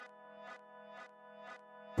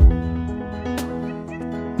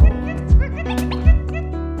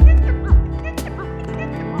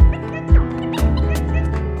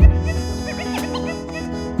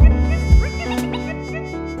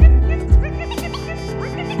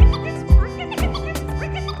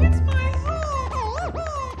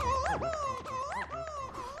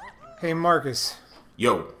Hey Marcus,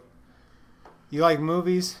 Yo, you like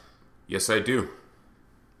movies? yes I do.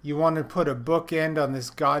 You want to put a bookend on this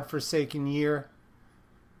godforsaken year?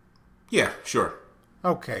 Yeah, sure.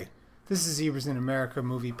 Okay, this is Zebras in America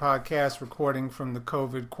movie podcast recording from the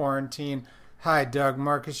COVID quarantine. Hi Doug,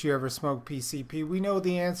 Marcus, you ever smoke PCP? We know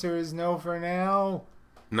the answer is no for now.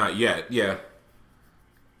 Not yet, yeah.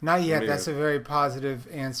 Not yet. Maybe. That's a very positive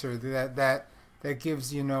answer. That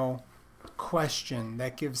gives, question,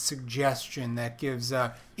 that gives suggestion, that gives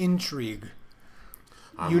intrigue.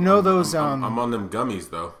 I'm on them gummies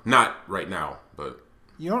though. Not right now, but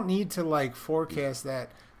You don't need to forecast that.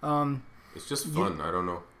 it's just fun. I don't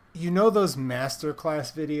know. You know those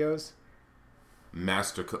masterclass videos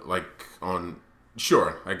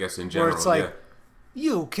Sure, I guess in general. where it's like yeah.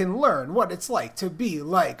 you can learn what it's like to be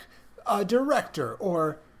like a director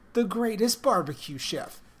or the greatest barbecue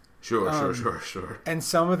chef. Sure. And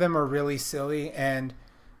some of them are really silly, and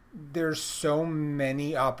there's so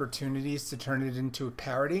many opportunities to turn it into a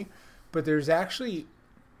parody. But there's actually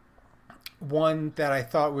one that I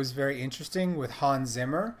thought was very interesting with Hans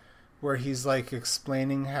Zimmer, where he's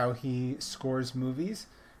explaining how he scores movies,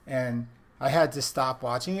 and I had to stop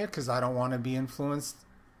watching it because I don't want to be influenced.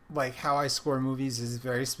 How I score movies is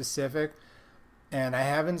very specific, and I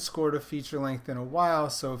haven't scored a feature length in a while.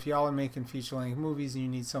 So if y'all are making feature length movies and you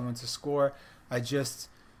need someone to score, I just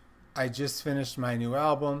finished my new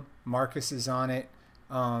album. Marcus is on it.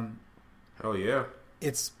 Hell yeah.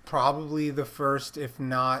 It's probably the first, if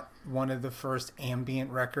not one of the first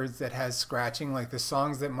ambient records that has scratching. The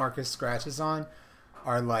songs that Marcus scratches on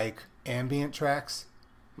are ambient tracks.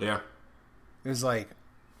 Yeah. There's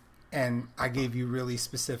and I gave you really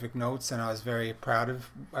specific notes, and I was very proud of.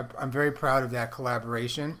 I'm very proud of that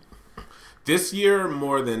collaboration. This year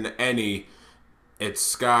more than any, it's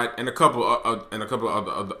Scott and a couple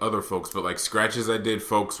of other folks, but scratches I did,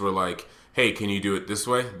 folks were like, "Hey, can you do it this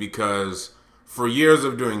way?" Because for years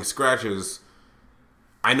of doing scratches,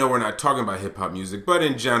 I know we're not talking about hip hop music, but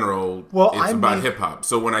in general, it's about hip hop.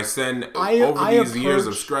 So when I send these years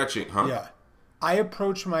of scratching, yeah, I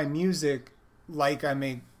approach my music like I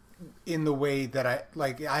make in the way that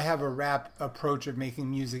I have a rap approach of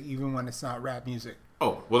making music, even when it's not rap music.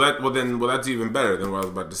 Oh, that's even better than what I was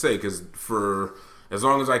about to say, because for as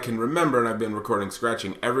long as I can remember, and I've been recording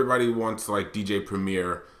scratching, everybody wants DJ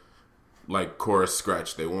Premier chorus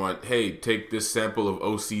scratch. They want, hey, take this sample of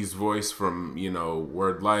OC's voice from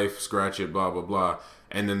Word Life, scratch it, blah blah blah,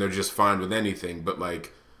 and then they're just fine with anything. But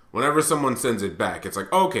whenever someone sends it back, it's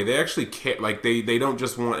okay, they actually care. They don't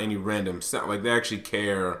just want any random sound. They actually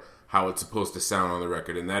care how it's supposed to sound on the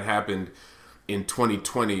record, and that happened in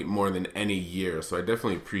 2020 more than any year. So I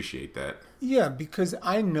definitely appreciate that. Yeah, because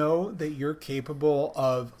I know that you're capable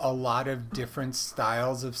of a lot of different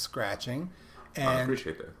styles of scratching. And I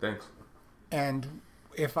appreciate that. Thanks. And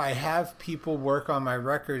if I have people work on my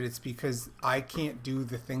record, it's because I can't do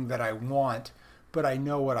the thing that I want, but I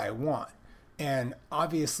know what I want. And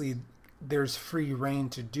obviously, there's free reign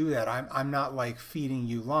to do that. I'm not feeding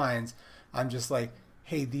you lines. I'm just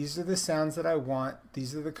hey, these are the sounds that I want.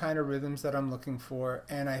 These are the kind of rhythms that I'm looking for.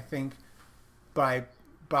 And I think by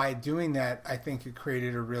doing that, I think it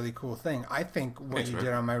created a really cool thing. I think what you did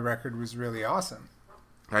on my record was really awesome.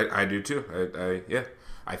 I do too. Yeah.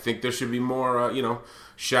 I think there should be more,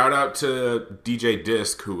 shout out to DJ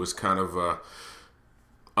Disc, who was kind of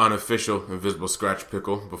unofficial Invisible Scratch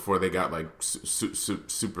Pickle before they got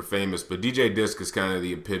super famous. But DJ Disc is kind of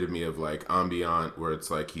the epitome of ambient, where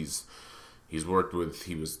it's he's worked with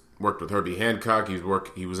Herbie Hancock.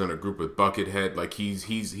 He was in a group with Buckethead.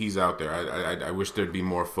 He's out there. I wish there'd be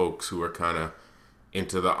more folks who are kind of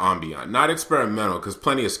into the ambient, not experimental, because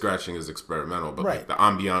plenty of scratching is experimental, but right. The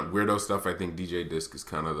ambient weirdo stuff, I think DJ Disc is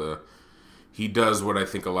kind of he does what I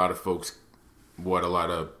think a lot of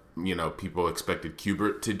people expected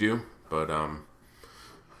Qbert to do. But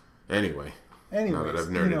anyway, now that I've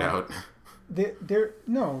nerded out,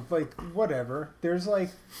 whatever.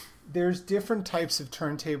 There's different types of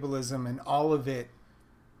turntablism, and all of it,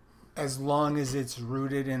 as long as it's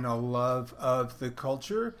rooted in a love of the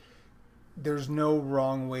culture, there's no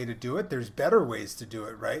wrong way to do it. There's better ways to do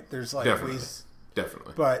it, right? There's ways.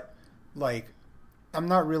 Definitely. But I'm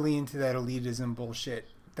not really into that elitism bullshit.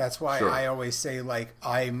 That's why I always say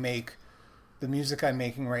I make the music I'm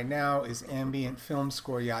making right now is ambient film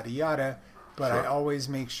score, yada yada. But I always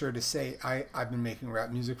make sure to say I've been making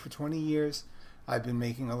rap music for 20 years. I've been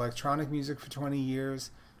making electronic music for 20 years.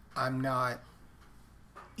 I'm not,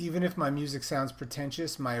 even if my music sounds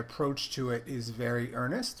pretentious, my approach to it is very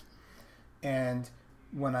earnest. And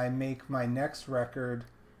when I make my next record,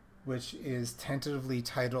 which is tentatively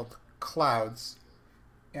titled Clouds,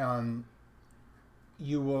 um,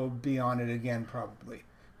 you will be on it again probably.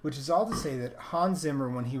 Which is all to say that Hans Zimmer,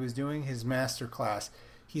 when he was doing his master class,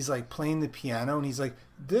 he's like playing the piano and he's like,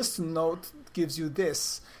 this note gives you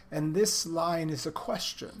this, and this line is a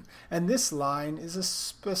question, and this line is a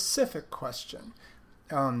specific question,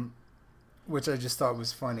 which I just thought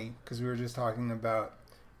was funny because we were just talking about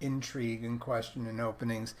intrigue and question and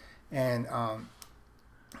openings, and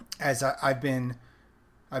as I've been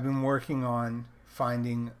working on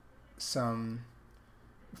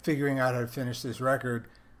figuring out how to finish this record.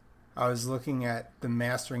 I was looking at the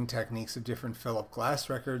mastering techniques of different Philip Glass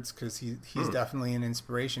records because he's definitely an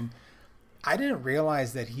inspiration. I didn't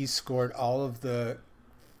realize that he scored all of the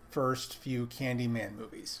first few Candyman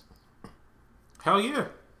movies. Hell yeah.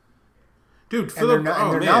 Dude, Philip...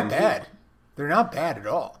 they're not bad. They're not bad at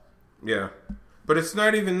all. Yeah. But it's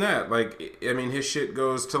not even that. Like, I mean, his shit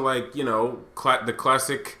goes to, like, you know, the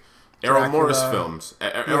classic... Errol Morris films.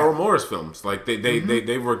 Errol Morris films. Like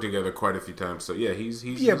they've worked together quite a few times. So yeah, he's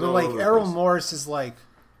but like Errol Morris is like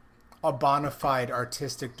a bona fide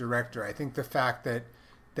artistic director. I think the fact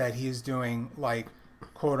that he's doing like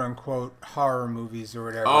quote unquote horror movies or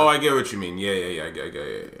whatever. Oh, I get what you mean. Yeah. I get what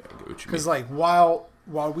you mean. Because like while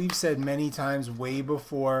we've said many times way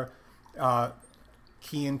before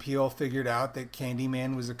Key and Peele figured out that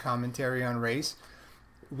Candyman was a commentary on race.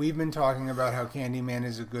 We've been talking about how Candyman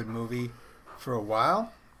is a good movie for a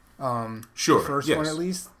while. Sure. The first one, at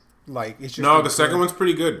least. Like it's just no, the second one's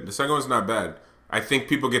pretty good. The second one's not bad. I think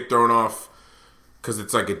people get thrown off because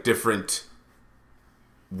it's like a different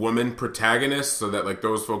woman protagonist, so that like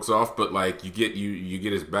throws folks off. But like you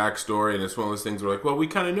get his backstory, and it's one of those things where like, well, we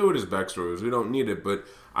kind of knew what his backstory was. We don't need it, but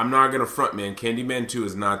I'm not gonna front, man. Candyman 2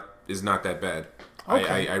 is not that bad.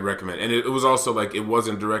 Okay. I recommend. And it was also like, it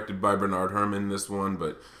wasn't directed by Bernard Herrmann, this one,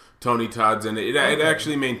 but Tony Todd's in it. It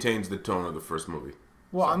actually maintains the tone of the first movie.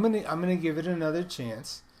 Well, so. I'm gonna give it another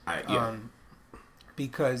chance.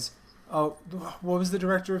 Because what was the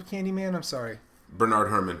director of Candyman? I'm sorry. Bernard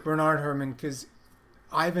Herrmann, because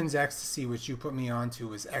Ivan's Ecstasy, which you put me onto,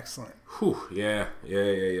 was excellent. Whew, yeah.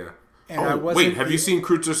 And wait, have you seen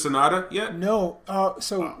Kreutzer Sonata yet? No.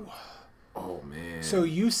 Oh, man. So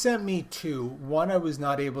you sent me two. One I was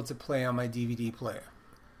not able to play on my DVD player.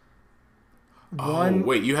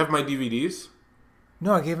 Wait, you have my DVDs?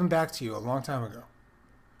 No, I gave them back to you a long time ago.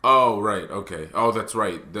 Oh, right, okay. Oh, that's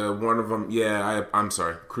right. The one of them, yeah, I'm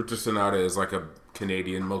sorry. Kreutzer Sonata is like a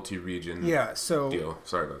Canadian multi-region deal.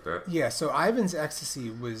 Sorry about that. Yeah, so Ivan's Ecstasy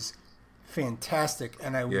was fantastic,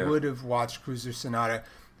 and I would have watched Kreutzer Sonata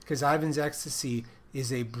because Ivan's Ecstasy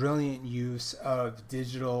is a brilliant use of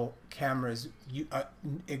digital cameras,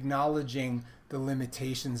 acknowledging the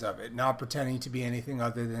limitations of it, not pretending to be anything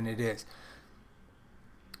other than it is.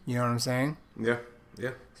 You know what I'm saying? Yeah.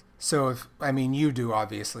 So you do,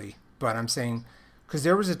 obviously, but I'm saying, because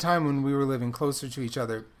there was a time when we were living closer to each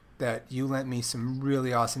other that you lent me some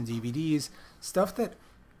really awesome DVDs, stuff that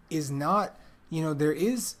is not, there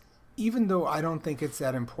is, even though I don't think it's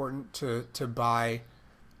that important to buy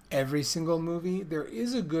every single movie, there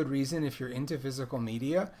is a good reason if you're into physical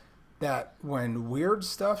media that when weird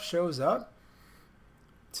stuff shows up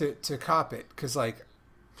to cop it, because I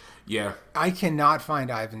cannot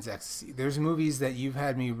find Ivan's Ecstasy. There's movies that you've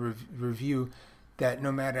had me review that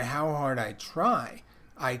no matter how hard I try,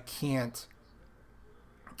 I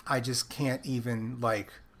just can't even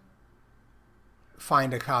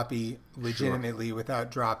find a copy legitimately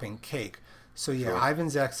without dropping cake. So yeah, sure.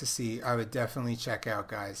 Ivan's Ecstasy, I would definitely check out,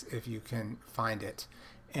 guys, if you can find it.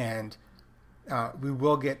 And we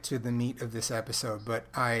will get to the meat of this episode, but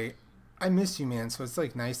I miss you, man. So it's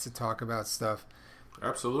nice to talk about stuff.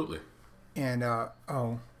 Absolutely. And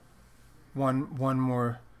one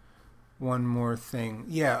more thing.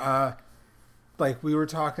 Yeah, we were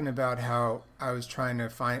talking about how I was trying to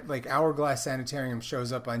find Hourglass Sanitarium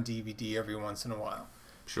shows up on DVD every once in a while.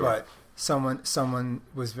 Sure. But someone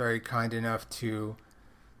was very kind enough to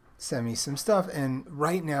send me some stuff, and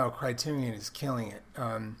right now Criterion is killing it.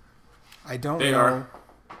 I don't know. They are.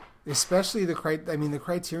 Especially the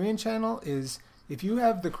Criterion channel is, if you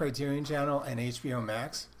have the Criterion channel and HBO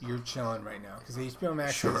Max, you're chilling right now, because HBO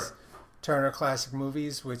Max is Turner Classic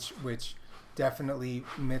Movies, which definitely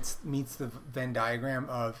meets the Venn diagram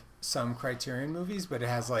of some Criterion movies, but it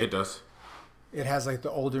has it does. It has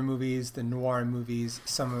the older movies, the noir movies,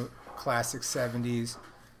 some classic 70s.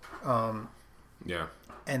 Yeah.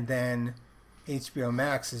 And then HBO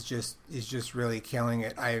Max is just really killing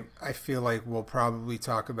it. I feel like we'll probably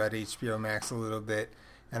talk about HBO Max a little bit,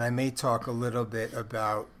 and I may talk a little bit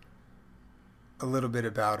about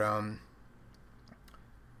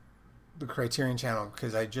the Criterion channel,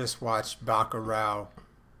 because I just watched Bacurau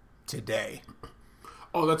today.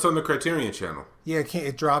 Oh, that's on the Criterion Channel. Yeah,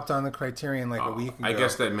 it dropped on the Criterion like a week ago. I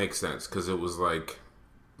guess that makes sense because it was like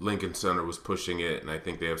Lincoln Center was pushing it, and I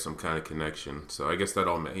think they have some kind of connection. So I guess that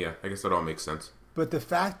all makes sense. But the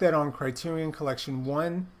fact that on Criterion Collection,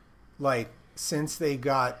 one, like since they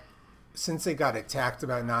got attacked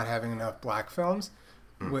about not having enough black films,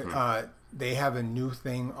 they have a new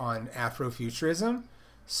thing on Afrofuturism.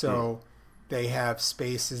 So they have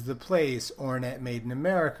Space is the Place, Ornette Made in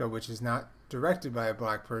America, which is not directed by a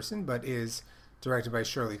black person, but is directed by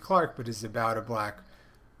Shirley Clarke, but is about a black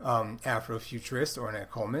Afrofuturist, Ornette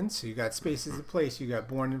Coleman. So you got Space is the Place, you got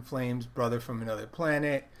Born in Flames, Brother from Another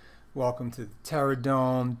Planet, Welcome to the Terror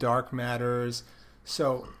Dome, Dark Matters.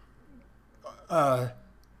 So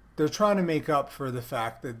they're trying to make up for the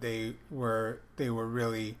fact that they were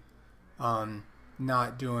really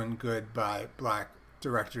not doing good by black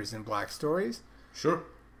directors and black stories. Sure.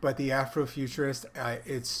 But the Afrofuturist,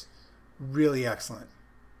 it's really excellent.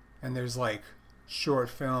 And there's like short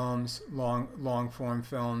films, long form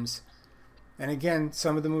films. And again,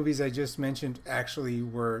 some of the movies I just mentioned actually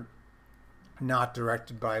were not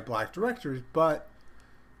directed by black directors, but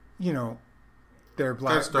you know, they're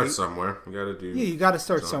black. Gotta start somewhere. You gotta do. Yeah, you gotta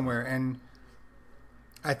start somewhere, and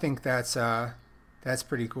I think that's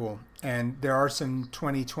pretty cool. And there are some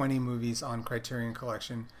 2020 movies on Criterion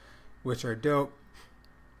Collection, which are dope.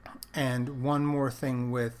 And one more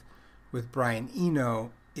thing with Brian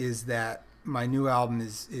Eno is that my new album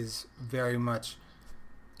is very much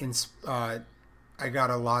I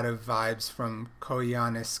got a lot of vibes from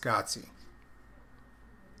Koyaanis Scotzi.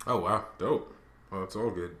 Oh wow, dope. Well, it's all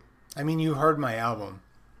good. I mean, you heard my album.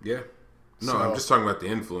 Yeah. No, I'm just talking about the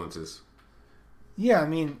influences. Yeah, I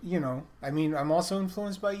mean, I'm also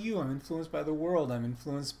influenced by you. I'm influenced by the world. I'm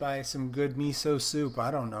influenced by some good miso soup. I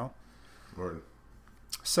don't know. Word.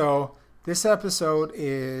 So this episode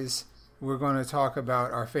we're going to talk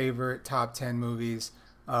about our favorite top 10 movies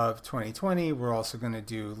of 2020. We're also going to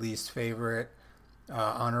do least favorite,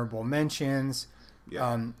 honorable mentions.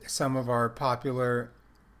 Yeah. Some of our popular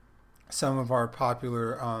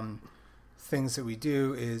things that we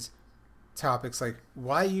do is topics like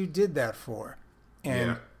why you did that for,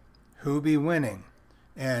 and who be winning,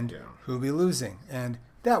 and who be losing, and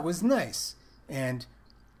that was nice, and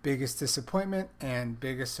biggest disappointment and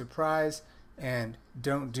biggest surprise, and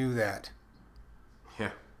don't do that.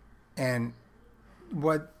 Yeah. And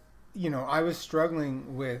what, I was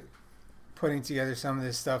struggling with putting together some of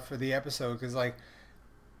this stuff for the episode because, like,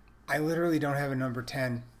 I literally don't have a number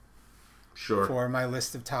 10 for my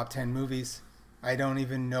list of top 10 movies. I don't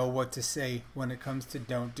even know what to say when it comes to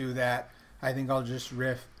Don't Do That. I think I'll just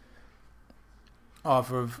riff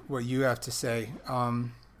off of what you have to say. Do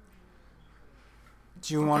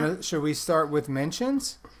you want to? Should we start with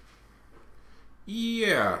mentions?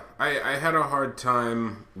 Yeah, I had a hard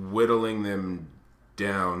time whittling them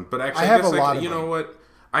down, but actually, I have a lot of you know what?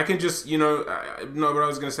 I can just, no, but I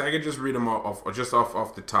was gonna say I can just read them off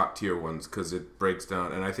the top tier ones because it breaks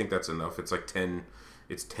down, and I think that's enough. It's like 10.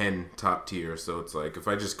 It's 10 top tier, so it's like if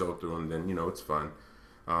I just go through them, then it's fine.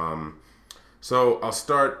 So I'll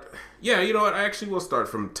start. Yeah, you know what? I actually will start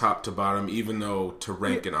from top to bottom, even though to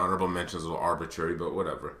rank an honorable mention is a little arbitrary, but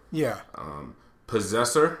whatever. Yeah.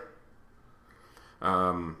 Possessor.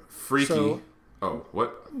 Freaky. So,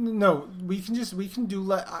 what? No, we can do.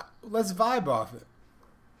 Let's vibe off it.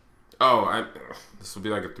 Oh, this will be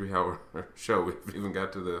like a 3-hour show. We haven't even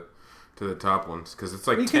got to the top ones because it's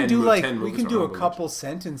like we 10 can do 10 we can do a couple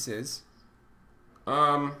sentences.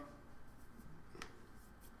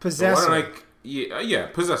 Possessor. Why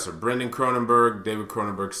don't Possessor. Brendan Cronenberg, David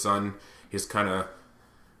Cronenberg's son. His kind of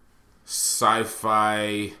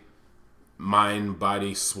sci-fi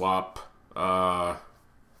mind-body swap,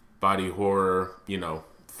 body horror,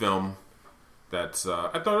 film. That's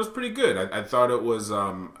I thought it was pretty good. I thought it was.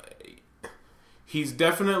 He's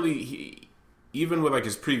definitely even with like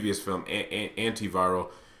his previous film, Antiviral.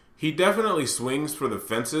 He definitely swings for the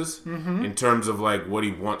fences in terms of like what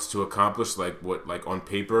he wants to accomplish, like what like on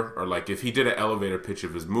paper, or like if he did an elevator pitch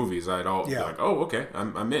of his movies, I'd be like, oh okay,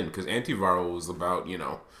 I'm in, because Antiviral was about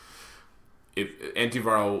if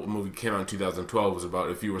Antiviral movie came out in 2012 was about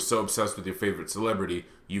if you were so obsessed with your favorite celebrity,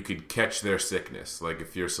 you could catch their sickness. Like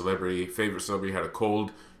if your favorite celebrity had a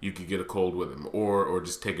cold, you could get a cold with him, or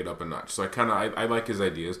just take it up a notch. So I like his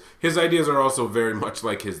ideas. His ideas are also very much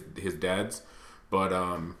like his dad's. But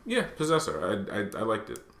Possessor, I liked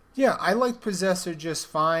it. Yeah, I liked Possessor just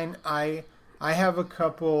fine. I have a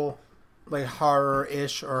couple like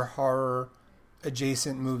horror-ish or horror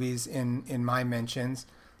adjacent movies in my mentions.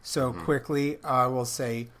 So quickly, I will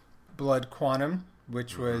say Blood Quantum,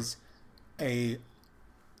 which was a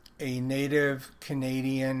a native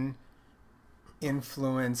Canadian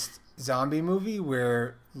influenced zombie movie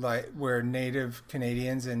where Native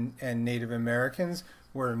Canadians and Native Americans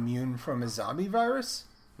were immune from a zombie virus.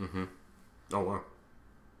 Mm-hmm. Oh wow.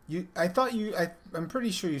 I'm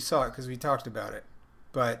pretty sure you saw it because we talked about it,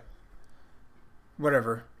 but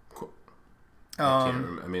whatever. Cool. I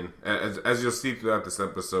mean, as you'll see throughout this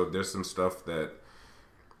episode, there's some stuff that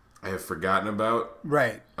I have forgotten about.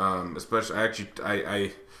 Right. Especially,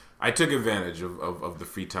 I took advantage of the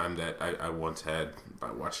free time that I once had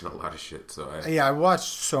by watching a lot of shit. So I watched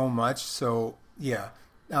so much. So yeah.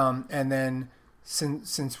 And then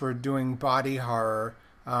since we're doing body horror,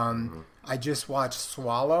 I just watched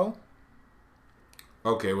Swallow.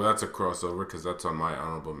 Okay, well that's a crossover because that's on my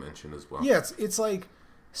honorable mention as well. Yeah, it's like,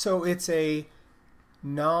 so it's a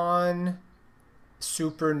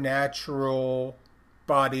non-supernatural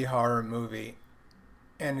body horror movie,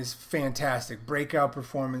 and is fantastic. Breakout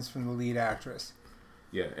performance from the lead actress.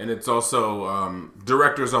 Yeah, and it's also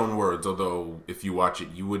director's own words, although if you watch it,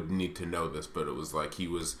 you wouldn't need to know this, but it was like he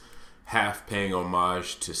was half paying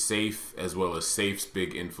homage to Safe, as well as Safe's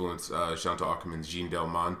big influence, Chantal Akerman's Jean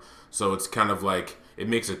Delman. So it's kind of like, it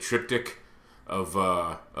makes a triptych of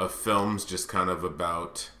films just kind of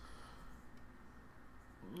about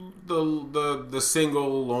the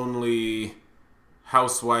single, lonely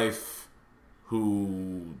housewife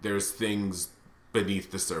who there's things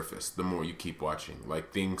beneath the surface the more you keep watching.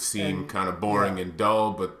 Like, things seem kind of boring and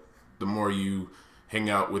dull, but the more you hang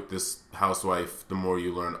out with this housewife, the more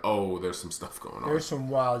you learn, oh, there's some stuff going on. There's some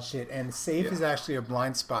wild shit. And Safe is actually a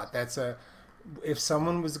blind spot. If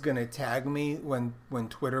someone was going to tag me when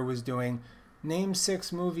Twitter was doing, name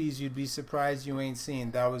 6 movies you'd be surprised you ain't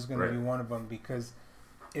seen, that was going to be one of them, because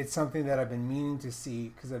it's something that I've been meaning to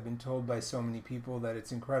see, because I've been told by so many people that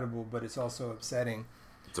it's incredible, but it's also upsetting.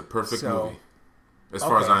 It's a perfect movie. As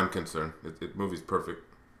far as I'm concerned, the movie's perfect.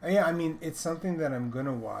 Yeah, I mean, it's something that I'm going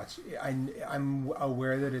to watch. I'm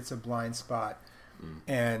aware that it's a blind spot.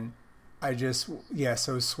 And I just,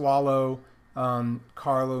 so Swallow,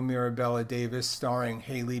 Carlo Mirabella Davis starring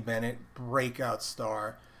Haley Bennett, breakout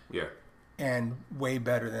star. Yeah. And way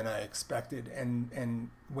better than I expected. And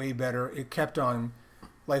way better. It kept on,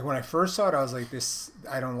 like when I first saw it, I was like,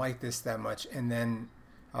 I don't like this that much. And then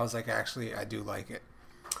I was like, actually, I do like it.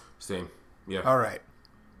 Same. Yeah. All right.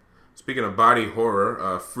 Speaking of body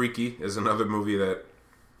horror, Freaky is another movie that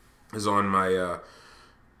is on my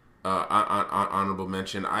honorable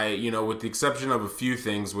mention. With the exception of a few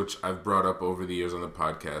things which I've brought up over the years on the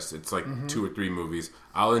podcast, it's like 2 or 3 movies.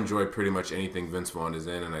 I'll enjoy pretty much anything Vince Vaughn is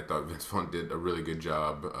in, and I thought Vince Vaughn did a really good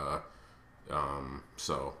job.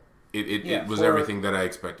 So it was everything that I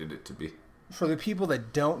expected it to be. For the people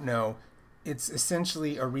that don't know, it's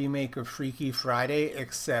essentially a remake of Freaky Friday,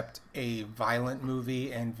 except a violent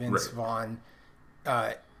movie, and Vince Vaughn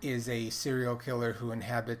is a serial killer who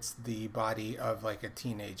inhabits the body of like a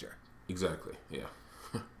teenager. Exactly. Yeah.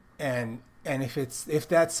 and if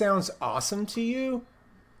that sounds awesome to you,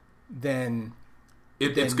 then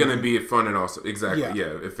it's going to be fun and awesome. Exactly.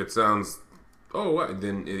 Yeah. If it sounds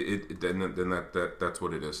then that's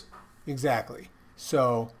what it is. Exactly.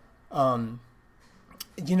 So,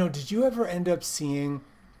 did you ever end up seeing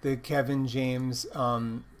the Kevin James,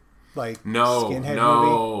 skinhead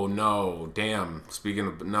movie? No. Damn. Speaking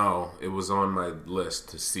of, it was on my list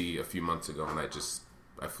to see a few months ago, and I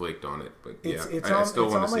flaked on it. But I still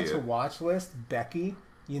want to see it. It's on my to-watch list, Becky,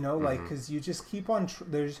 because you just keep on,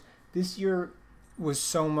 this year was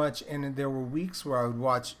so much, and there were weeks where I would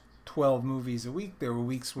watch 12 movies a week. There were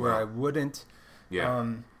weeks where I wouldn't. Yeah.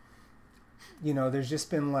 There's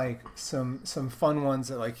just been like some fun ones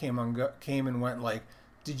that like came and went. Like,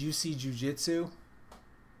 did you see Jiu-Jitsu?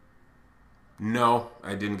 No,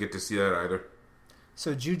 I didn't get to see that either.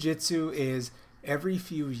 So Jiu-Jitsu is every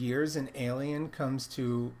few years an alien comes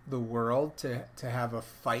to the world to have a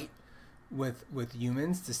fight with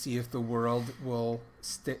humans to see if the world will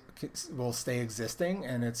stay existing,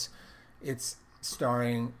 and it's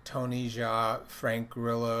starring Tony Jaa, Frank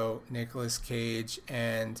Grillo, Nicolas Cage,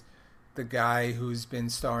 and the guy who's been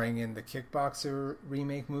starring in the Kickboxer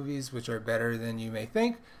remake movies, which are better than you may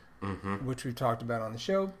think, which we talked about on the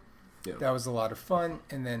show. Yeah. That was a lot of fun.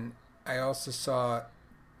 And then I also saw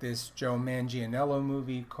this Joe Manganiello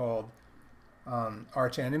movie called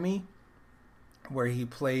Arch Enemy, where he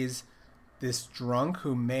plays this drunk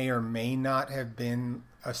who may or may not have been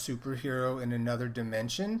a superhero in another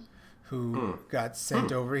dimension who got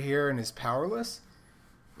sent over here and is powerless.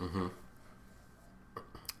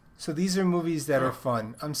 So these are movies that are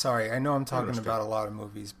fun. I'm sorry. I know I'm talking about a lot of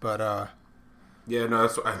movies, but...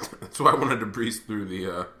 that's why I wanted to breeze through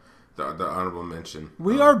the honorable mention.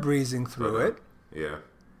 We are breezing through it. Yeah.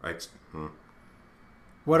 I.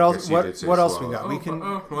 What else? What else we got? We can.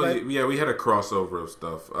 Yeah, we had a crossover of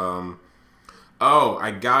stuff.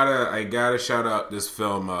 I gotta shout out this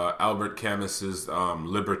film, Albert Camus's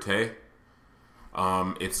Liberté.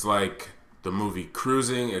 It's like the movie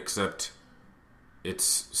Cruising, except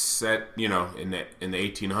it's set, in the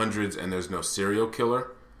 1800s, and there's no serial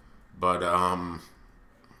killer. But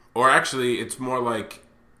or actually, it's more like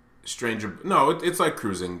Stranger. No, it's like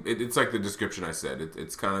Cruising. It's like the description I said.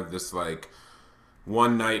 It's kind of this like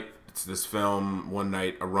one night. It's this film. One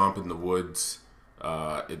night, a romp in the woods.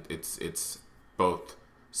 It's both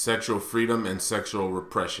sexual freedom and sexual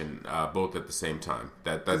repression, both at the same time.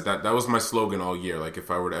 That was my slogan all year. Like if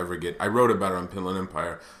I were to ever I wrote about it on Pinland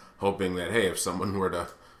Empire, hoping that hey, if someone were to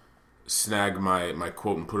snag my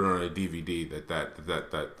quote and put it on a DVD,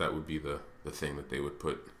 that would be the thing that they would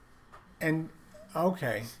put. And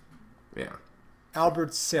okay, yeah,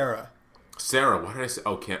 Albert Serra. Sarah, what did I say?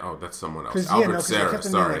 Oh, that's someone else. Albert Serra.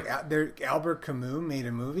 Sorry, Albert Camus made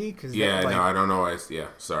a movie. No, I don't know.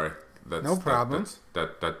 Sorry. No problem.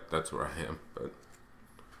 That's where I am. But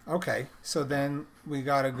okay, so then we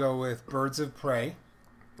got to go with Birds of Prey.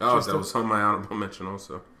 Oh, that was on my honorable mention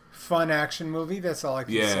also. Fun action movie. That's all I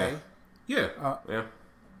can say. Yeah.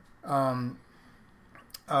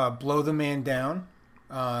 Blow the Man Down.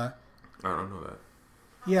 I don't know that.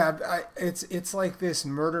 Yeah, it's like this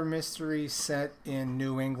murder mystery set in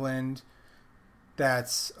New England.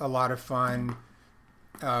 That's a lot of fun.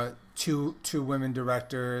 Two women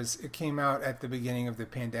directors. It came out at the beginning of the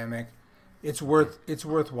pandemic. It's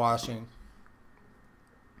worth watching.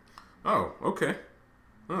 Oh, okay.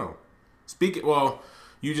 Oh,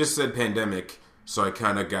 you just said pandemic, so I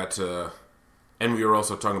kind of got to, and we were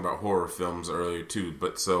also talking about horror films earlier too.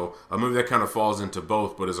 But so a movie that kind of falls into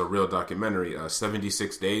both, but is a real documentary,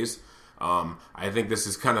 76 Days. I think this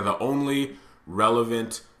is kind of the only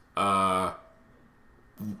relevant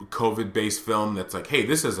COVID-based film that's like, hey,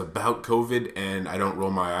 this is about COVID, and I don't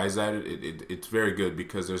roll my eyes at it. It's very good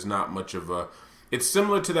because there's not much of a. It's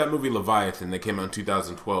similar to that movie Leviathan that came out in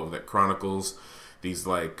 2012 that chronicles these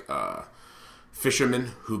like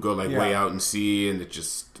fishermen who go like way out in sea, and it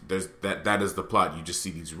just that is the plot. You just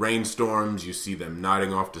see these rainstorms, you see them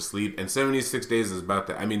nodding off to sleep, and 76 Days is about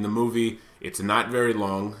that. I mean, the movie, it's not very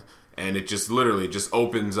long, and it just literally just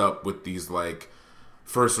opens up with these like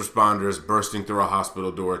first responders bursting through a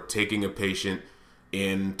hospital door, taking a patient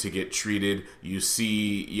in to get treated. You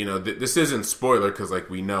see, this isn't spoiler because like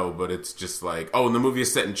we know, but it's just like, and the movie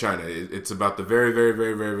is set in China. It's about the very, very,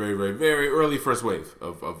 very, very, very, very, very early first wave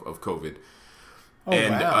of COVID.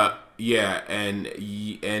 Wow. And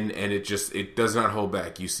it does not hold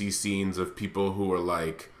back. You see scenes of people who are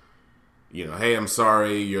like, hey, I'm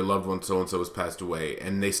sorry, your loved one so-and-so has passed away,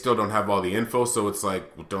 and they still don't have all the info, so it's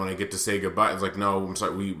like, well, don't I get to say goodbye? It's like, no, I'm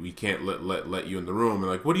sorry, we can't let you in the room. And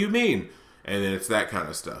like, what do you mean? And then it's that kind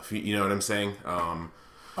of stuff. You know what I'm saying?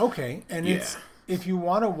 Okay, and it's, if you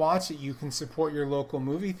want to watch it, you can support your local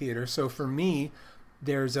movie theater. So for me,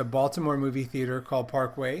 there's a Baltimore movie theater called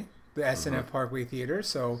Parkway, the SNF Parkway Theater.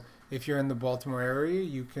 So if you're in the Baltimore area,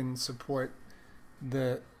 you can support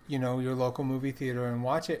your local movie theater and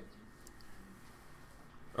watch it.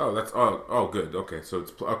 Oh, that's good. Okay, so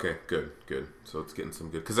it's okay. Good. So it's getting some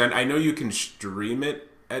good because I know you can stream it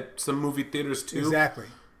at some movie theaters too. Exactly.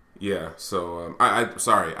 Yeah. So I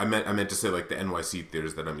meant to say like the NYC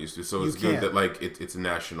theaters that I'm used to. So it's good that like it's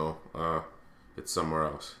national. It's somewhere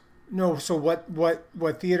else. No. So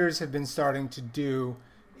what theaters have been starting to do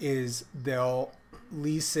is they'll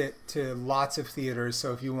lease it to lots of theaters.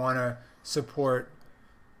 So if you want to support,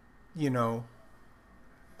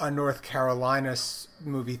 a North Carolina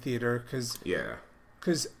movie theater,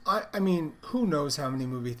 because I mean, who knows how many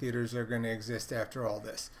movie theaters are going to exist after all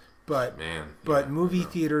this? But movie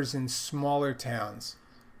theaters in smaller towns,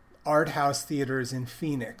 art house theaters in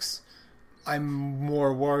Phoenix, I'm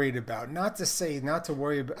more worried about. Not to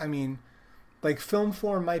worry about. I mean, like Film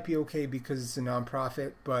Forum might be okay because it's a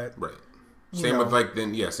nonprofit, but right. Same with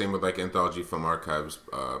like Anthology Film Archives,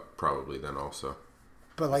 probably then also.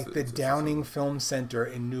 But like the Downing Film Center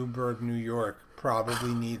in Newburgh, New York,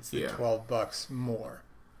 probably needs the $12 more.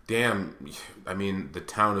 Damn, I mean the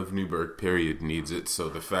town of Newburgh, period, needs it. So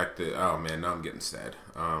the fact that now I'm getting sad.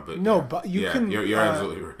 But you're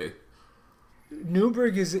absolutely right.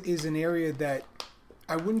 Newburgh is an area that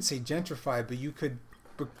I wouldn't say gentrified, but you could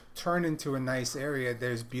turn into a nice area.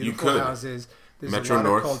 There's beautiful houses. There's Metro a lot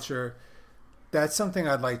North. Of culture. That's something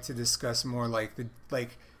I'd like to discuss more,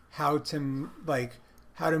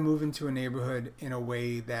 how to move into a neighborhood in a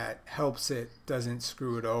way that helps it, doesn't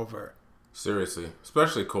screw it over. Seriously,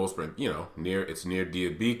 especially Cold Spring. It's near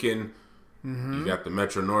Dia Beacon. Mm-hmm. You got the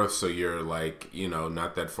Metro North, so you're like,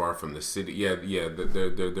 not that far from the city. Yeah.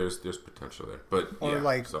 There's potential there, but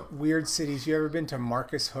weird cities. You ever been to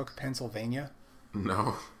Marcus Hook, Pennsylvania?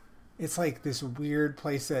 No. It's like this weird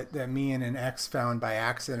place that me and an ex found by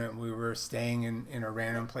accident. We were staying in a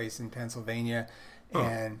random place in Pennsylvania,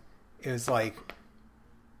 and it was like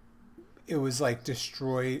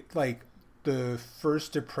destroyed. Like the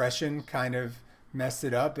first depression kind of messed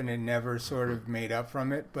it up, and it never sort of made up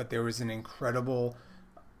from it. But there was an incredible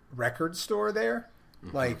record store there,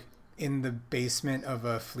 like in the basement of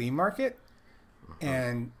a flea market,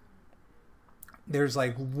 and there's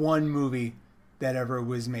like one movie that ever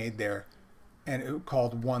was made there, and it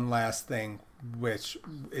called One Last Thing, which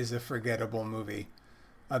is a forgettable movie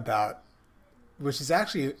which is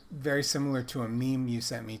actually very similar to a meme you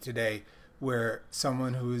sent me today, where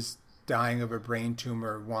someone who's dying of a brain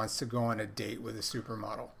tumor wants to go on a date with a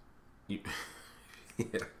supermodel.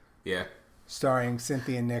 Yeah. Starring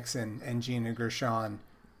Cynthia Nixon and Gina Gershon.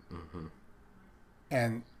 Mm-hmm.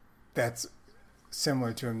 And that's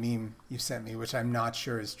similar to a meme you sent me, which I'm not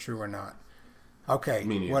sure is true or not. Okay,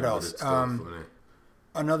 what else?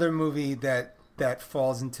 Another movie that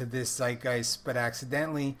falls into this zeitgeist, but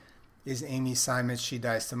accidentally, is Amy Simon's She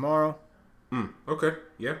Dies Tomorrow. Okay,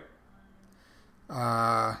 yeah.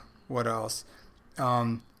 What else?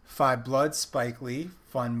 Five Bloods, Spike Lee,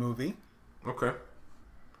 fun movie. Okay.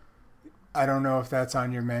 I don't know if that's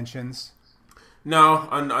on your mentions. No,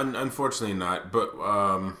 unfortunately not. But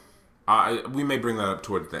we may bring that up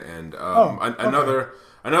towards the end.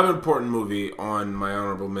 Another important movie on my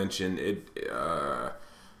honorable mention. It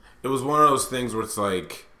was one of those things where it's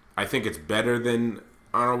like, I think it's better than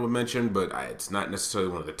honorable mention, but it's not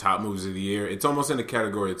necessarily one of the top movies of the year. It's almost in a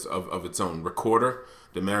category of its own. Recorder,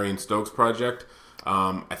 the Marion Stokes project.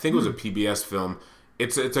 I think it was a PBS film.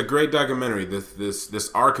 It's a great documentary.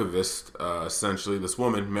 This archivist, essentially, this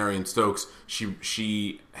woman, Marion Stokes,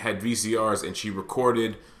 she had VCRs and she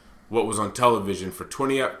recorded what was on television for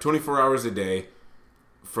 24 hours a day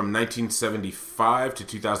from 1975 to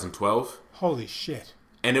 2012. Holy shit.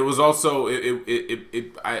 And it was also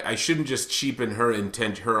I shouldn't just cheapen her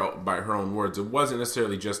intent by her own words. It wasn't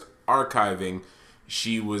necessarily just archiving.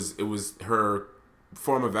 It was her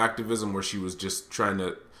form of activism where she was just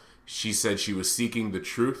she said she was seeking the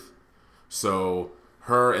truth. So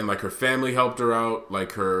her and like her family helped her out.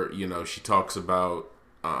 Like she talks about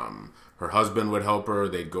her husband would help her.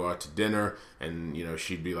 They'd go out to dinner, and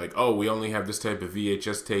she'd be like, "Oh, we only have this type of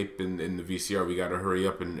VHS tape in the VCR. We got to hurry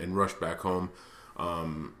up and rush back home."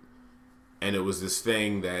 And it was this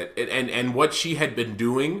thing that and what she had been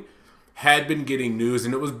doing had been getting news,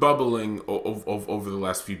 and it was bubbling over the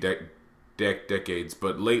last few decades.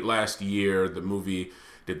 But late last year, the movie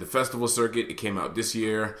did the festival circuit. It came out this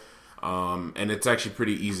year, and it's actually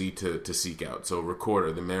pretty easy to seek out. So,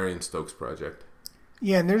 Recorder, the Marion Stokes project.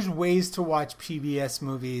 Yeah, and there's ways to watch PBS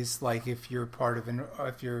movies, like if you're part of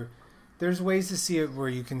there's ways to see it where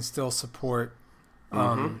you can still support,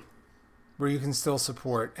 and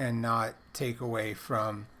not take away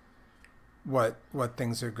from what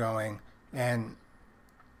things are going. And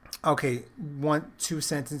okay, 2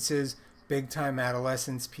 sentences. Big Time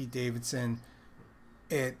Adolescence, Pete Davidson.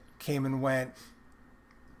 It came and went,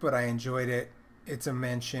 but I enjoyed it. It's a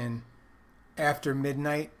mention. After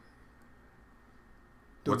Midnight.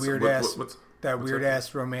 Weird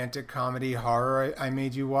ass romantic comedy horror I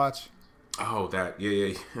made you watch. Oh, that.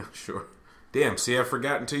 Yeah, sure. Damn, see, I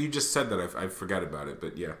forgot until you just said that. I forgot about it,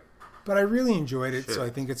 but yeah. But I really enjoyed it, so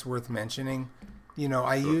I think it's worth mentioning.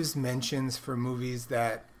 I use mentions for movies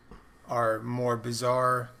that are more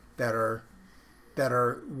bizarre, that are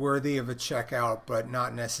worthy of a checkout, but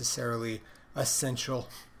not necessarily essential.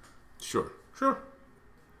 Sure.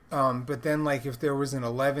 But then, like, if there was an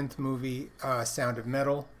 11th movie, Sound of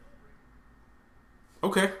Metal.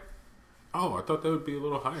 Okay. Oh, I thought that would be a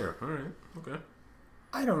little higher. All right. Okay.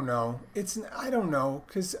 I don't know.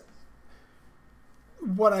 Because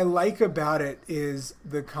what I like about it is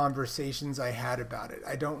the conversations I had about it.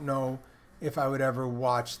 I don't know if I would ever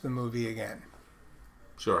watch the movie again.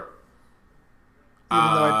 Sure.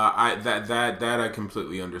 I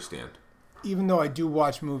completely understand. Even though I do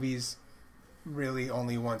watch movies really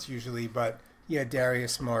only once usually, but yeah,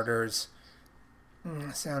 Darius Martyrs,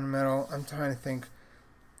 Sound of Metal. I'm trying to think.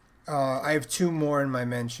 I have 2 more in my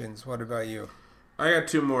mentions. What about you? I got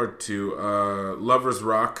 2 more too. Lovers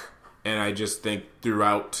Rock, and I just think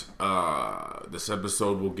throughout this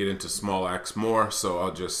episode we'll get into Small Axe more, so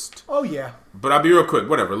I'll just... Oh, yeah. But I'll be real quick,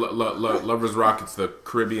 whatever. Lovers Rock, it's the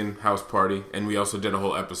Caribbean house party, and we also did a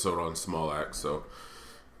whole episode on Small Axe, so...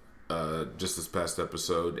 just this past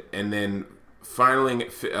episode, and then finally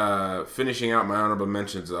finishing out my honorable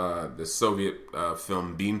mentions, the Soviet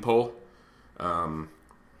film Beanpole.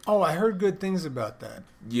 Oh, I heard good things about that.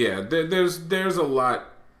 Yeah, there's a lot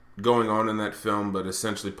going on in that film, but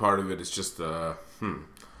essentially part of it is just a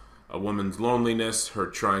woman's loneliness, her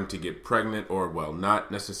trying to get pregnant, or well, not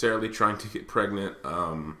necessarily trying to get pregnant,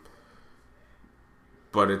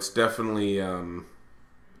 but it's definitely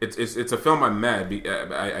it's a film I'm mad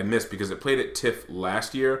I missed because it played at TIFF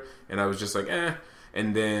last year, and I was just like, eh.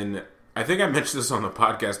 And then I think I mentioned this on the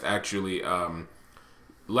podcast actually.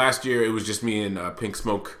 Last year, it was just me and Pink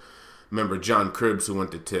Smoke member John Cribbs who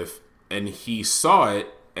went to TIFF, and he saw it,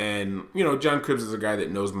 and, you know, John Cribbs is a guy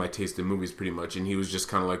that knows my taste in movies pretty much, and he was just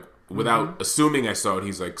kind of like, without assuming I saw it,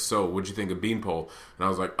 he's like, so, what'd you think of Beanpole? And I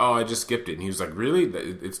was like, oh, I just skipped it. And he was like, really?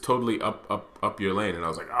 It's totally up your lane. And I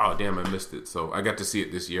was like, oh, damn, I missed it. So I got to see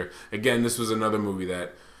it this year. Again, this was another movie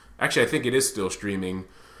that, actually, I think it is still streaming.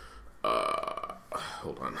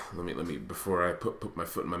 Hold on, let me before I put my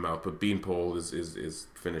foot in my mouth. But Beanpole is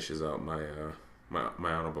finishes out my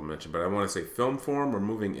honorable mention. But I want to say Film Form or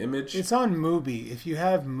Moving Image. It's on Mubi. If you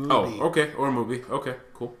have Mubi. Oh, okay, or Mubi. Okay,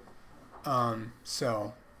 cool.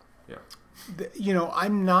 So, yeah, you know,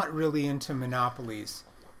 I'm not really into monopolies,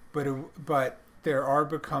 but there are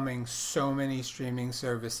becoming so many streaming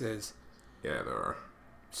services. Yeah, there are.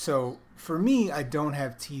 So for me, I don't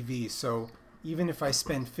have TV, so even if I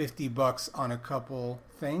spend $50 on a couple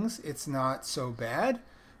things, it's not so bad,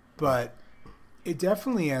 but it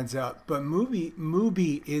definitely adds up. But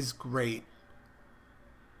Mubi is great.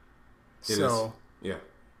 It is. Yeah.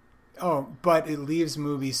 Oh, but it leaves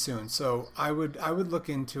Mubi soon, so I would look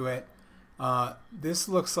into it. This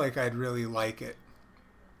looks like I'd really like it.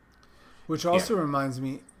 Which also reminds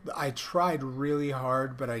me, I tried really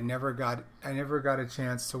hard, but I never got a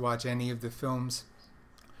chance to watch any of the films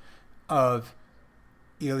of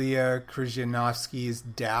Ilya Krzyzewski's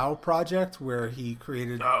Tao project, where he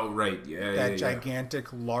created that gigantic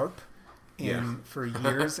LARP for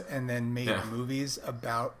years and then made movies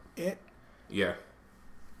about it. Yeah.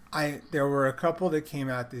 There were a couple that came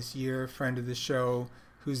out this year. Friend of the show,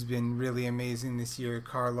 who's been really amazing this year,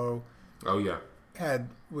 Carlo. Oh yeah.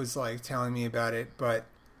 Was like telling me about it, but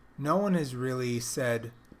no one has really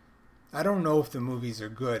said. I don't know if the movies are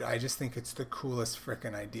good. I just think it's the coolest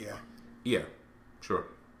frickin' idea. Yeah, sure.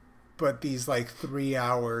 But these like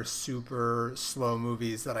 3-hour super slow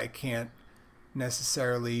movies that I can't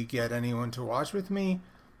necessarily get anyone to watch with me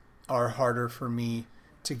are harder for me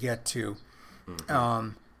to get to. Mm-hmm.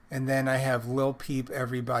 And then I have Lil Peep,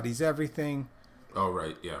 Everybody's Everything. Oh,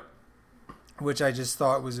 right, yeah. Which I just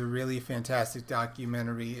thought was a really fantastic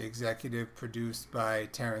documentary, executive produced by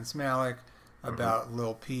Terrence Malick about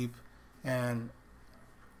Lil Peep. And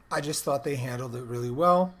I just thought they handled it really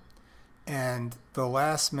well. And the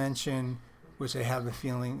last mention, which I have a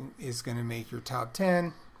feeling is going to make your top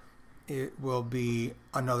 10, it will be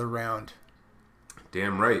Another Round.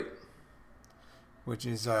 Damn right. Which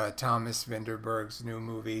is Thomas Vinterberg's new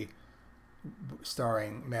movie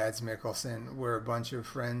starring Mads Mikkelsen, where a bunch of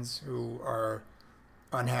friends who are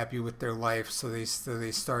unhappy with their life, so they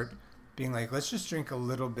start being like, let's just drink a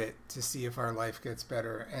little bit to see if our life gets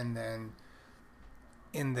better, and then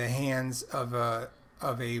in the hands of a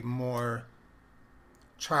more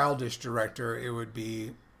childish director, it would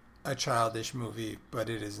be a childish movie, but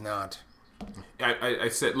it is not. I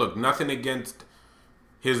said, look, nothing against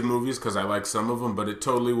his movies, because I like some of them, but it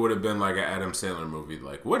totally would have been like an Adam Sandler movie.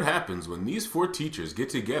 Like, what happens when these 4 teachers get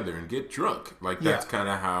together and get drunk? Like, that's kind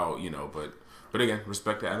of how, you know, but again,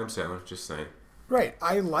 respect to Adam Sandler, just saying. Right.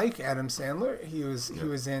 I like Adam Sandler. He was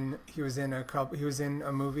in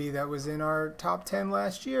a movie that was in our top 10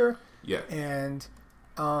 last year. Yeah. And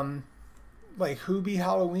like Hubie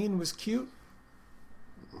Halloween was cute.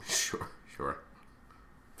 Sure.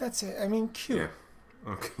 That's it. I mean, cute.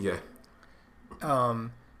 Yeah. Okay. Yeah.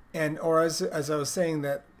 And or as I was saying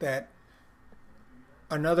that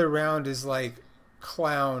Another Round is like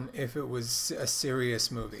Clown if it was a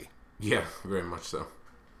serious movie. Yeah, very much so.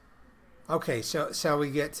 Okay, shall we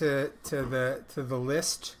get to the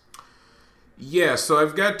list? Yeah, so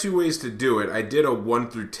I've got 2 ways to do it. I did a 1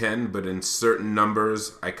 through 10, but in certain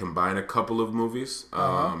numbers, I combine a couple of movies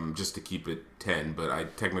just to keep it 10. But I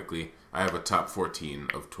have a top 14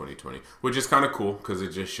 of 2020, which is kind of cool because it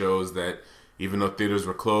just shows that even though theaters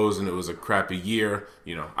were closed and it was a crappy year,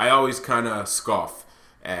 you know, I always kind of scoff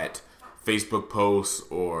at Facebook posts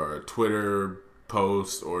or Twitter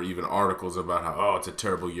posts or even articles about how, it's a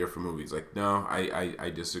terrible year for movies. Like, no,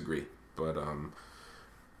 I disagree. But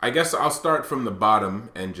I guess I'll start from the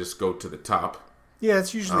bottom and just go to the top. Yeah,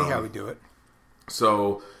 that's usually how we do it.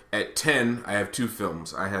 So at 10, I have two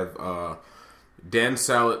films. I have Dan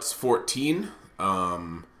Sallett's 14,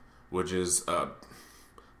 which is it's a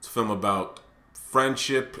film about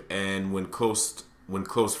friendship and when close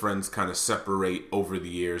friends kind of separate over the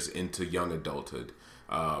years into young adulthood.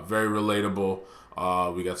 Very relatable.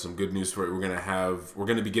 We got some good news for it. We're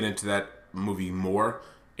gonna be getting into that movie more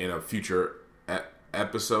in a future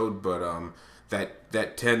episode, but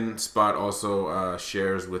that 10 spot also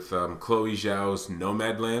shares with Chloe Zhao's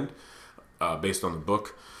Nomadland, based on the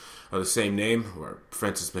book of the same name, where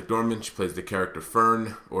Frances McDormand, she plays the character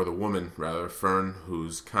Fern, or the woman rather, Fern,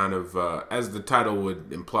 who's kind of, as the title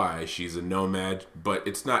would imply, she's a nomad, but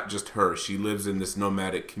it's not just her. She lives in this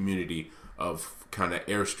nomadic community of kind of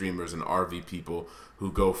Airstreamers and RV people who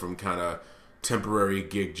go from kind of temporary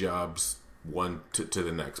gig jobs one to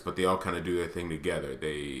the next, but they all kind of do their thing together.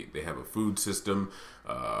 They have a food system,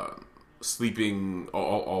 sleeping,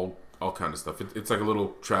 all kind of stuff. It's like a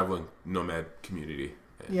little traveling nomad community.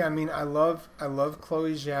 Yeah, I mean, I love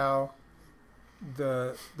Chloe Zhao,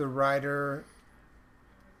 the writer.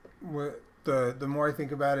 The more I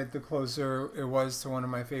think about it, the closer it was to one of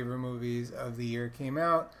my favorite movies of the year came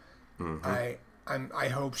out. Mm-hmm. I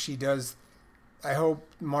hope she does. I hope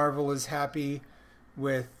Marvel is happy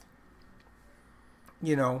with,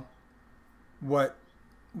 you know, what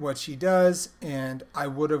she does. And I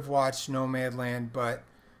would have watched Nomadland, but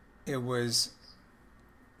it's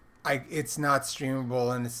not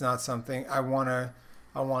streamable, and it's not something I wanna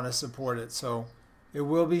support it. So it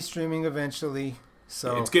will be streaming eventually.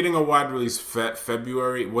 So it's getting a wide release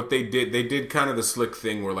February. What they did kind of the slick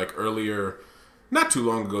thing where, like, earlier, not too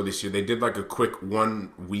long ago this year, they did like a quick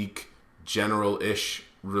 1 week general-ish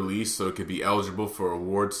release so it could be eligible for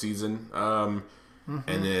award season.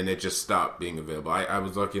 And then it just stopped being available. I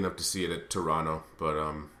was lucky enough to see it at Toronto, but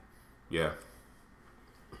yeah.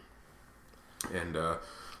 And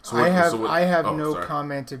so I have no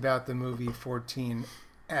comment about the movie 14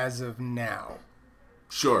 as of now.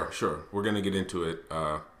 Sure. We're gonna get into it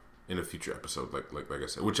in a future episode, like I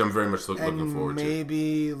said, which I'm very much looking forward to.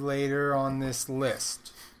 Maybe later on this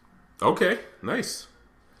list. Okay, nice.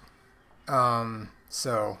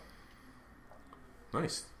 So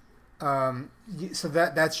nice. So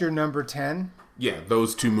that's your number 10? Yeah,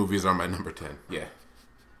 those two movies are my number 10. Yeah.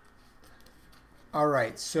 All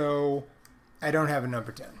right, so I don't have a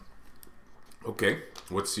number 10. Okay.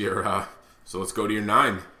 What's your so let's go to your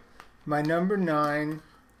 9. My number 9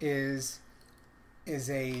 is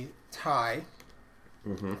a tie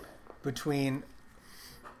between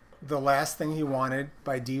The Last Thing He Wanted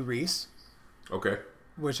by Dee Reese. Okay.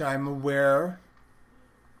 Which I'm aware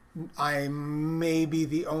I may be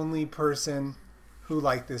the only person who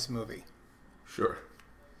liked this movie. Sure.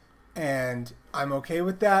 And I'm okay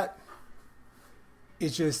with that. It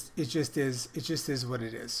just is what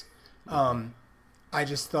it is. I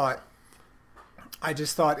just thought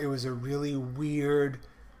it was a really weird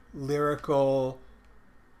lyrical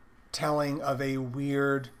telling of a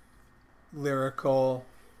weird lyrical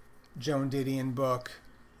Joan Didion book.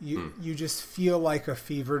 You just feel like a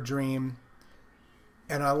fever dream,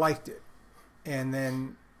 and I liked it.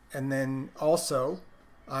 And then also,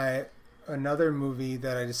 another movie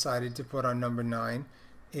that I decided to put on number 9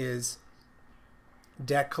 is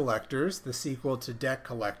Debt Collectors, the sequel to Debt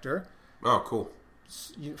Collector. Oh, cool.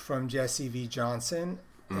 From Jesse V. Johnson.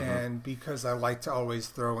 And because I like to always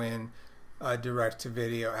throw in a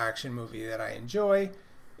direct-to-video action movie that I enjoy,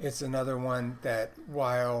 it's another one that,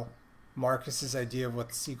 while Marcus's idea of what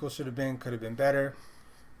the sequel should have been could have been better,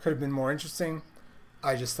 could have been more interesting,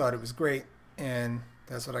 I just thought it was great, and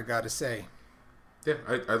that's what I got to say. Yeah,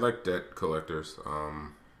 I like Debt Collectors.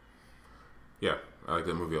 Yeah, I like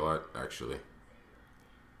that movie a lot, actually.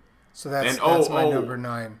 So that's my number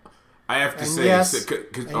 9. I have to say, yes,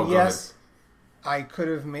 go ahead. I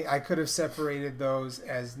could have separated those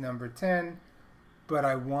as number 10, but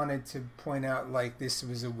I wanted to point out, like, this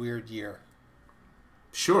was a weird year.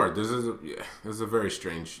 Sure, this is a very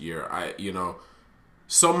strange year.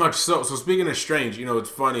 So much so. So speaking of strange, it's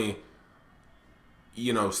funny.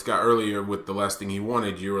 Scott, earlier with The Last Thing He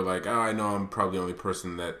Wanted, you were like, I know I'm probably the only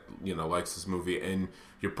person that likes this movie, and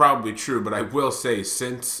you're probably true. But I will say,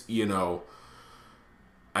 since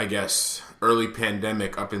I guess early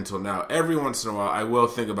pandemic up until now, every once in a while I will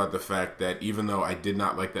think about the fact that even though I did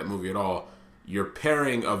not like that movie at all, your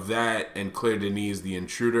pairing of that and Claire Denis' The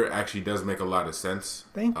Intruder actually does make a lot of sense.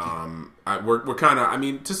 Thank you. We're kind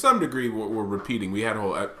of, to some degree, we're repeating. We had a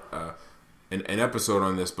whole an episode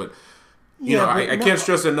on this, but I can't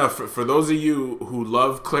stress enough for those of you who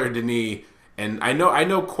love Claire Denis And I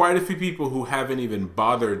know quite a few people who haven't even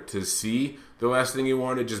bothered to see The Last Thing You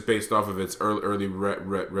Wanted just based off of its early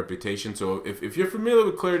reputation. So if you're familiar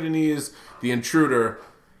with Claire Denis' The Intruder,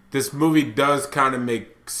 this movie does kind of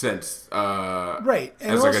make sense. Right.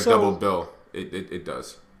 And as like also, a double bill. It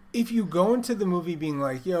does. If you go into the movie being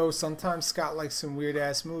like, yo, sometimes Scott likes some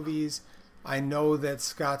weird-ass movies. I know that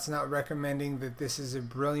Scott's not recommending that this is a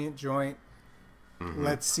brilliant joint. Mm-hmm.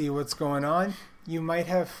 Let's see what's going on. You might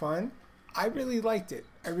have fun. I really liked it.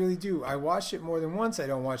 I really do. I watched it more than once. I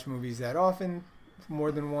don't watch movies that often,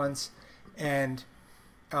 more than once. And,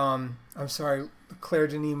 I'm sorry, the Claire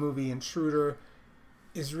Denis movie, Intruder,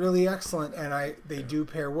 is really excellent, and they do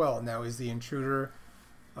pair well. Now, is The Intruder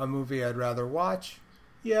a movie I'd rather watch?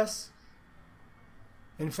 Yes.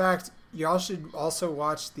 In fact, y'all should also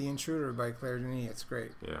watch The Intruder by Claire Denis. It's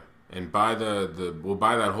great. Yeah. And buy we'll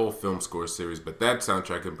buy that whole film score series, but that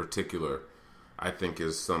soundtrack in particular, I think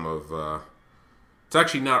is some of it's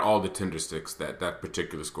actually not all the Tindersticks, that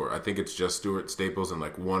particular score. I think it's just Stuart Staples and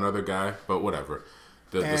like one other guy, but whatever.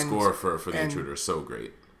 The score for The Intruder is so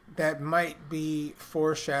great. That might be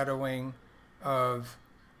foreshadowing of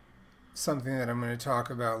something that I'm going to talk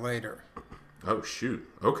about later. Oh, shoot.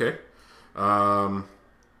 Okay. Though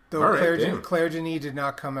right, Claire Denis did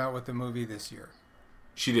not come out with the movie this year.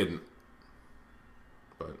 She didn't.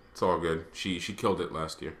 But it's all good. She killed it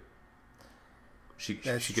last year. She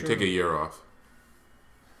could take a year off.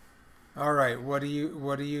 All right. What do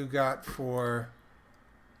you got for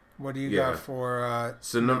number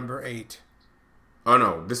 8? Oh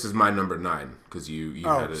no, this is my number 9 because you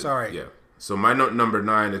had it. Sorry. Yeah. So my number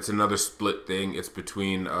 9, it's another split thing. It's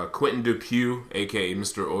between Quentin Dupieux, aka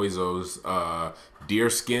Mr. Oizo's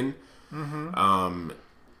Deerskin. Mm-hmm.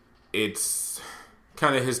 It's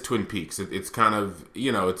kind of his Twin Peaks. It's kind of,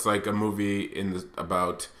 it's like a movie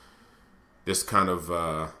about this kind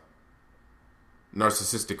of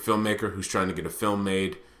narcissistic filmmaker who's trying to get a film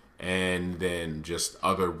made, and then just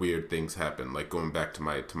other weird things happen, like going back to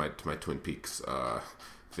my Twin Peaks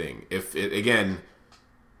thing.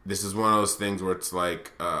 This is one of those things where it's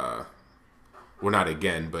like, but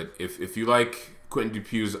if you like Quentin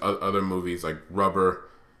Dupieux's other movies like Rubber,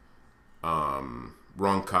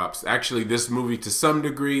 Wrong Cops, actually this movie to some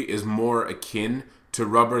degree is more akin to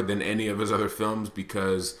Rubber than any of his other films,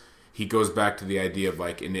 because he goes back to the idea of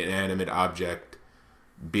like an inanimate object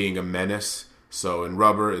being a menace. So in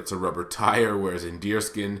Rubber, it's a rubber tire, whereas in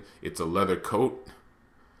Deerskin, it's a leather coat.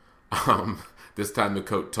 This time the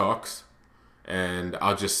coat talks. And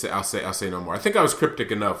I'll say no more. I think I was cryptic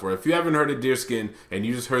enough where if you haven't heard of Deerskin and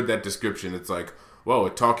you just heard that description, it's like, whoa, a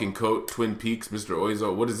talking coat, Twin Peaks, Mr.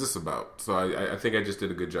 Oizo, what is this about? So I think I just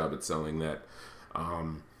did a good job at selling that.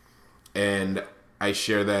 And I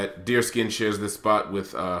share that. Deerskin shares this spot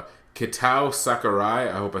with Kitao Sakurai.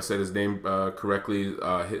 I hope I said his name correctly.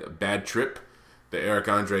 Bad Trip. The Eric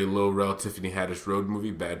Andre, Lil Rel, Tiffany Haddish road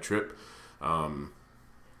movie, Bad Trip.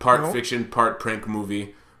 Part fiction, part prank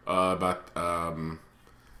movie. About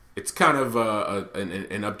it's kind of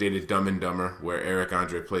an updated Dumb and Dumber, where Eric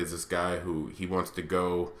Andre plays this guy who he wants to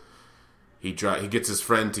go. He gets his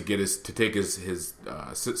friend to take his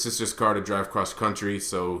sister's car to drive cross country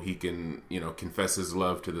so he can confess his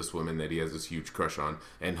love to this woman that he has this huge crush on,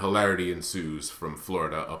 and hilarity ensues from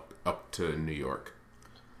Florida up to New York.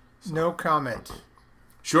 So, no comment.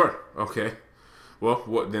 Sure. Okay. Well,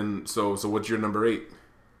 what then? So what's your number 8?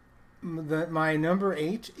 My number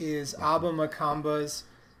 8 is Abba Makamba's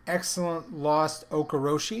excellent Lost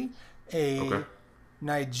Okoroshi, a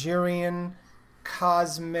Nigerian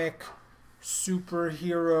cosmic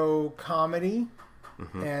superhero comedy.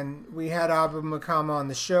 Mm-hmm. And we had Abba Makamba on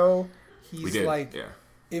the show. We did.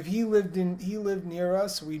 If he lived near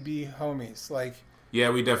us, we'd be homies. Yeah,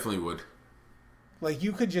 we definitely would.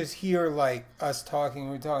 You could just hear, us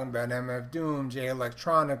talking. We're talking about MF Doom, Jay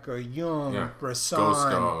Electronica, Jung, Bresson.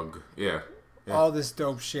 Ghost Dog. Yeah. All this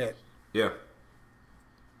dope shit. Yeah.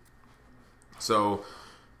 So,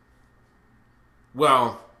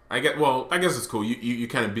 I guess it's cool. You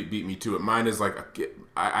kind of beat me to it. Mine is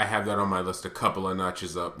I have that on my list a couple of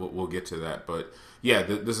notches up. We'll get to that. But, yeah,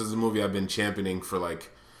 this is a movie I've been championing for,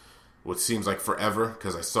 what seems like forever,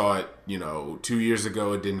 because I saw it, 2 years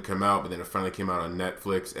ago. It didn't come out, but then it finally came out on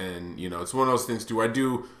Netflix, and it's one of those things too.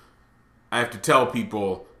 I have to tell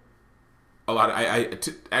people a lot.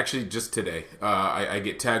 Actually just today, I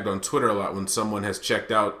get tagged on Twitter a lot when someone has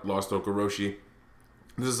checked out Lost Okoroshi.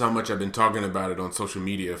 This is how much I've been talking about it on social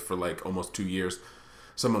media for almost 2 years.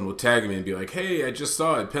 Someone will tag me and be like, "Hey, I just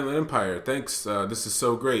saw it, Penland Empire. Thanks, this is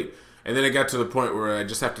so great." And then it got to the point where I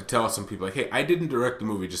just have to tell some people, like, hey, I didn't direct the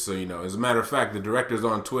movie, just so you know. As a matter of fact, the director's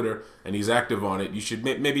on Twitter, and he's active on it. You should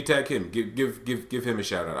maybe tag him. Give him a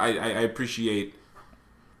shout-out. I appreciate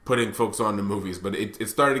putting folks on the movies, but it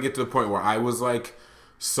started to get to the point where I was, like,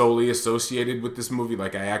 solely associated with this movie.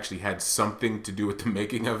 Like, I actually had something to do with the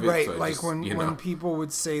making of it. Right, so like just, when people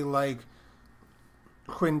would say, like,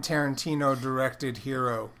 Quentin Tarantino directed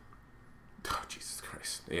Hero. Oh, Jesus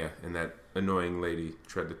Christ. Yeah, and that annoying lady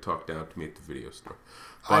tried to talk down to me at the video store.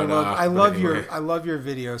 But, I love your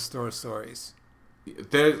video store stories.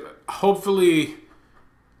 There's hopefully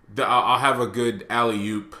I'll have a good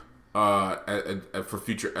alley-oop for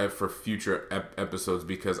future episodes,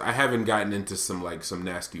 because I haven't gotten into some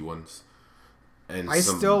nasty ones. And I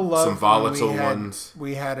still love some volatile ones.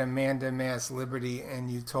 We had Amanda Mass Liberty, and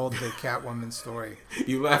you told the Catwoman story.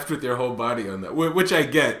 You laughed with your whole body on that, which I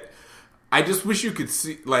get. I just wish you could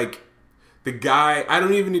see, like, the guy. I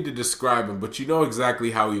don't even need to describe him, but you know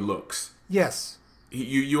exactly how he looks. Yes.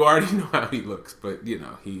 You already know how he looks, but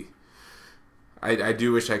I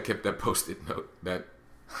do wish I kept that post-it note, that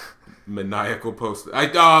maniacal post-it.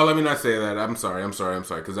 Let me not say that. I'm sorry,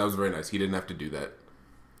 because that was very nice. He didn't have to do that.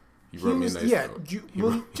 He wrote me a nice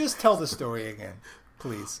note. Just tell the story again,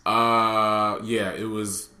 please. Yeah, it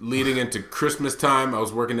was leading into Christmas time. I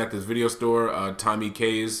was working at this video store, Tommy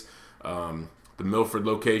K's, the Milford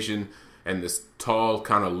location, and this tall,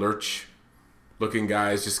 kind of lurch-looking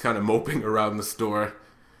guy is just kind of moping around the store.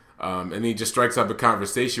 And he just strikes up a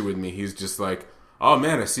conversation with me. He's just like, "Oh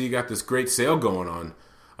man, I see you got this great sale going on.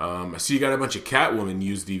 I see you got a bunch of Catwoman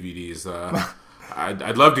used DVDs.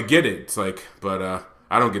 I'd love to get it." It's like, but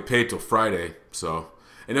I don't get paid till Friday. So,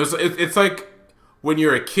 and it's like when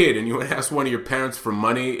you're a kid and you ask one of your parents for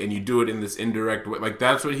money and you do it in this indirect way. Like,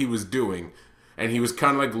 that's what he was doing. And he was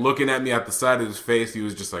kind of like looking at me at the side of his face. He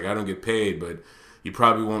was just like, "I don't get paid, but you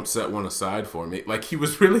probably won't set one aside for me." Like, he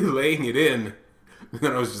was really laying it in. And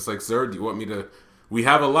then I was just like, "Sir, do you want me to? We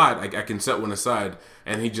have a lot. I can set one aside."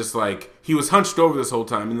 And he just like, he was hunched over this whole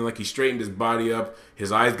time. And then like he straightened his body up.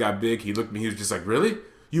 His eyes got big. He looked at me. He was just like, "Really?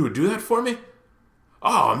 You would do that for me?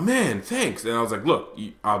 Oh man, thanks." And I was like, "Look,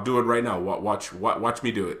 I'll do it right now. Watch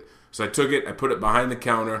me do it." So I took it. I put it behind the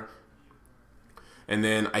counter. And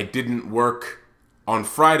then I didn't work. On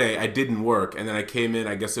Friday, I didn't work. And then I came in.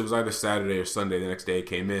 I guess it was either Saturday or Sunday. The next day I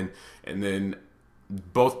came in. And then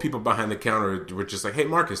both people behind the counter were just like, "Hey,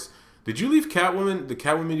 Marcus, did you leave the Catwoman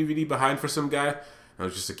DVD behind for some guy?" And I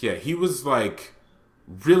was just like, "Yeah." He was like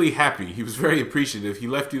really happy. He was very appreciative. He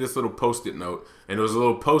left you this little post-it note, and it was a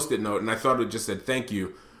little post-it note, and I thought it just said thank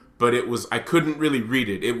you, but I couldn't really read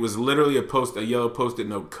it. It was literally a yellow post-it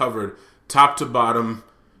note covered top to bottom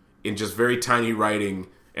in just very tiny writing.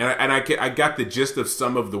 And I got the gist of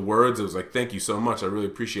some of the words. It was like, "Thank you so much. I really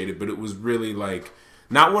appreciate it." But it was really like,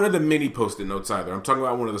 not one of the mini Post-it notes either. I'm talking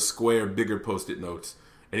about one of the square, bigger Post-it notes.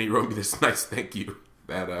 And he wrote me this nice thank you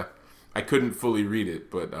that I couldn't fully read it.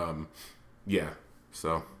 But, yeah.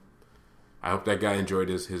 So, I hope that guy enjoyed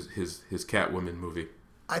his Catwoman movie.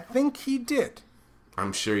 I think he did.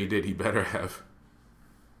 I'm sure he did. He better have.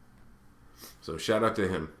 So, shout out to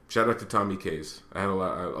him. Shout out to Tommy K's. I had a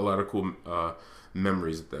lot of cool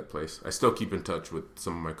memories at that place. I still keep in touch with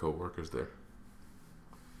some of my coworkers there.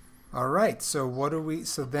 All right. So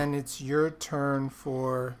so then it's your turn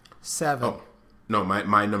for 7. Oh, no,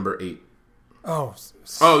 my number 8. Oh.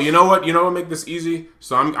 Oh, you know what? Make this easy.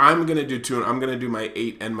 So I'm gonna do 2. I'm gonna do my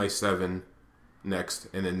 8 and my 7 next,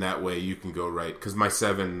 and then that way you can go right, because my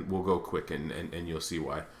 7 will go quick, and you'll see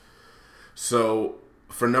why. So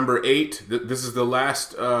for number 8, this is the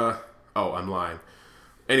last. I'm lying.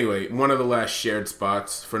 Anyway, one of the last shared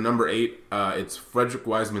spots for number 8. It's Frederick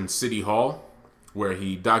Wiseman's City Hall, where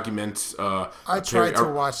he documents. I tried to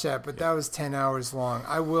watch that, but that was 10 hours long.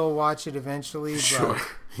 I will watch it eventually. Sure.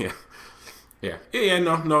 But... Yeah.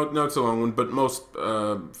 No, it's a long one. But most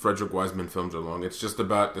Frederick Wiseman films are long. It's just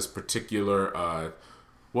about this particular.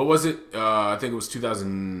 What was it? I think it was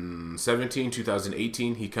 2017,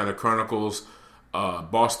 2018. He kind of chronicles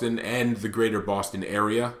Boston and the greater Boston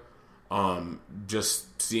area.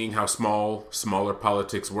 Just seeing how smaller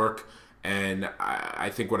politics work. And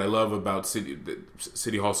I think what I love about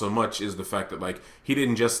City Hall so much is the fact that, like, he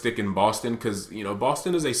didn't just stick in Boston, because,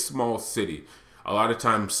 Boston is a small city. A lot of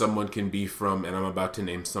times someone can be from, and I'm about to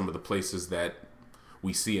name some of the places that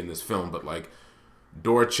we see in this film, but like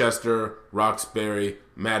Dorchester, Roxbury,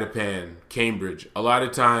 Mattapan, Cambridge. A lot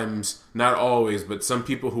of times, not always, but some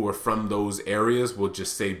people who are from those areas will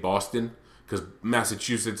just say Boston, because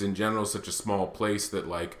Massachusetts in general is such a small place that,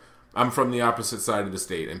 like, I'm from the opposite side of the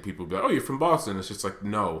state, and people be like, "Oh, you're from Boston." It's just like,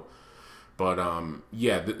 no. But, I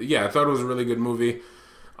thought it was a really good movie.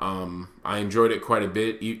 I enjoyed it quite a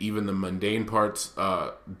bit, even the mundane parts.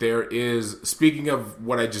 There is, speaking of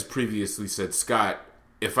what I just previously said, Scott,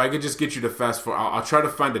 if I could just get you to fast forward, I'll try to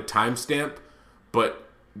find a timestamp, but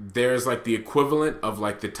there's like the equivalent of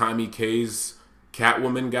like the Tommy K's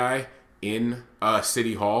Catwoman guy in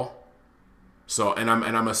City Hall. So, and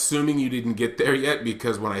I'm assuming you didn't get there yet,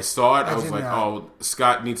 because when I saw it, I was like, oh,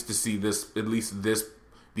 Scott needs to see this, at least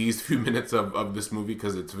these few minutes of this movie,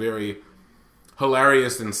 because it's very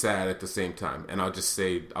hilarious and sad at the same time. And I'll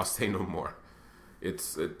say no more. It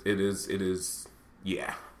is,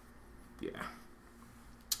 yeah.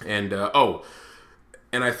 And,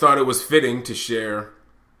 and I thought it was fitting to share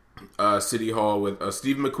City Hall with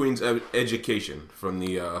Steve McQueen's Education from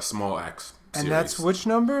the Small Axe series. And that's which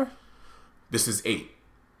number? This is 8.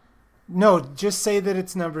 No, just say that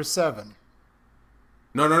it's number 7.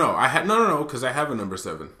 No. No, because I have a number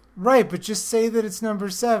 7. Right, but just say that it's number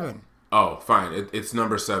 7. Oh, fine. It's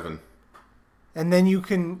number 7. And then you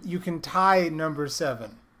can tie number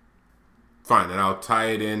 7. Fine, and I'll tie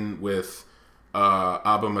it in with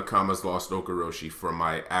Abba Makama's Lost Okoroshi for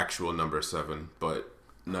my actual number 7, but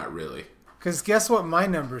not really. Because guess what my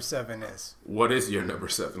number 7 is? What is your number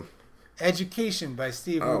 7? Education by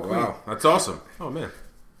Steve McQueen. Wow. That's awesome. Oh, man.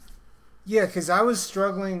 Yeah, because I was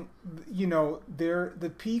struggling. There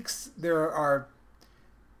are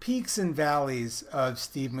peaks and valleys of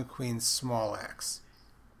Steve McQueen's Small Axe.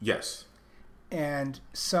 Yes. And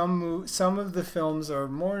some of the films are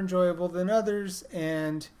more enjoyable than others,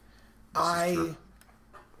 and I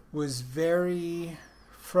was very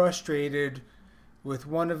frustrated with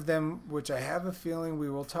one of them, which I have a feeling we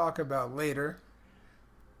will talk about later.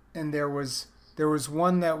 And there was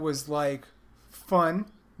one that was like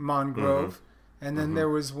fun, Mongrove, and then there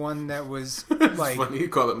was one that was like. It's funny you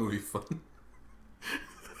call that movie fun.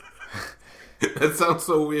 That sounds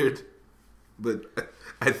so weird, but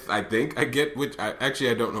I think I get which. I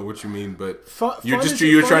don't know what you mean, but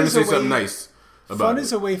you're trying to say something nice about it. Fun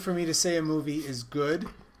is a way for me to say a movie is good,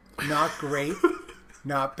 not great,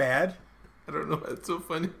 not bad. I don't know. That's so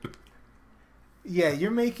funny. Yeah,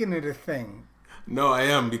 you're making it a thing. No, I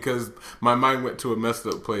am, because my mind went to a messed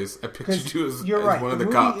up place. I pictured you as one of the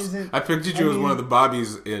cops. I pictured you as one of the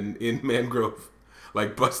bobbies in Mangrove,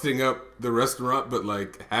 like busting up the restaurant, but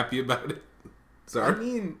like happy about it.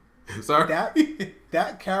 Sorry. Sorry.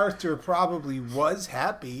 That character probably was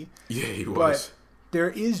happy. Yeah, he was. But there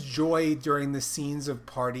is joy during the scenes of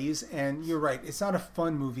parties, and you're right. It's not a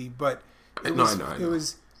fun movie, but it was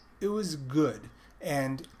good,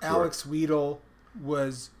 and sure. Alex Wheatle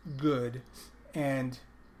was good. And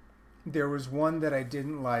there was one that I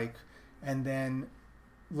didn't like, and then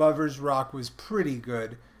Lovers Rock was pretty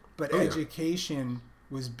good, but Education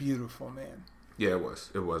was beautiful, man. Yeah, it was.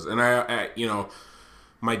 And I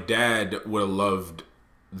my dad would have loved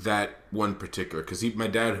that one particular, because my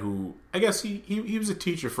dad, who I guess he was a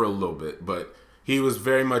teacher for a little bit, but he was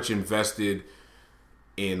very much invested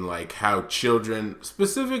in like how children,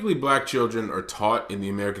 specifically black children, are taught in the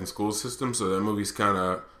American school system. So that movie's kind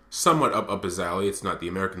of somewhat up his alley. It's not the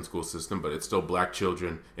American school system, but it's still black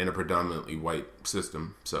children in a predominantly white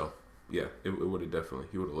system. So yeah, it would have definitely,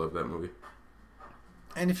 he would have loved that movie.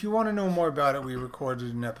 And if you want to know more about it, we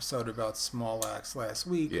recorded an episode about Small Axe last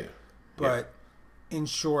week. Yeah. But in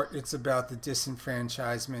short, it's about the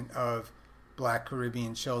disenfranchisement of black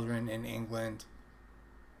Caribbean children in England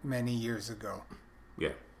many years ago.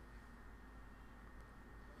 Yeah.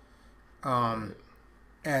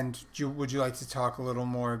 And would you like to talk a little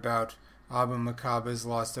more about Abba Makaba's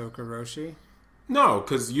Lost Okoroshi? No,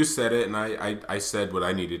 because you said it, and I said what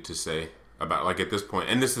I needed to say about, like, at this point.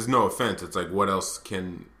 And this is no offense. It's like, what else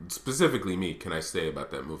can, specifically me, can I say about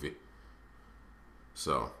that movie?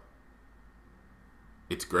 So,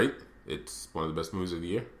 it's great. It's one of the best movies of the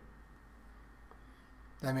year.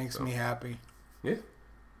 That makes me happy. Yeah.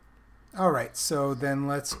 All right, so then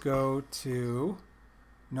let's go to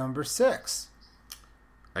number 6.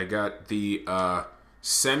 I got the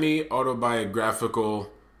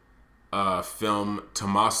semi-autobiographical film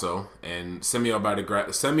Tommaso, and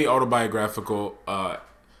semi-autobiographical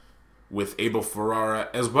with Abel Ferrara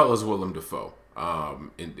as well as Willem Dafoe.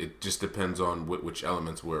 It just depends on which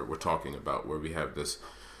elements we're talking about, where we have this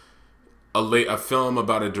a film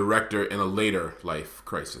about a director in a later life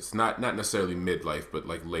crisis, not necessarily midlife, but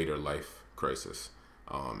like later life crisis.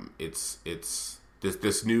 It's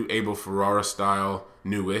this new Abel Ferrara style,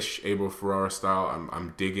 newish Abel Ferrara style.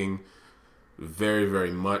 I'm digging very,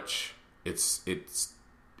 very much. It's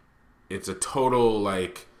a total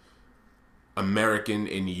like American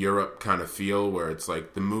in Europe kind of feel, where it's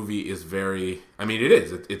like the movie is very, I mean, it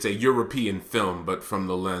is. It's a European film, but from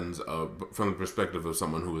the lens of, from the perspective of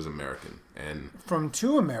someone who is American. And from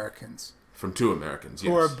two Americans. From two Americans,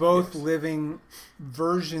 yes. Who are both living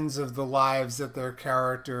versions of the lives that their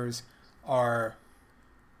characters are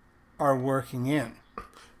working in.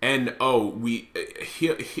 And,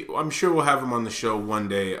 I'm sure we'll have him on the show one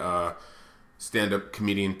day, stand-up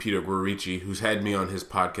comedian Peter Guarici, who's had me on his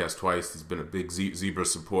podcast twice. He's been a big Zebra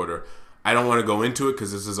supporter. I don't want to go into it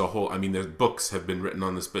because this is a whole, I mean, there's books have been written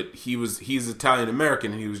on this, but he's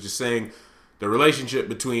Italian-American, and he was just saying the relationship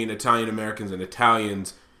between Italian-Americans and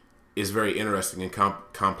Italians is very interesting and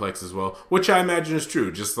complex as well, which I imagine is true,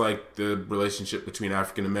 just like the relationship between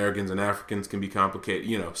African-Americans and Africans can be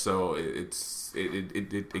complicated, so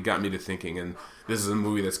it got me to thinking, and this is a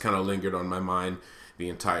movie that's kind of lingered on my mind the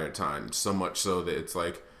entire time, so much so that it's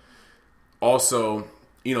like, also,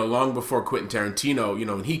 long before Quentin Tarantino,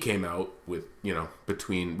 when he came out with,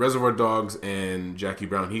 between Reservoir Dogs and Jackie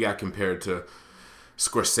Brown, he got compared to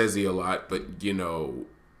Scorsese a lot, but,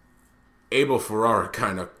 Abel Ferrara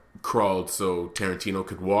kind of crawled so Tarantino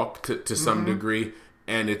could walk to some degree,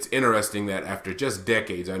 and it's interesting that after just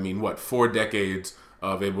decades, 4 decades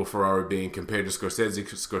of Abel Ferrara being compared to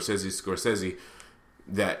Scorsese,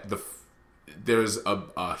 that there's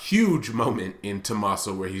a huge moment in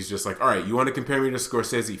Tommaso where he's just like, all right, you want to compare me to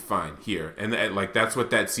Scorsese? Fine, here. And that's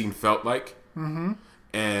what that scene felt like. Mm-hmm.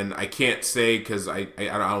 And I can't say because I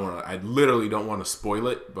literally don't want to spoil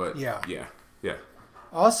it, but yeah.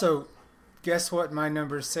 Also, guess what my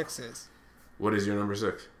number 6 is? What is your number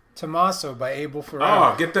 6? Tommaso by Abel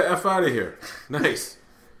Ferrara. Oh, get the F out of here. Nice.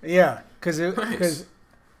 Yeah, because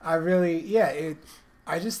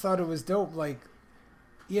I just thought it was dope. Like,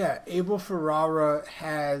 yeah, Abel Ferrara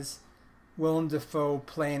has Willem Dafoe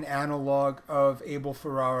play an analog of Abel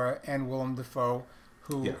Ferrara and Willem Dafoe,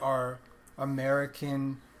 who are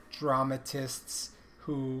American dramatists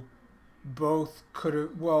who both could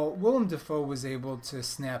have... Well, Willem Dafoe was able to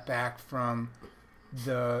snap back from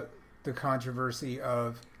the controversy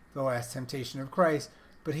of The Last Temptation of Christ,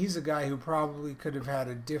 but he's a guy who probably could have had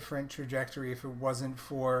a different trajectory if it wasn't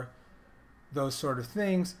for those sort of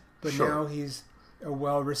things. But now he's a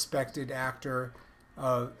well-respected actor,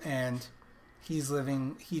 and he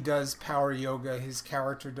does power yoga. His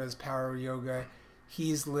character does power yoga.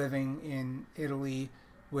 He's living in Italy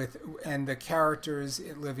and the characters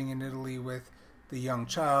living in Italy with the young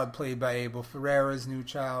child played by Abel Ferrara's new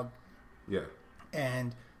child. Yeah.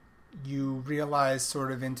 And you realize sort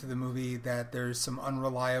of into the movie that there's some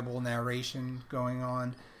unreliable narration going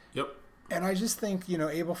on. Yep. And I just think,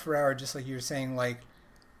 Abel Ferrara, just like you were saying, like,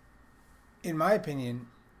 in my opinion,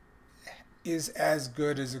 is as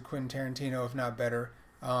good as a Quentin Tarantino, if not better.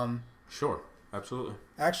 Sure. Absolutely.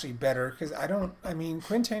 Actually better, because Quentin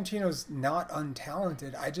Tarantino's not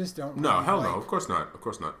untalented. I just don't No, really hell no. Of course not.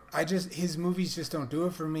 His movies just don't do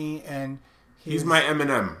it for me, and he's my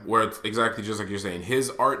Eminem, where it's exactly just like you're saying. His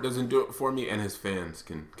art doesn't do it for me, and his fans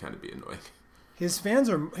can kind of be annoying. His fans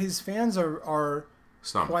are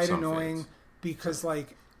quite annoying fans. Because,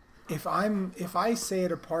 like, if I say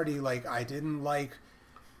at a party, like, I didn't like,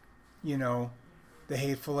 The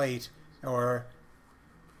Hateful Eight, or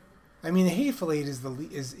The Hateful Eight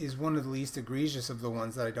is one of the least egregious of the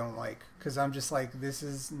ones that I don't like, because I'm just like, this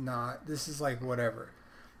is like whatever.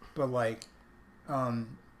 But like,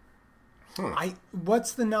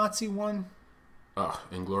 what's the Nazi one?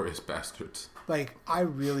 Inglourious Bastards. Like, I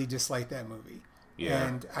really dislike that movie. Yeah.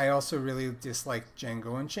 And I also really dislike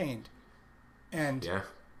Django Unchained. And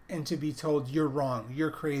to be told you're wrong, you're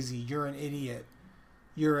crazy, you're an idiot,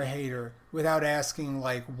 you're a hater, without asking,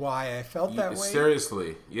 like, why I felt that way.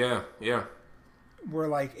 Seriously. Yeah. Where,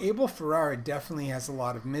 like, Abel Ferrara definitely has a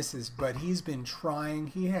lot of misses, but he's been trying,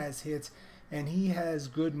 he has hits, and he has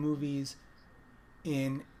good movies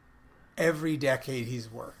in every decade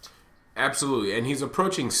he's worked. Absolutely. And he's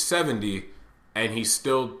approaching 70, and he's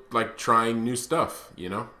still, like, trying new stuff,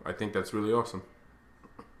 I think that's really awesome.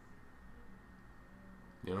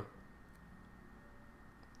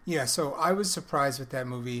 Yeah, so I was surprised with that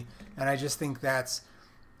movie, and I just think that's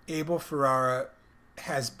Abel Ferrara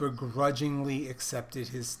has begrudgingly accepted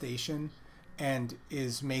his station and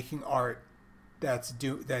is making art that's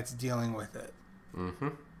dealing with it. Mm-hmm.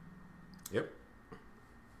 Yep.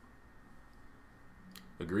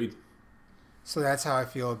 Agreed. So that's how I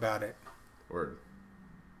feel about it. Word.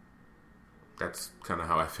 That's kind of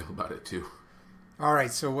how I feel about it too. All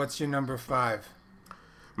right, so what's your number 5?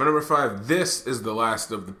 My number 5, this is the last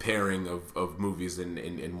of the pairing of movies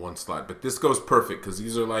in one slot. But this goes perfect because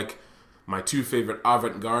these are like my two favorite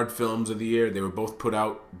avant-garde films of the year. They were both put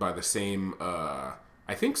out by the same,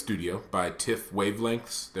 I think, studio, by TIFF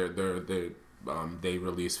Wavelengths. They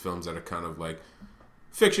release films that are kind of like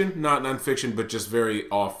fiction, not non-fiction, but just very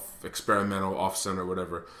experimental, off-center,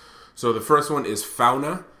 whatever. So the first one is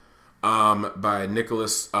Fauna, by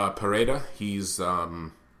Nicholas Pereda. He's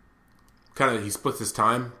he splits his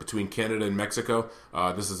time between Canada and Mexico.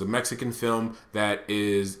 This is a Mexican film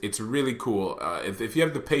it's really cool. If you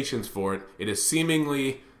have the patience for it, it is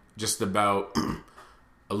seemingly just about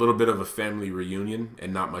a little bit of a family reunion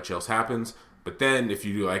and not much else happens. But then if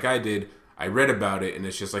you do like I did, I read about it and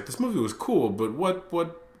it's just like, this movie was cool, but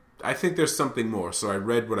what I think there's something more. So I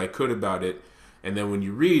read what I could about it. And then when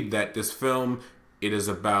you read that this film, it is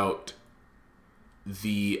about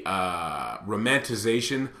the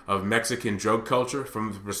romanticization of Mexican drug culture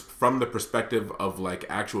from the perspective of like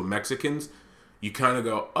actual Mexicans, you kind of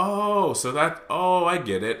go, I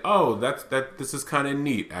get it. This is kind of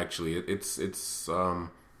neat actually. So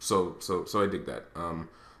I dig that.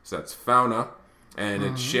 So that's Fauna, and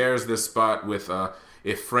it shares this spot with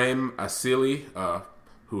Ephraim Asili,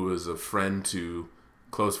 who is a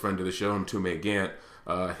close friend to the show, and Tume Gant.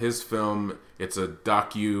 His film, it's a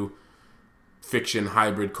docu-fiction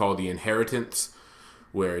hybrid called The Inheritance,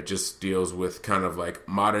 where it just deals with kind of like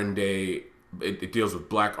modern day, it deals with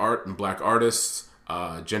black art and black artists,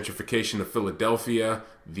 gentrification of Philadelphia,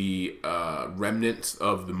 the remnants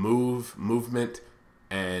of the movement,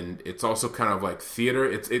 and it's also kind of like theater.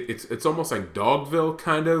 It's almost like Dogville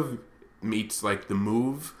kind of meets like the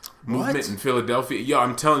movement in Philadelphia. Yo,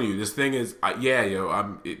 I'm telling you, this thing is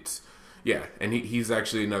and he's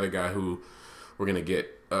actually another guy who we're gonna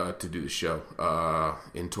get to do the show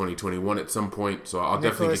in 2021 at some point. So I'll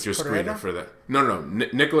definitely get your screener for that. No.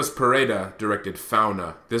 Nicholas Pereda directed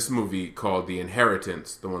Fauna. This movie called The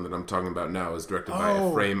Inheritance, the one that I'm talking about now, is directed by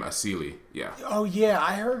Ephraim Asili. Yeah. Oh yeah,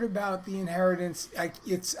 I heard about The Inheritance. I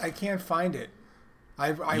can't find it.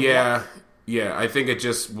 Yeah, I think it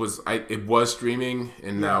just was. It was streaming,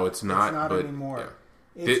 and now it's not. It's not but anymore.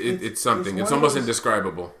 Yeah. It's something. It's almost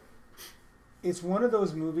indescribable. It's one of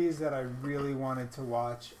those movies that I really wanted to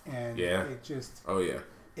watch, and it just... Oh, yeah.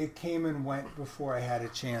 It came and went before I had a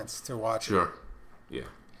chance to watch it. Sure. Yeah.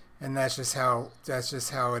 And that's just how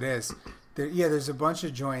it is. There's a bunch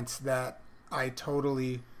of joints that I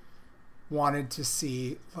totally wanted to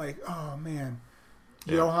see. Like, oh, man.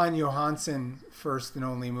 Yeah. Johan Johansson, first and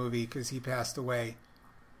only movie, because he passed away.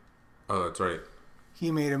 Oh, that's right.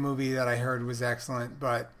 He made a movie that I heard was excellent,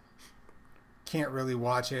 but can't really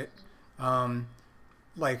watch it.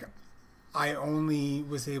 I only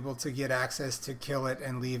was able to get access to Kill It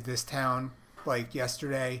and Leave This Town like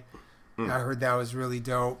yesterday. I heard that was really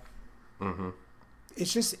dope. Mm-hmm.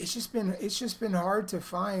 It's just been hard to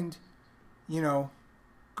find,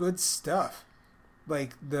 good stuff.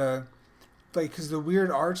 Because the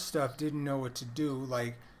Weird Art stuff didn't know what to do.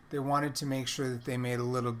 Like, they wanted to make sure that they made a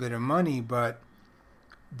little bit of money, but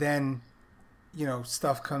then,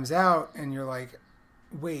 stuff comes out and you're like,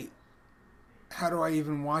 wait, how do I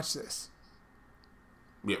even watch this?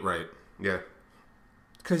 Yeah, right. Yeah.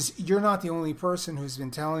 Because you're not the only person who's been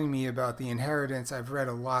telling me about The Inheritance. I've read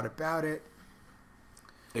a lot about it.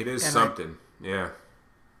 It is something. Yeah.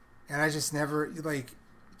 And I just never,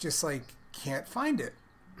 can't find it.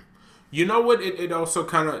 You know what? It also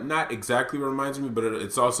kind of, not exactly reminds me, but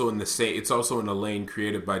it's also in a lane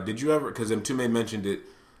created by, did you ever, because Mtume mentioned it,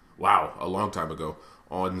 a long time ago,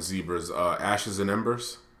 on Zebras, Ashes and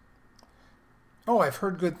Embers. Oh, I've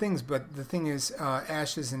heard good things, but the thing is,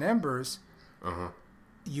 Ashes and Embers,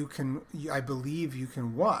 I believe you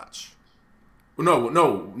can watch.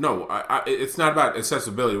 No. It's not about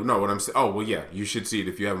accessibility. No, what I'm saying. Oh, well, yeah, you should see it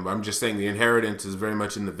if you haven't. But I'm just saying The Inheritance is very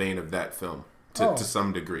much in the vein of that film to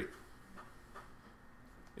some degree.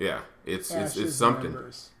 Yeah, it's something.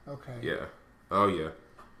 Okay. Yeah. Oh, yeah.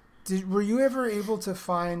 Were you ever able to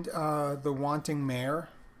find The Wanting Mayor?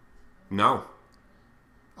 No.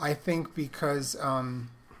 I think because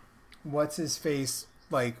what's his face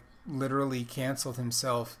literally canceled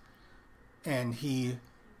himself, and he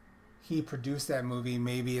produced that movie.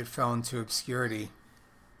 Maybe it fell into obscurity.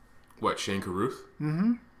 What, Shane Carruth?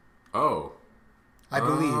 Mm-hmm. Oh, I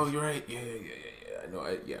believe. Oh, you're right. Yeah. I know.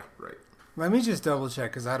 Right. Let me just double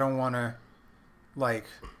check because I don't want to.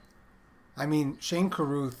 Shane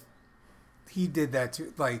Carruth, he did that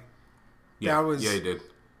too. He did.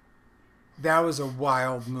 That was a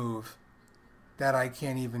wild move that I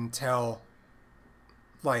can't even tell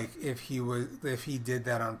if he did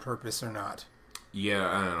that on purpose or not. Yeah,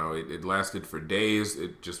 I don't know. It lasted for days.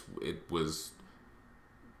 It was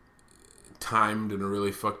timed in a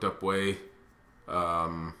really fucked up way.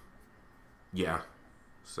 Yeah.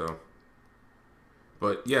 So,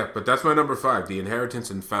 but yeah, but that's my number 5, The Inheritance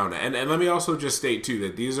and Fauna. And let me also just state too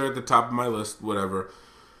that these are at the top of my list. Whatever,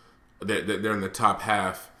 they're in the top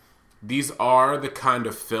half. These are the kind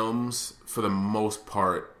of films, for the most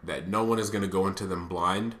part, that no one is going to go into them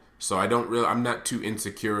blind. So I'm not too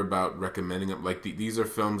insecure about recommending them. Like these are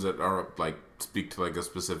films that are like speak to like a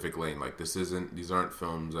specific lane. Like these aren't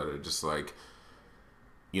films that are just like,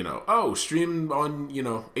 stream on,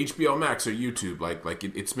 HBO Max or YouTube. Like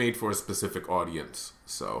it's made for a specific audience.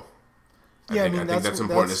 So I think that's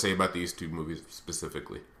important to say about these two movies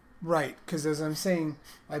specifically. Right, because as I'm saying,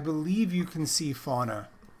 I believe you can see Fauna,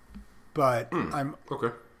 but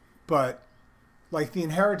okay. But like The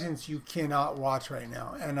Inheritance, you cannot watch right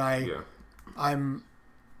now, and I'm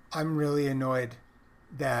really annoyed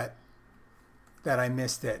that I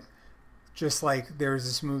missed it. Just like there's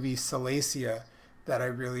this movie Salacia that I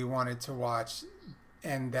really wanted to watch,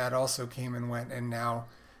 and that also came and went. And now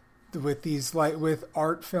with these with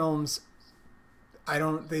art films,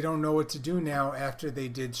 they don't know what to do now after they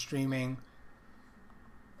did streaming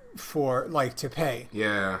for to pay.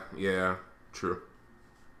 Yeah, true.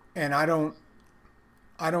 And I don't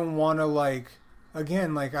want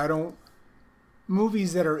to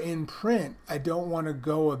movies that are in print, I don't want to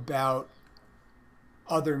go about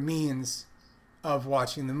other means of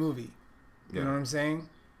watching the movie. You know what I'm saying?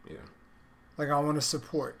 Yeah. Like I want to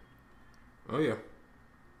support. Oh yeah.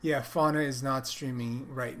 Yeah, Fauna is not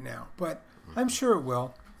streaming right now, but I'm sure it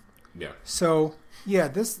will. Yeah. So, yeah,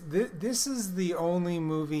 this is the only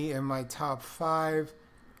movie in my top 5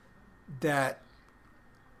 that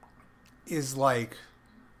is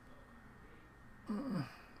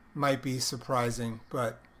might be surprising,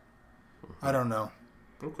 but I don't know.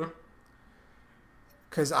 Okay.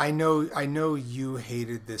 Because I know you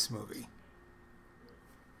hated this movie.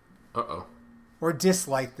 Uh-oh. Or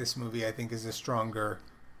disliked this movie, I think is a stronger...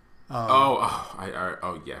 yeah.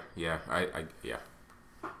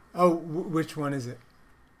 Which one is it?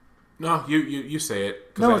 No, you say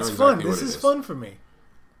it. No, it's fun. This is fun for me.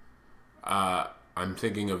 I'm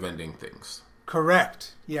thinking of Ending Things.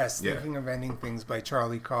 Correct. Yes, Thinking of Ending Things by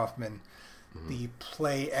Charlie Kaufman. Mm-hmm. The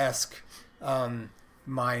play-esque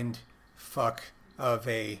mind fuck of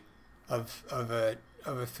a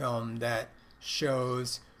film that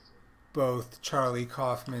shows both Charlie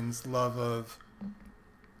Kaufman's love of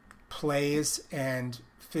plays and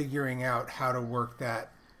figuring out how to work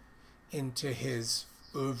that into his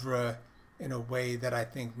oeuvre in a way that I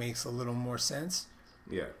think makes a little more sense.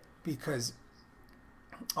 Yeah. Because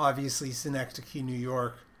obviously Synecdoche, New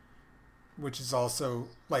York, which is also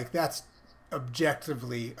that's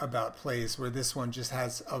objectively about plays, where this one just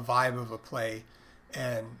has a vibe of a play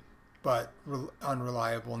but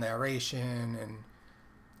unreliable narration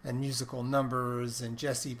and musical numbers, and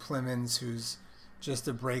Jesse Plemons, who's just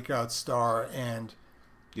a breakout star, and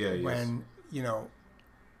when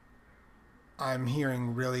I'm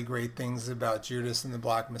hearing really great things about Judas and the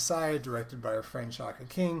Black Messiah, directed by our friend Shaka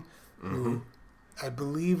King, who I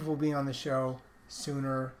believe will be on the show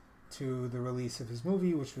sooner to the release of his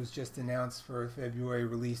movie, which was just announced for a February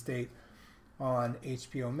release date on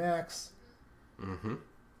HBO Max. Mm-hmm.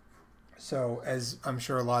 So, as I'm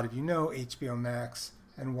sure a lot of you know, HBO Max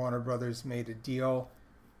and Warner Brothers made a deal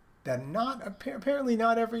that apparently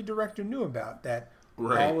not every director knew about. That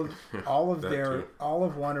right. all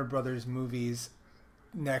of Warner Brothers movies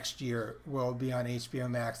next year will be on HBO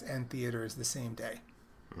Max and theaters the same day.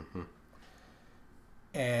 Mm-hmm.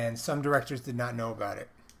 And some directors did not know about it.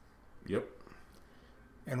 Yep.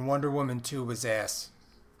 And Wonder Woman 2 was ass.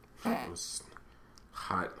 It was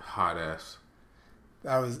hot ass.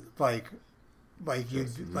 I was I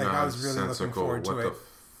was really looking forward to it.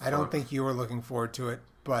 I don't think you were looking forward to it,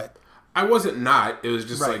 but I wasn't not. It was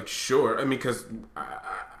just sure. I mean, because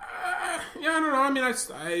I don't know. I mean,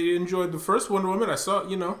 I enjoyed the first Wonder Woman. I saw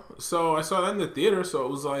I saw that in the theater. So it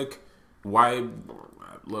was like, why?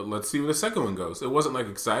 Let's see where the second one goes. It wasn't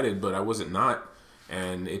excited, but I wasn't not,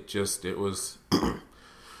 and it was it was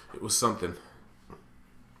something.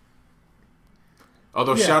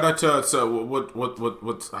 Although shout out to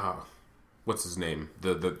what's his name,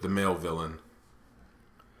 the male villain.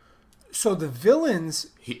 So the villains,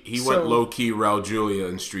 he went low key Raul Julia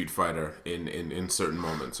in Street Fighter in certain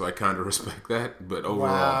moments. So I kind of respect that, but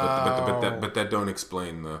overall, but that don't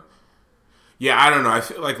explain the. Yeah, I don't know. I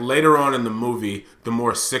feel like later on in the movie, the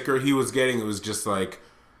more sicker he was getting, it was just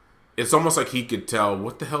it's almost like he could tell,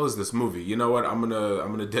 what the hell is this movie? You know what? I'm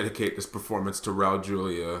gonna dedicate this performance to Raul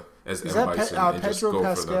Julia as M. Bison and Pedro just go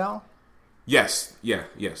Pascal? for the. Yes. Yeah.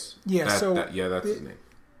 Yes. Yeah. That's his name.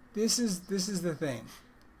 This is the thing.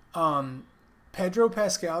 Pedro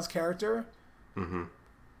Pascal's character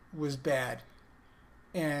was bad,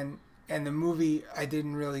 and the movie I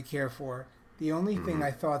didn't really care for. The only thing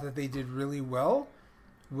I thought that they did really well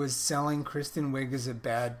was selling Kristen Wiig as a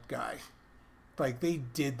bad guy. Like, they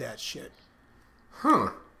did that shit.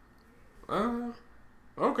 Huh.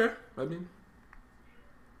 Okay. I mean,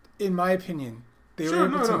 in my opinion, they Sure,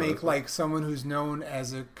 were able to make that's like someone who's known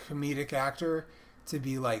as a comedic actor to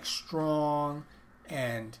be like strong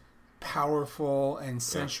and powerful and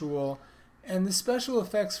sensual, and the special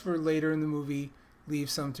effects for later in the movie leave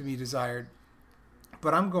some to be desired.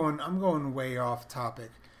 But I'm going way off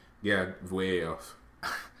topic. yeah, way off.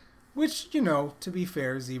 Which, you know, to be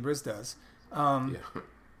fair, Zebras does. Yeah.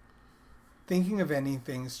 Thinking of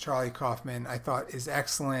Anything's Charlie Kaufman, I thought is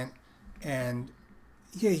excellent, and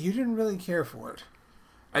yeah, you didn't really care for it.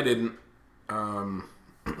 I didn't.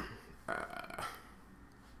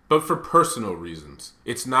 But for personal reasons.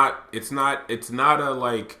 It's not a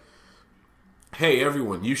like, hey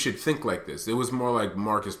everyone, you should think like this. It was more like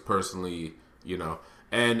Marcus personally, you know.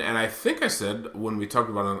 And I think I said when we talked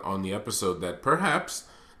about it on the episode that perhaps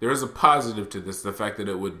there is a positive to this, the fact that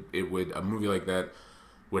it would a movie like that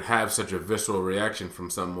would have such a visceral reaction from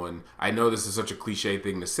someone. I know this is such a cliche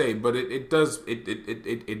thing to say, but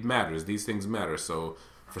it matters. These things matter. So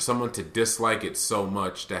for someone to dislike it so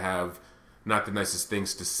much, to have not the nicest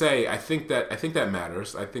things to say, I think that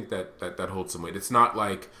matters. I think that holds some weight. It's not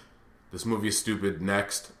like this movie is stupid.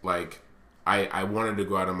 Next, like I wanted to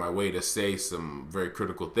go out of my way to say some very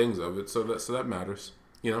critical things of it. So that matters.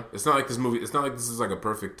 You know, it's not like this movie. It's not like this is like a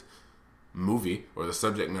perfect movie or the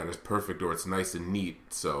subject matter is perfect or it's nice and neat.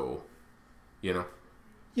 So, you know.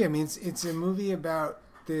 Yeah, I mean, it's a movie about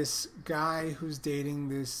this guy who's dating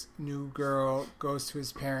this new girl, goes to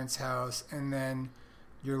his parents' house, and then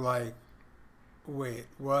you're like, wait,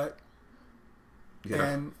 what? Yeah.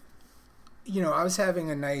 And, you know, I was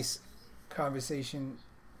having a nice conversation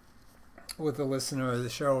with a listener of the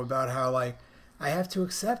show about how, like, I have to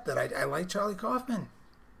accept that I like Charlie Kaufman.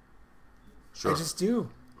 Sure. I just do.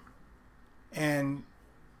 And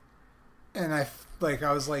I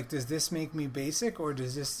was like, does this make me basic, or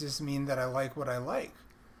does this just mean that I like what I like?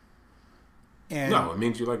 And No, it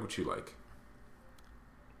means you like what you like.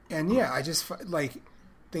 And yeah, I just like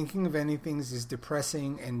Thinking of Anything's is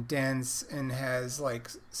depressing and dense and has like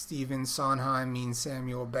Stephen Sondheim means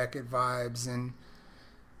Samuel Beckett vibes, and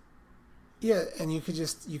yeah, and you could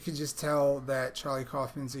just tell that Charlie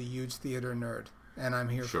Kaufman's a huge theater nerd, and I'm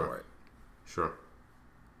here for it. Sure.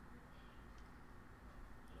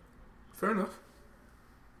 Fair enough.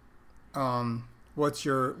 What's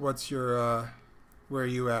your where are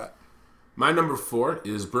you at? My number 4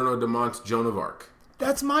 is Bruno Dumont's Joan of Arc.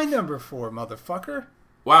 That's my number 4, motherfucker.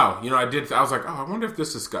 Wow, you know, I was like, oh, I wonder if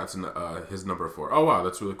this is Scott's his number 4. Oh wow,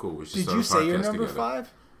 that's really cool. We should Did start you a say your podcast number together.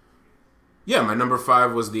 5? Yeah, my number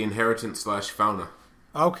 5 was The Inheritance / Fauna.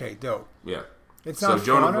 Okay, dope. Yeah. It's not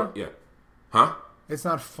Joan Fauna? of Arc, yeah. Huh? It's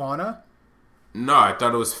not Fauna? No, I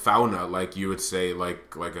thought it was Fauna, like you would say,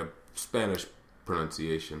 like a Spanish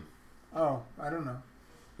pronunciation. Oh, I don't know.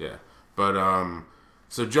 Yeah, but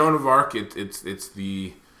so Joan of Arc, it's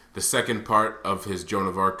the second part of his Joan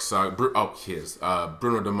of Arc saga.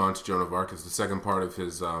 Bruno Dumont's Joan of Arc is the second part of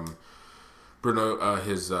his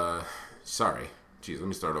sorry, jeez, let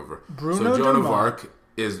me start over. Bruno so Joan Dumont. of Arc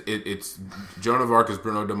it's Joan of Arc is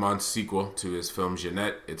Bruno Dumont's sequel to his film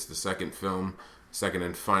Jeanette. It's the second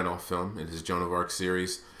and final film in his Joan of Arc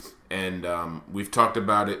series. And we've talked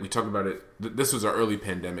about it. We talked about it. This was our early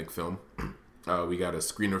pandemic film. We got a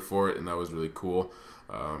screener for it, and that was really cool.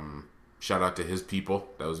 Shout out to his people.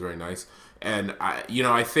 That was very nice. And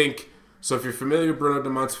I think so. If you're familiar with Bruno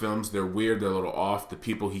Dumont's films, they're weird. They're a little off. The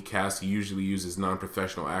people he casts, he usually uses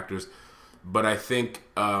non-professional actors. But I think,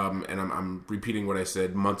 and I'm repeating what I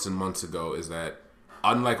said months and months ago, is that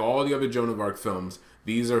unlike all the other Joan of Arc films,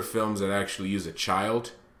 these are films that actually use a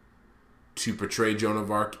child to portray Joan of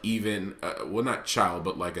Arc, even not child,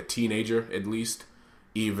 but like a teenager at least,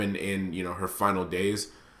 even in her final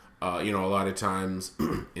days. A lot of times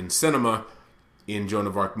in cinema, in Joan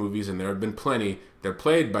of Arc movies, and there have been plenty, they're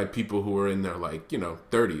played by people who are in their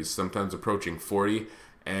 30s, sometimes approaching 40,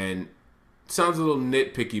 and it sounds a little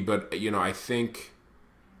nitpicky, but I think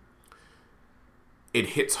it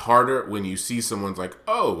hits harder when you see someone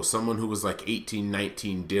who was like 18,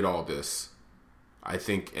 19 did all this. I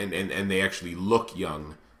think, and they actually look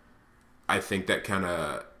young. I think that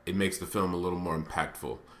it makes the film a little more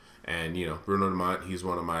impactful. And, Bruno Dumont, he's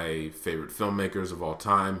one of my favorite filmmakers of all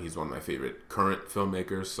time. He's one of my favorite current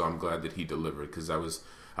filmmakers. So I'm glad that he delivered, because I was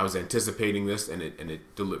anticipating this, and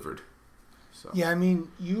it delivered. So. Yeah, I mean,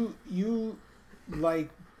 you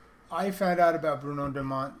like I found out about Bruno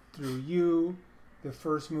Dumont through you. The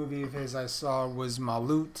first movie of his I saw was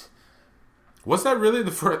Malut. Was that really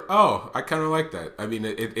the first? Oh, I kind of like that. I mean,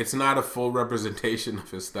 it's not a full representation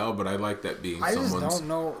of his style, but I like that being someone's I just don't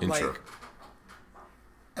know, intro. like,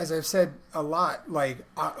 as I've said a lot, like,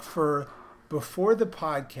 before the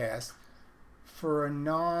podcast, for a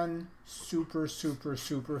non-super, super,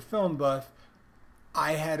 super film buff,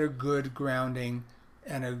 I had a good grounding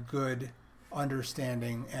and a good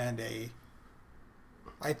understanding and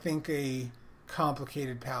I think a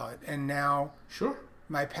complicated palette. And now Sure.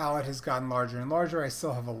 my palette has gotten larger and larger. I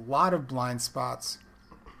still have a lot of blind spots.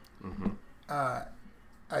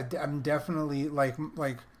 I'm definitely like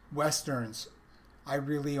westerns. I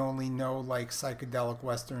really only know like psychedelic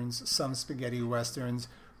westerns, some spaghetti westerns,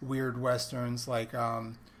 weird westerns. Like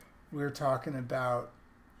we were talking about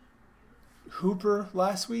Hooper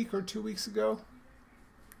last week or 2 weeks ago.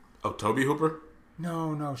 Oh, Toby Hooper?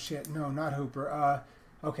 No, not Hooper.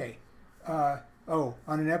 Okay. On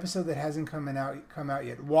an episode that hasn't come out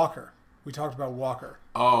yet, Walker. We talked about Walker.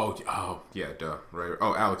 Oh, yeah, duh, right.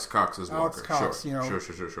 Oh, Alex Cox is Walker. Alex Cox, sure. you know,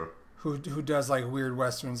 Sure. Who does like weird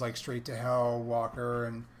westerns like Straight to Hell, Walker,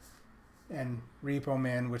 and Repo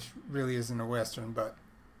Man, which really isn't a western, but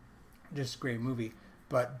just a great movie.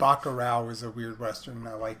 But Bacurau was a weird western, and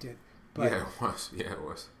I liked it. But, Yeah, it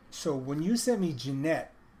was. So when you sent me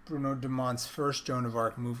Jeanette, Bruno Dumont's first Joan of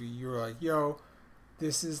Arc movie, you were like, yo,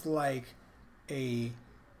 this is like a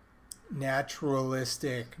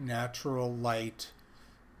naturalistic, natural light,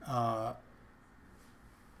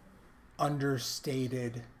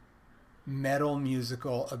 understated metal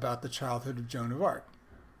musical about the childhood of Joan of Arc.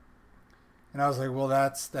 And I was like, well,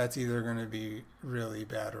 that's either going to be really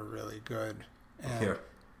bad or really good.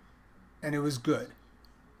 And it was good.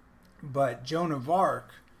 But Joan of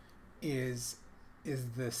Arc is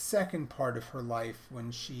the second part of her life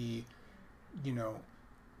when she, you know,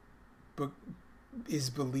 is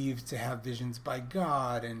believed to have visions by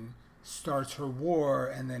God and starts her war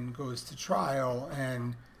and then goes to trial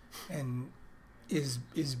and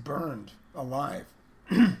is burned alive.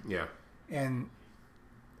 Yeah. And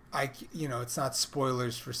it's not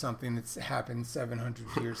spoilers for something that's happened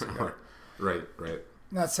 700 years ago. Right.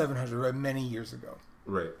 Not 700, but many years ago.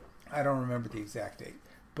 Right. I don't remember the exact date.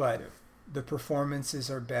 But the performances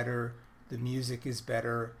are better, the music is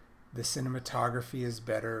better, the cinematography is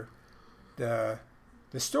better, the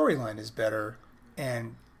storyline is better,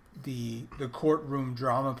 and the courtroom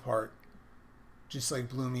drama part just like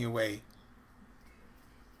blew me away.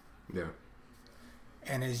 Yeah.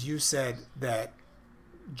 And as you said, that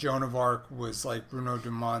Joan of Arc was like Bruno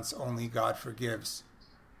Dumont's Only God Forgives.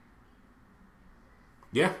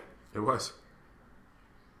 Yeah, it was.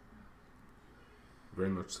 Very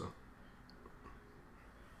much so.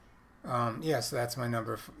 So that's my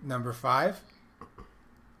number 5.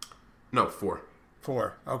 No, 4.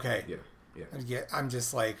 4. Okay. Yeah. I'm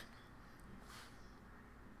just like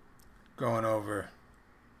going over.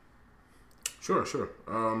 Sure.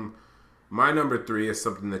 My number 3 is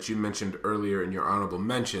something that you mentioned earlier in your honorable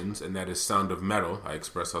mentions, and that is Sound of Metal. I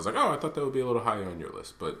was like, I thought that would be a little higher on your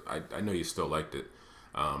list, but I know you still liked it.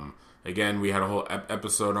 Again, we had a whole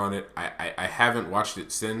episode on it. I haven't watched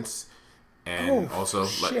it since, and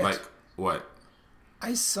like what?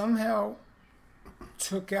 I somehow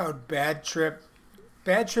took out Bad Trip.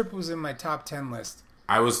 Bad Trip was in my top 10 list.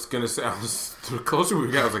 I was gonna say, the closer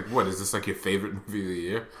we got, I was like, what is this, like your favorite movie of the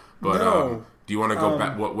year? But no. Do you want to go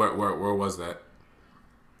back? Where was that?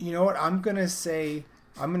 You know what? I'm gonna say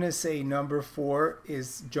number 4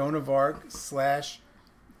 is Joan of Arc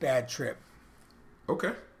 / Bad Trip.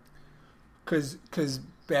 Okay. Because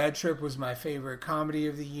Bad Trip was my favorite comedy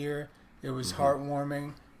of the year. It was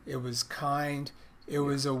heartwarming. It was kind. It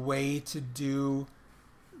was a way to do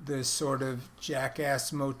the sort of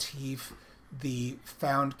Jackass motif, the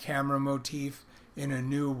found camera motif in a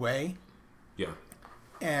new way. Yeah.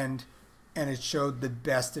 And it showed the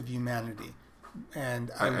best of humanity.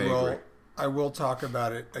 And I will talk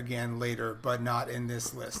about it again later, but not in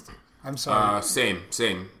this list. I'm sorry.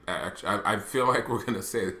 Same. I feel like we're gonna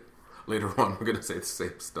say later on. We're gonna say the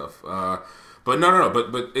same stuff. But no.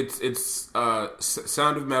 But it's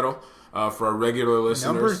Sound of Metal for our regular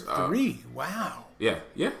listeners. Number 3. Wow. Yeah.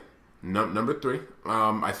 Number 3.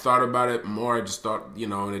 I thought about it more. I just thought,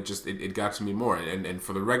 and it got to me more. And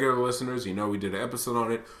for the regular listeners, we did an episode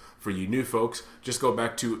on it. For you new folks, just go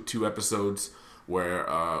back to 2 episodes where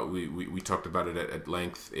we talked about it at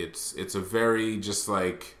length. It's a very just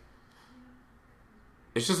like.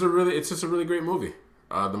 It's just a really great movie.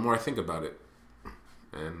 The more I think about it,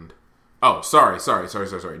 and sorry.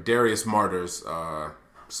 Darius Martyr's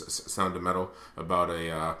Sound of Metal, about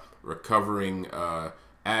a recovering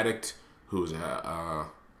addict who's a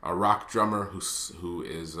rock drummer who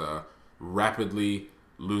is rapidly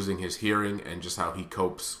losing his hearing, and just how he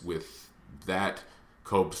copes with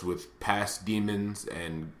past demons,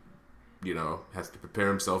 and has to prepare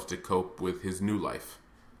himself to cope with his new life.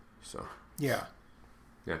 So yeah,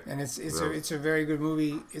 yeah, and it's a very good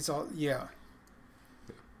movie. It's all yeah.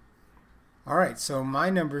 All right, so my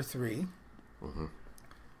number 3,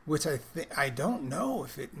 which I don't know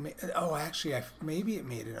if it actually maybe it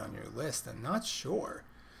made it on your list. I'm not sure,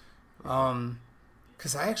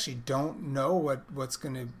 because I actually don't know what's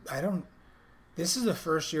gonna. This is the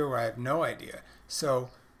first year where I have no idea. So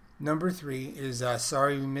number 3 is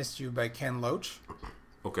 "Sorry We Missed You" by Ken Loach.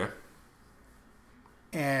 Okay.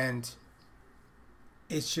 And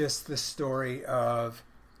it's just the story of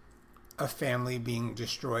a family being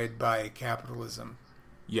destroyed by capitalism.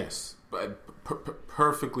 Yes, but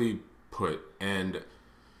perfectly put. And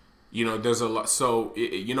there's a lot. So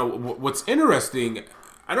what's interesting,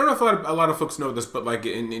 I don't know if a lot of folks know this, but like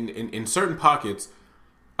in certain pockets,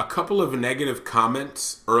 a couple of negative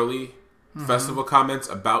comments, early festival comments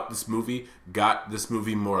about this movie got this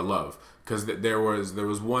movie more love, because there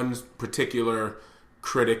was one particular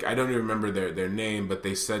critic, I don't even remember their name, but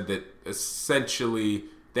they said that essentially,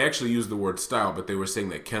 they actually used the word style, but they were saying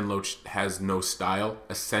that Ken Loach has no style,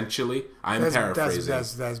 essentially. I'm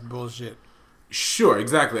paraphrasing. That's bullshit. Sure,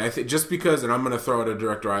 exactly. I think just because, and I'm going to throw out a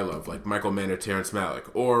director I love, like Michael Mann or Terrence Malick,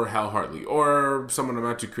 or Hal Hartley, or someone I'm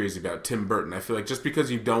not too crazy about, Tim Burton. I feel like just because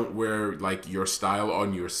you don't wear like your style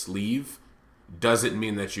on your sleeve doesn't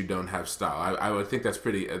mean that you don't have style. I would think that's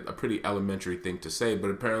a pretty elementary thing to say, but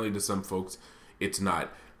apparently to some folks it's not.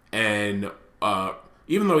 And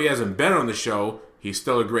even though he hasn't been on the show, he's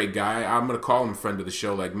still a great guy. I'm going to call him a friend of the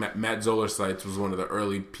show. Like Matt Zoller was one of the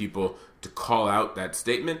early people to call out that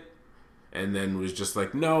statement, and then was just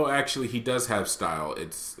like, no, actually he does have style.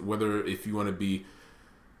 It's whether if you want to be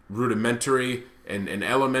rudimentary and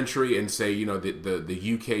elementary and say,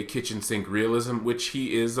 the UK kitchen sink realism, which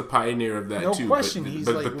he is a pioneer of that too. No question,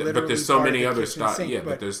 but there's so many other styles. Yeah,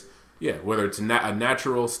 but there's whether it's a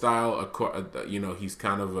natural style, he's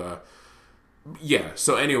kind of a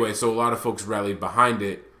So anyway, so a lot of folks rallied behind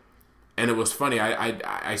it, and it was funny.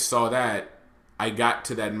 I saw that. I got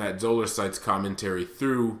to that Matt Zoller site's commentary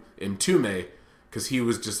through Mtume, because he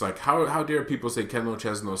was just like, how dare people say Ken Loach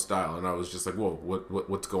has no style? And I was just like, whoa,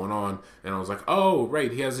 what's going on? And I was like, oh,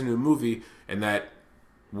 right, he has a new movie. And that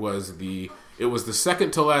was the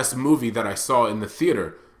second to last movie that I saw in the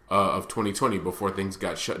theater of 2020 before things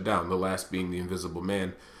got shut down. The last being The Invisible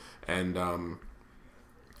Man. And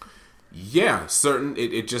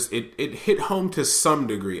it hit home to some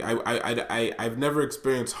degree. I've never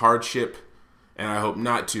experienced hardship, and I hope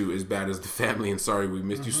not to, as bad as The Family and Sorry We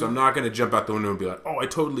Missed You. So I'm not going to jump out the window and be like, oh, I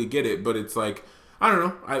totally get it. But it's like, I don't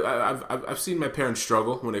know. I've seen my parents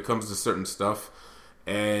struggle when it comes to certain stuff,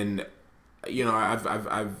 and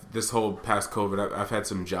I've this whole past COVID, I've had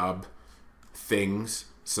some job things,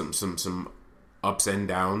 some ups and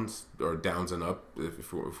downs, or downs and up,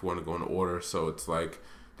 if we want to go in order. So it's like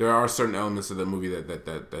there are certain elements of the movie that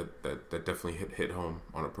definitely hit home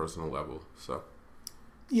on a personal level. So.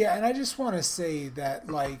 Yeah, and I just want to say that,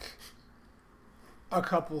 like, a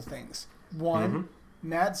couple things. One,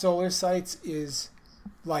 Matt Zoller Seitz is,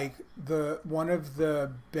 like, one of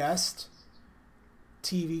the best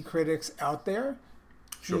TV critics out there.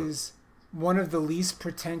 Sure. He's one of the least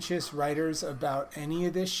pretentious writers about any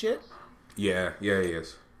of this shit. Yeah, he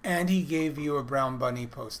is. And he gave you a Brown Bunny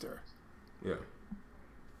poster.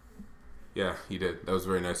 Yeah, he did. That was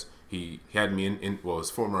very nice. He had me in his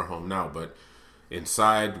former home now, but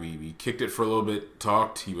inside, we kicked it for a little bit,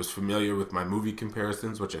 talked. He was familiar with my movie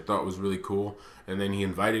comparisons, which I thought was really cool. And then he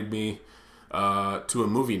invited me to a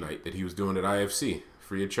movie night that he was doing at IFC,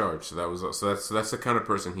 free of charge. So that's the kind of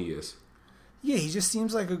person he is. Yeah, he just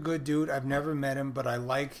seems like a good dude. I've never met him, but I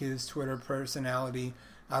like his Twitter personality.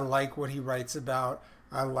 I like what he writes about.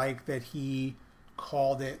 I like that he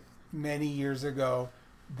called it many years ago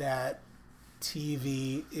that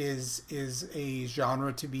TV is a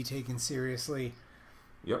genre to be taken seriously.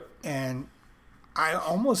 Yep. And I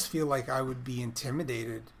almost feel like I would be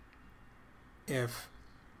intimidated if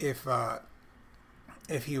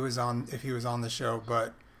he was on the show,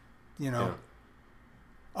 but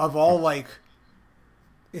of all, like,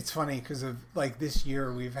 it's funny because of, like, this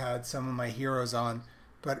year we've had some of my heroes on,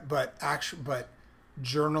 but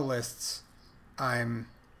journalists I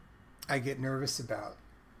get nervous about.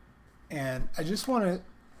 And I just want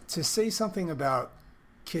to say something about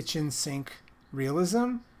kitchen sink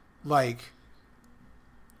realism. Like,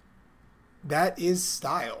 that is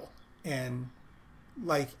style. And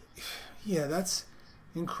like, yeah, that's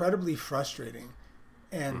incredibly frustrating.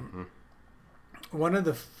 And one of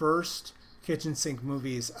the first kitchen sink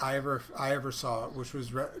movies I ever saw, which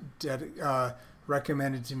was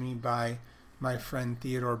recommended to me by my friend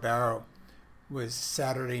Theodore Barrow, was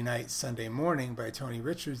Saturday Night, Sunday Morning by Tony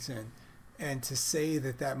Richardson. And to say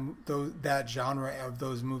that genre of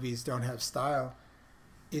those movies don't have style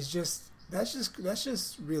is that's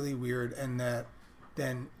just really weird. And that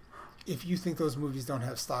then if you think those movies don't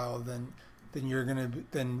have style, then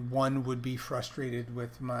then one would be frustrated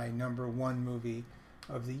with my number one movie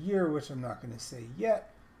of the year, which I'm not going to say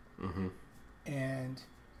yet. And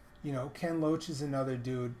Ken Loach is another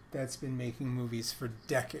dude that's been making movies for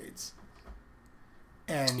decades,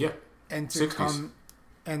 and to 60s. come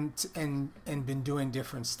and been doing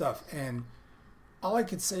different stuff. And all I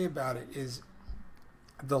could say about it is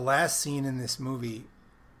the last scene in this movie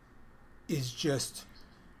is just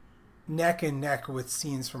neck and neck with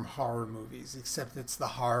scenes from horror movies, except it's the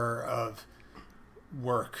horror of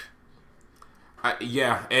work.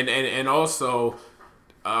 And also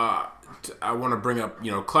I want to bring up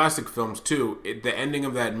classic films too. The ending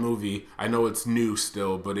of that movie, I know it's new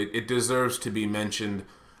still, but it deserves to be mentioned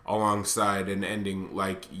alongside an ending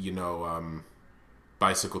like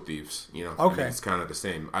Bicycle Thieves. Okay, I mean, it's kind of the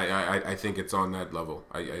same. I think it's on that level.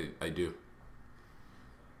 I do.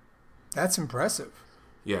 That's impressive.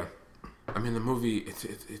 Yeah. I mean, the movie,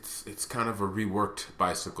 it's kind of a reworked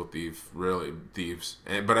Bicycle Thieves,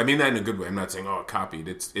 but I mean that in a good way. I'm not saying it copied.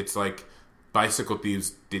 It's like Bicycle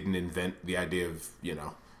Thieves didn't invent the idea of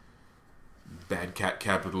bad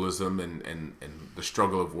capitalism and the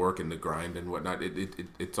struggle of work and the grind and whatnot.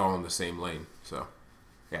 It's all in the same lane. So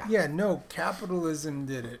yeah, no, capitalism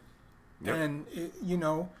did it. Yep. And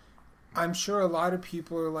I'm sure a lot of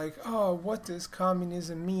people are like, oh, what does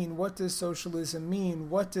communism mean? What does socialism mean?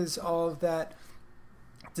 What does all of that?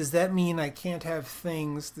 Does that mean I can't have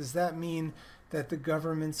things? Does that mean that the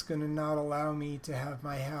government's going to not allow me to have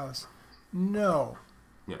my house? No.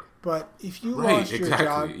 Yeah. But if you lost your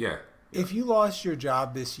job, yeah. If you lost your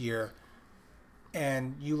job this year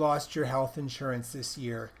and you lost your health insurance this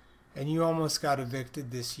year and you almost got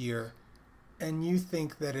evicted this year and you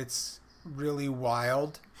think that it's really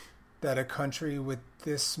wild that a country with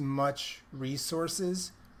this much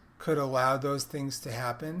resources could allow those things to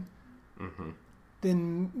happen,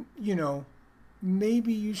 then,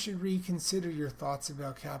 maybe you should reconsider your thoughts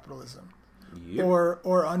about capitalism. Yep.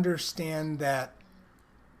 Or understand that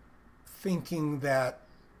thinking that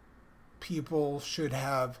people should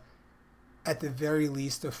have, at the very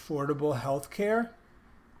least, affordable health care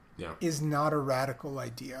is not a radical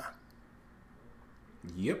idea.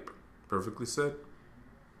 Yep. Perfectly said.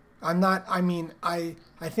 I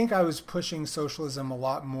think I was pushing socialism a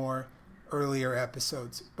lot more earlier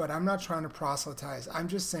episodes, but I'm not trying to proselytize. I'm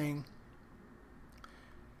just saying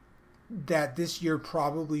that this year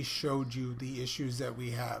probably showed you the issues that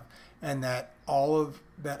we have, and that all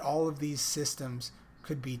of these systems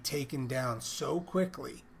could be taken down so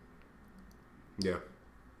quickly. Yeah.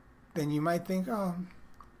 Then you might think, oh,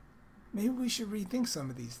 maybe we should rethink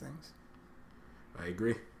some of these things. I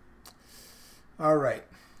agree. All right.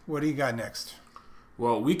 What do you got next?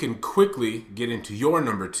 Well, we can quickly get into your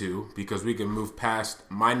number two because we can move past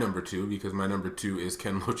my number two because my number two is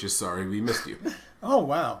Ken Loach's Sorry We Missed You. Oh,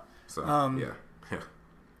 wow. So, yeah.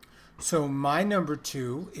 So my number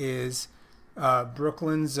two is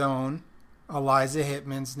Brooklyn's Own, Eliza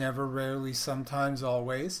Hittman's Never, Rarely, Sometimes,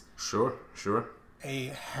 Always. Sure. A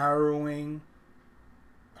harrowing,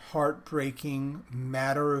 heartbreaking,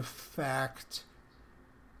 matter-of-fact,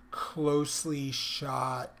 closely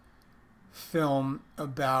shot film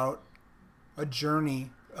about a journey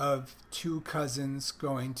of two cousins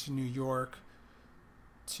going to New York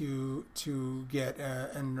to get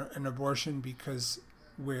an abortion because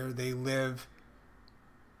where they live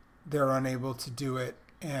they're unable to do it.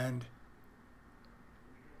 And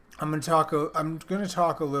I'm going to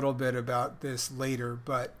talk a little bit about this later,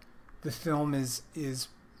 but the film is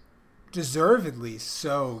deservedly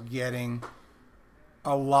so getting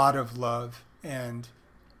a lot of love, and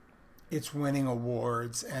it's winning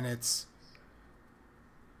awards, and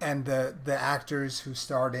the actors who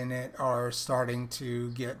starred in it are starting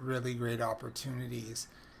to get really great opportunities.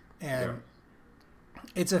 And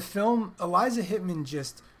it's a film, Eliza Hittman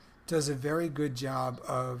just does a very good job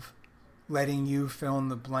of letting you fill in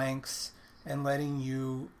the blanks and letting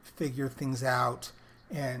you figure things out.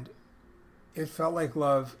 And It Felt Like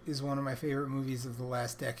Love is one of my favorite movies of the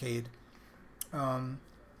last decade.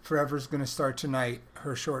 Forever's Gonna Start Tonight,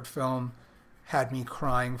 her short film, had me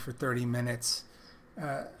crying for 30 minutes.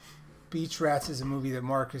 Beach Rats is a movie that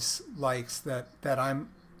Marcus likes that I'm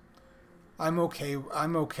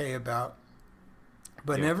okay about,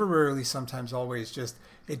 but never, rarely, sometimes, always. Just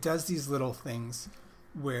it does these little things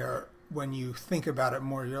where when you think about it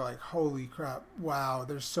more, you're like, holy crap, wow,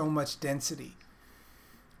 there's so much density.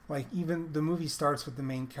 Like, even the movie starts with the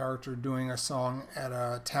main character doing a song at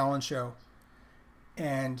a talent show,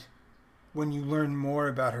 and when you learn more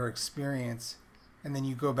about her experience, and then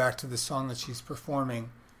you go back to the song that she's performing,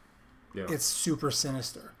 it's super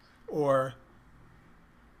sinister. Or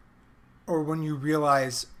when you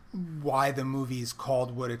realize why the movie is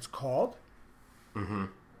called what it's called,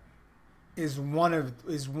 is one of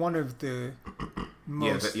the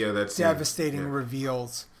most devastating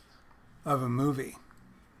reveals of a movie.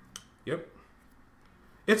 Yep.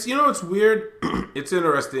 It's, it's weird. It's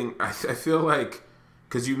interesting. I feel like,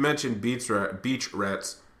 because you mentioned Beach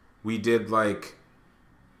Rats, we did like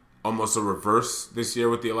almost a reverse this year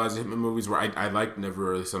with the Eliza Hittman movies, where I liked Never,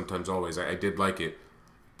 Really, Sometimes, Always. I did like it,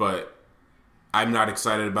 but I'm not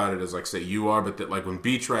excited about it as, like, say, you are. But that, like, when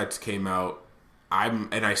Beach Rats came out,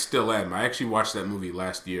 I still am. I actually watched that movie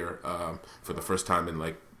last year for the first time in,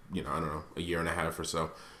 like, I don't know, a year and a half or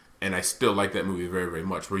so. And I still like that movie very, very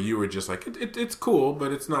much. Where you were just like, it's cool,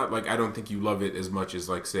 but it's not, like, I don't think you love it as much as,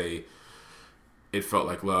 like, say, It Felt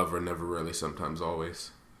Like Love or Never Really, Sometimes,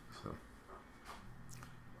 Always. So.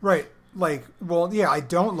 Right. Like, well, yeah, I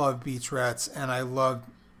don't love Beach Rats, and I love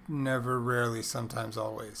Never, Rarely, Sometimes,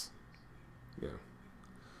 Always. Yeah.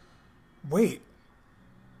 Wait.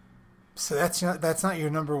 So that's not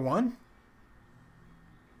your number one?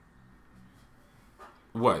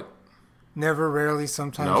 What? Never, Rarely,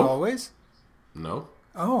 Sometimes, Always? No.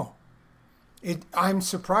 Oh. I'm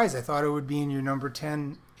surprised. I thought it would be in your number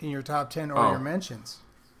 10, in your top 10 or your mentions.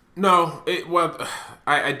 No.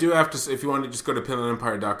 I do have to say, if you want to just go to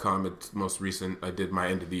PinAndEmpire.com, it's most recent. I did my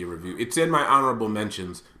end of the year review. It's in my honorable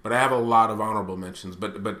mentions, but I have a lot of honorable mentions.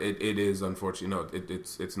 But it is, unfortunately, no,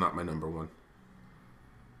 it's not my number one.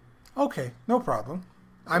 Okay, no problem.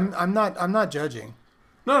 I'm not judging.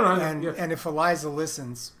 No. And if Eliza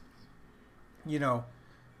listens, we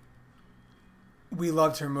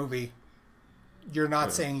loved her movie. You're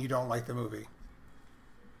not saying you don't like the movie.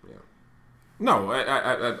 Yeah. No,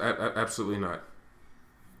 I absolutely not.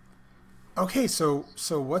 Okay, so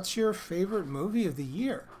what's your favorite movie of the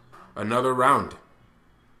year? Another Round.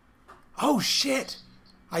 Oh shit!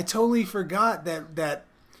 I totally forgot that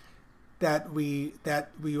we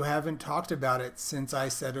haven't talked about it since I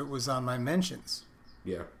said it was on my mentions.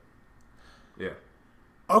 Yeah.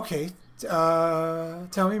 Okay,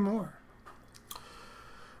 tell me more.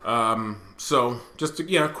 So just to,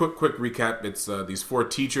 quick recap. It's these four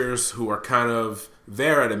teachers who are kind of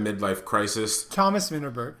there at a midlife crisis. Thomas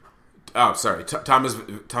Vinterberg. Oh, sorry, Thomas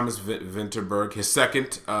Vinterberg. His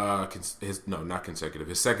second, not consecutive.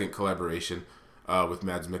 His second collaboration with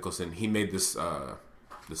Mads Mikkelsen. He made this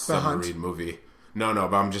submarine movie. No,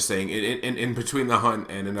 but I'm just saying, in between The Hunt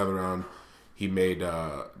and Another Round, he made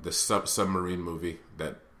the submarine movie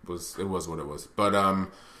that was what it was. But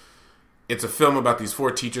it's a film about these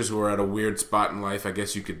four teachers who are at a weird spot in life. I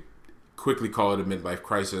guess you could quickly call it a midlife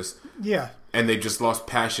crisis. Yeah. And they just lost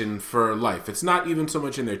passion for life. It's not even so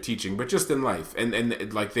much in their teaching, but just in life.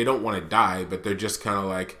 And like, they don't want to die, but they're just kind of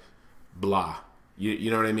like, blah.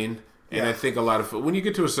 You know what I mean? And I think a lot of, when you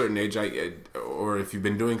get to a certain age, or if you've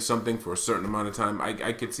been doing something for a certain amount of time,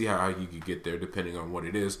 I could see how you could get there depending on what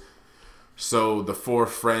it is. So the four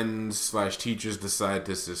friends / teachers decide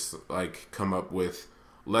to just like come up with,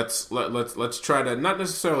 let's try to, not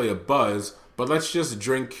necessarily a buzz, but let's just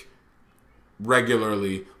drink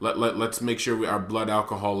regularly. Let's make sure our blood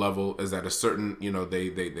alcohol level is at a certain,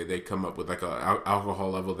 they come up with like a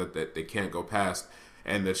alcohol level that they can't go past.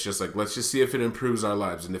 And it's just like, let's just see if it improves our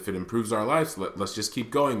lives. And if it improves our lives, let's just keep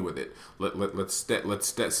going with it. Let's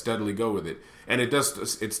steadily go with it. And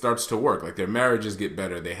it starts to work. Like, their marriages get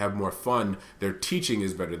better. They have more fun. Their teaching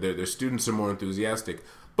is better. Their students are more enthusiastic.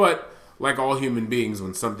 But like all human beings,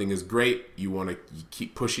 when something is great, you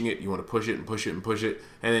keep pushing it. You want to push it and push it and push it.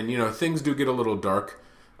 And then, things do get a little dark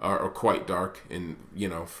or quite dark. And,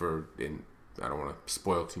 I don't want to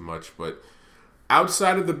spoil too much, but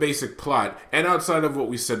outside of the basic plot, and outside of what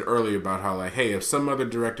we said earlier about how, like, hey, if some other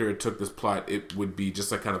director had took this plot, it would be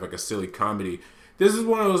just like kind of like a silly comedy. This is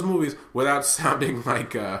one of those movies, without sounding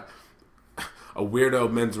like a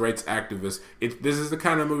weirdo men's rights activist, this is the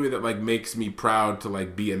kind of movie that, like, makes me proud to,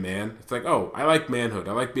 like, be a man. It's like, oh, I like manhood.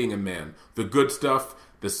 I like being a man. The good stuff,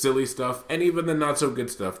 the silly stuff, and even the not so good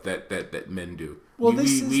stuff that men do. Well,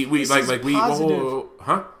 this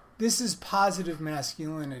is positive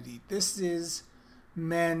masculinity. This is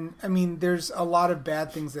men. I mean, there's a lot of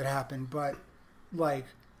bad things that happen, but like,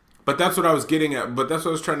 But that's what I was getting at. But that's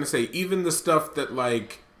what I was trying to say. Even the stuff that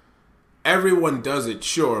like everyone does it,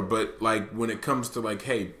 sure, but like when it comes to like,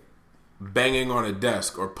 hey, banging on a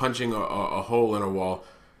desk or punching a hole in a wall,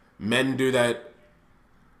 men do that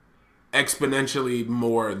exponentially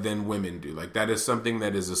more than women do. Like that is something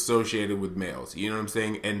that is associated with males. You know what I'm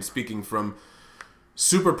saying? And speaking from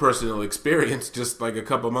super personal experience, just like a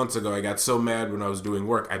couple months ago, I got so mad when I was doing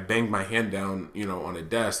work, I banged my hand down, on a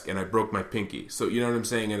desk and I broke my pinky. So you know what I'm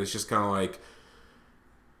saying? And it's just kind of like,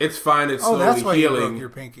 it's fine. It's slowly that's why healing. you broke your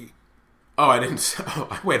pinky. Oh, I didn't.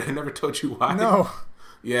 Oh, wait, I never told you why. No.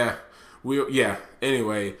 Yeah.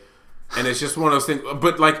 Anyway, and it's just one of those things.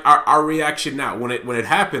 But like our reaction now, when it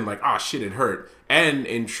happened, like, oh shit, it hurt. And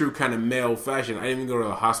in true kind of male fashion, I didn't even go to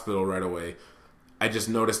the hospital right away. I just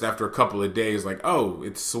noticed after a couple of days, like, oh,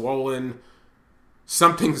 it's swollen.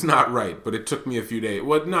 Something's not right. But it took me a few days.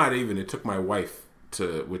 Well, not even. It took my wife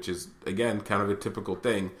which is again kind of a typical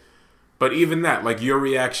thing. But even that, like your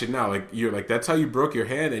reaction now, like you're like, that's how you broke your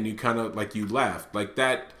hand, and you kind of like you laughed like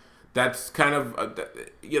that. That's kind of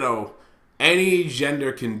any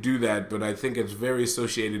gender can do that, but I think it's very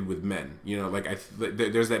associated with men. Like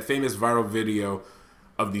there's that famous viral video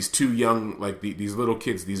of these two young, like these little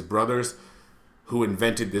kids, these brothers, who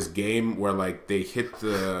invented this game where like they hit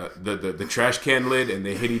the trash can lid and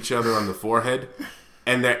they hit each other on the forehead,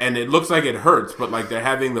 and it looks like it hurts, but like they're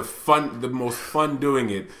having the most fun doing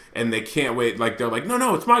it, and they can't wait. Like they're like,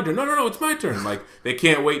 no, it's my turn. No, it's my turn. Like they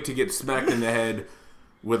can't wait to get smacked in the head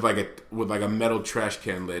with a metal trash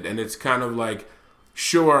can lid. And it's kind of like,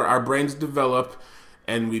 sure, our brains develop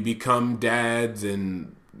and we become dads,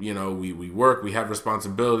 and we work, we have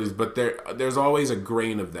responsibilities, but there's always a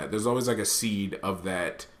grain of that. There's always like a seed of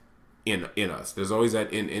that in us. There's always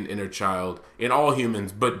that in inner child in all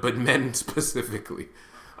humans, but men specifically.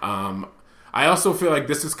 I also feel like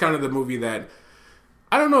this is kind of the movie that,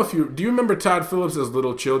 I don't know if do you remember Todd Phillips'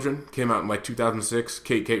 Little Children? Came out in like 2006.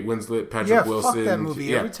 Kate Winslet, Patrick Wilson. Fuck that movie.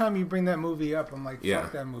 Yeah. Every time you bring that movie up, I'm like,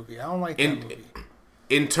 fuck that movie. I don't like that movie.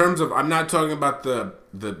 In terms of, I'm not talking about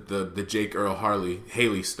the Jake Earl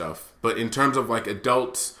Haley stuff, but in terms of like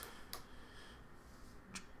adults,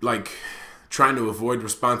 like trying to avoid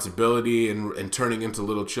responsibility and turning into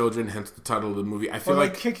little children, hence the title of the movie. I feel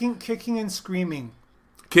like kicking and screaming.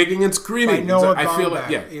 Kicking and screaming. By Noah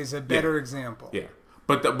Baumbach is a better example. Yeah.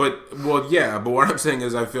 But what I'm saying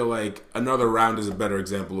is I feel like Another Round is a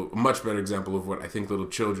much better example of what I think Little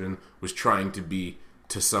Children was trying to be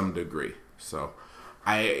to some degree. So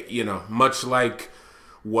much like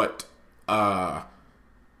what The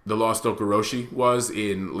Lost Okoroshi was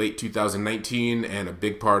in late 2019 and a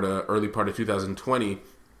big early part of 2020,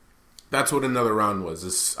 that's what Another Round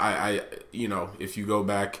was. If you go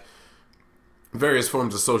back various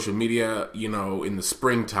forms of social media, in the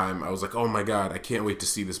springtime, I was like, oh my God, I can't wait to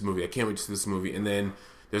see this movie. And then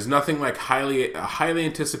there's nothing like a highly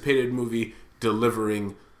anticipated movie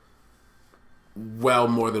delivering well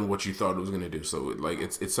more than what you thought it was going to do. So like,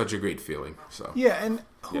 it's such a great feeling. So yeah. And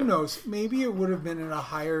who knows, maybe it would have been at a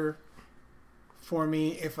higher for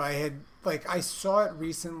me if I had, like, I saw it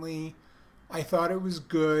recently. I thought it was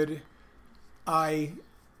good.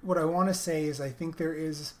 What I want to say is I think there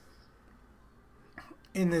is,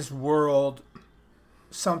 in this world,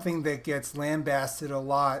 something that gets lambasted a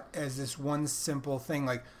lot as this one simple thing,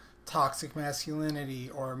 like toxic masculinity,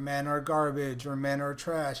 or men are garbage, or men are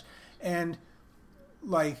trash. And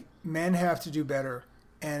like, men have to do better,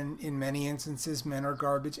 and in many instances men are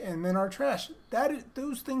garbage and men are trash.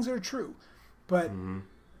 Those things are true. But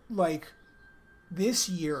like, this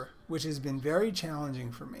year, which has been very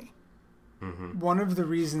challenging for me, one of the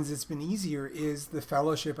reasons it's been easier is the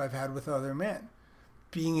fellowship I've had with other men.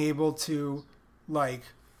 Being able to, like,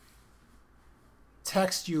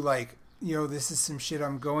 text you, like, this is some shit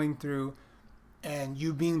I'm going through, and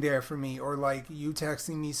you being there for me, or like you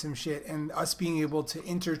texting me some shit, and us being able to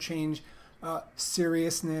interchange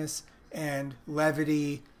seriousness and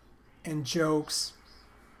levity and jokes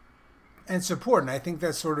and support. And I think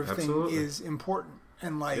that sort of thing is important,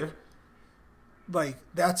 and like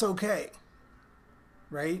that's okay,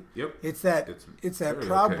 right? Yep. It's that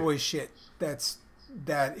Proud Boy shit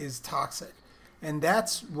that is toxic, and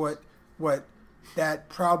that's what that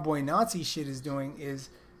Proud Boy Nazi shit is doing. Is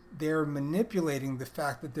they're manipulating the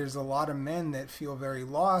fact that there's a lot of men that feel very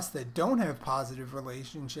lost, that don't have positive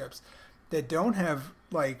relationships, that don't have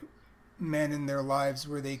like men in their lives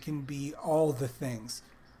where they can be all the things.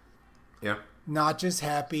 Yeah. Not just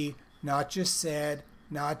happy, not just sad,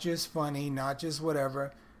 not just funny, not just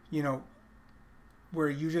whatever, where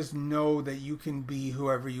you just know that you can be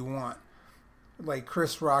whoever you want. like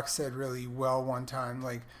Chris Rock said really well one time,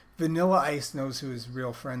 like Vanilla Ice knows who his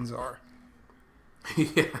real friends are.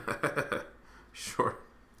 Yeah, sure.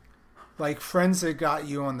 Like friends that got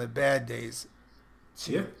you on the bad days.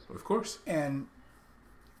 Too. Yeah, of course. And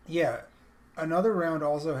yeah, another round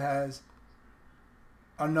also has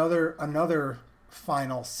another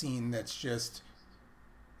final scene that's just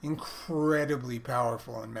incredibly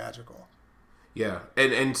powerful and magical. Yeah,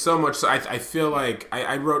 and so much so I feel like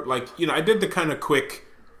I wrote, like, I did the kind of quick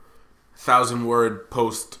 1,000-word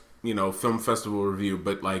post, film festival review,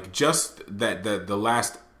 but like just that the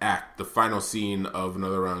last act, the final scene of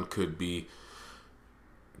Another Round could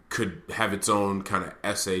have its own kind of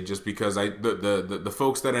essay, just because the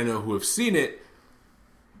folks that I know who have seen it,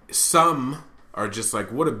 some are just like,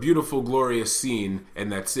 what a beautiful, glorious scene, and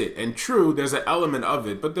that's it. And true, there's an element of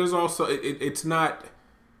it, but there's also it's not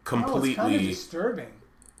completely. It's kind of disturbing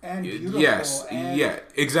and beautiful. Yes, and yeah,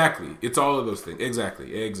 exactly. It's all of those things.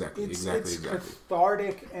 Exactly. It's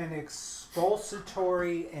cathartic and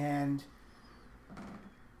expulsory, and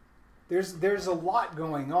there's a lot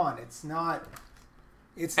going on. It's not.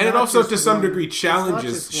 And it also, to some degree,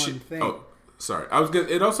 challenges. It's not just one thing. Oh, sorry.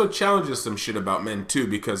 It also challenges some shit about men too,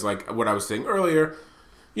 because like what I was saying earlier,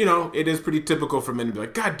 it is pretty typical for men to be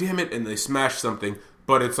like, God damn it, and they smash something,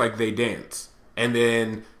 but it's like they dance, and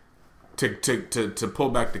then to pull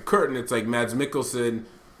back the curtain, it's like Mads Mikkelsen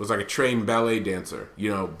was like a trained ballet dancer,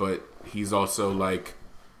 but he's also like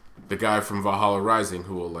the guy from Valhalla Rising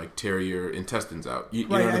who will like tear your intestines out. You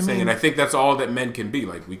know what I'm saying? And I think that's all that men can be.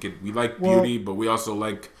 Like we like beauty, but we also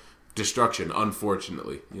like destruction.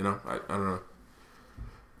 Unfortunately, I don't know.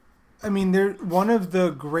 I mean, they're one of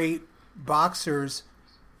the great boxers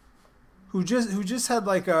who just had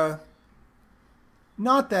like a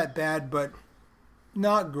not that bad but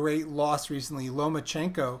not great loss recently.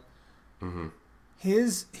 Lomachenko. Mm-hmm.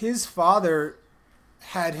 His father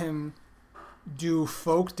had him do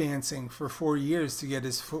folk dancing for 4 years to get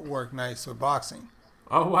his footwork nice with boxing.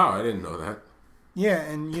 Oh wow, I didn't know that. Yeah,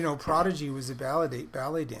 and Prodigy was a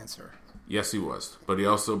ballet dancer. Yes, he was, but he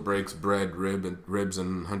also breaks bread, ribs,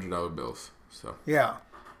 and $100 bills. So yeah,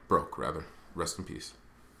 broke rather. Rest in peace.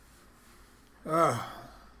 Yeah.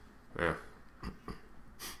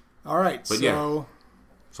 All right, but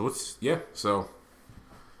so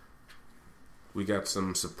we got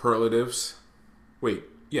some superlatives. Wait,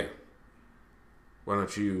 yeah. Why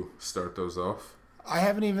don't you start those off? I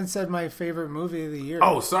haven't even said my favorite movie of the year.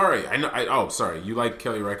 Oh, sorry. I know. Sorry. You like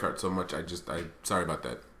Kelly Reichardt so much. I sorry about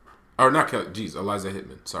that. Or not Kelly. Jeez, Eliza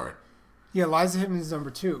Hittman. Sorry. Yeah, Eliza Hittman's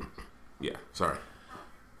number 2. Yeah, sorry.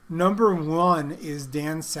 Number 1 is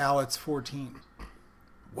Dan Sallett's 14.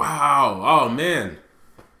 Wow. Oh man,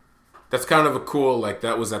 that's kind of a cool. Like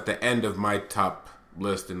that was at the end of my top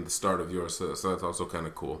list and the start of yours. So that's also kind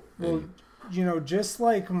of cool. Well, just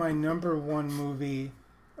like my number 1 movie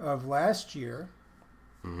of last year,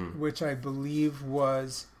 mm-hmm. which I believe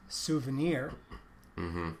was Souvenir,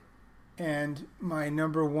 mm-hmm. and my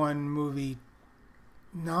number 1 movie,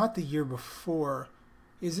 not the year before.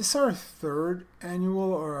 Is this our 3rd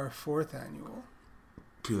annual or our 4th annual?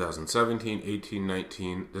 2017, 18,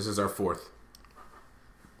 19. This is our 4th.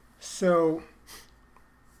 So,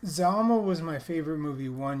 Zalma was my favorite movie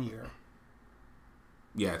 1 year.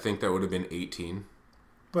 Yeah, I think that would have been 18.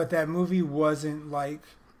 But that movie wasn't like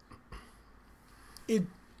it.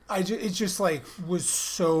 It just like was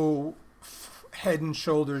so head and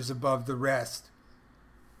shoulders above the rest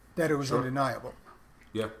that it was undeniable.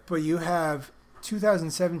 Yeah. But you have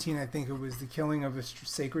 2017. I think it was The Killing of a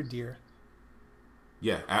Sacred Deer.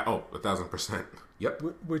 Yeah. 1,000%. Yep.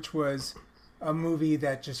 Which was a movie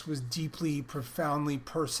that just was deeply, profoundly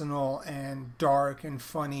personal and dark and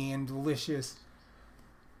funny and delicious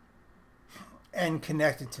and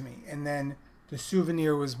connected to me. And then The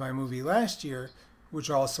Souvenir was my movie last year, which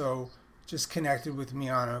also just connected with me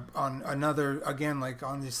on another, again, like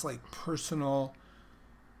on this like personal,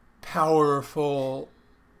 powerful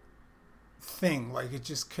thing. Like it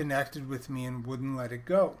just connected with me and wouldn't let it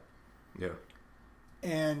go. Yeah.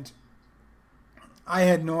 And I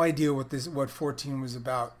had no idea what 14 was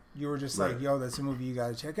about. You were just right. like, yo, that's a movie you got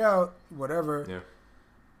to check out, whatever. Yeah.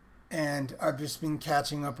 And I've just been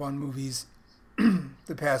catching up on movies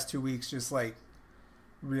the past 2 weeks, just like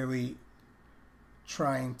really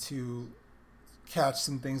trying to catch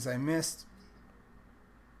some things I missed.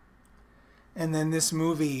 And then this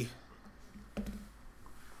movie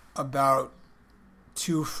about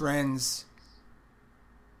 2 friends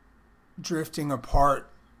drifting apart.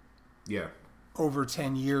 Yeah. Over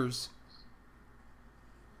 10 years.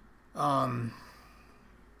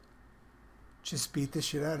 Just beat the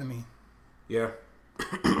shit out of me. Yeah.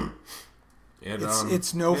 And,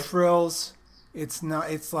 It's no frills. It's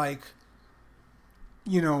not. It's like,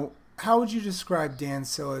 how would you describe Dan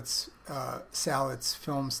Sallett's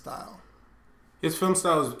film style? His film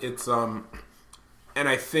style is and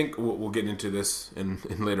I think we'll get into this in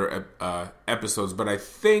later episodes, but I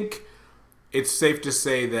think it's safe to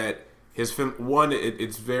say that his film,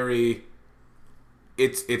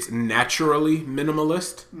 it's naturally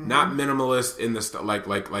minimalist, not minimalist in the like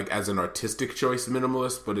as an artistic choice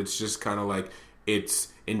minimalist, but it's just kind of like it's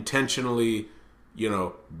intentionally,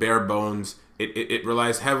 bare bones. It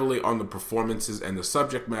relies heavily on the performances and the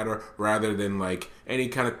subject matter rather than like any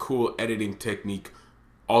kind of cool editing technique.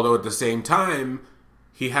 Although at the same time,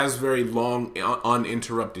 he has very long,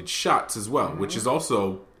 uninterrupted shots as well, which is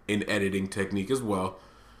also an editing technique as well.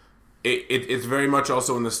 It's very much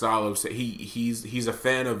also in the style of he's a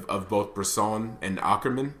fan of both Bresson and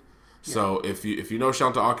Ackerman. Yeah. So if you know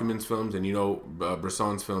Chantal Ackerman's films and you know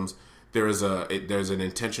Bresson's films, there's an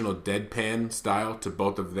intentional deadpan style to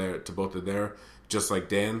both of their just like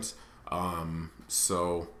Dan's.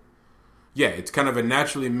 So yeah, it's kind of a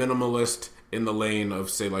naturally minimalist in the lane of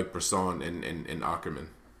say like Bresson and Ackerman.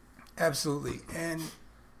 Absolutely, and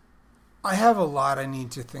I have a lot I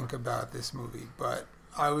need to think about this movie, but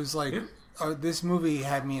I was like, this movie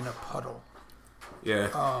had me in a puddle. Yeah.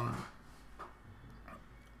 I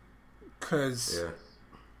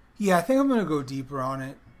think I'm gonna go deeper on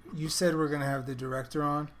it. You said we're gonna have the director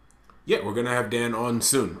on. Yeah, we're gonna have Dan on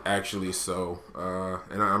soon, actually. So,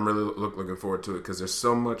 and I'm really looking forward to it because there's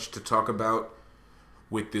so much to talk about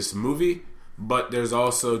with this movie, but there's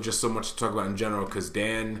also just so much to talk about in general because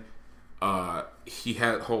Dan, he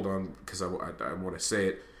had. Hold on, because I want to say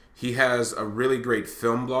it. He has a really great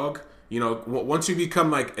film blog. Once you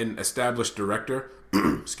become like an established director,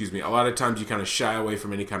 excuse me, a lot of times you kind of shy away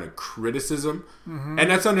from any kind of criticism,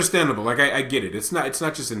 and that's understandable. Like I get it. It's not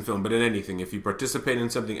just in film, but in anything. If you participate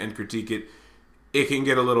in something and critique it, it can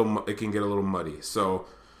get a little muddy. So,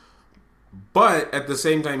 but at the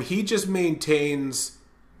same time, he just maintains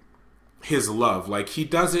his love. Like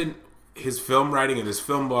his film writing and his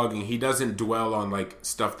film blogging, he doesn't dwell on like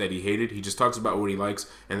stuff that he hated. He just talks about what he likes,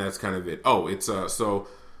 and that's kind of it. Oh, it's so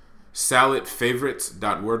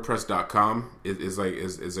sallettfavorites.wordpress.com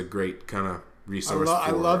is a great kind of resource.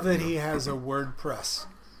 I love that he has a WordPress.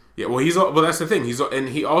 Yeah, well that's the thing.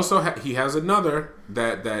 He also has another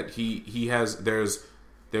that he has. There's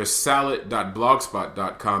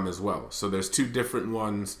sallett.blogspot.com as well. So there's two different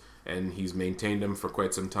ones, and he's maintained them for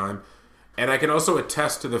quite some time. And I can also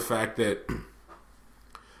attest to the fact that...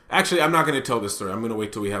 Actually, I'm not going to tell this story. I'm going to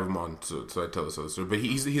wait till we have him on so I tell this other story. But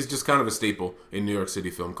he's just kind of a staple in New York City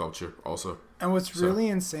film culture also. And what's really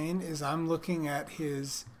insane is I'm looking at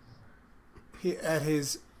his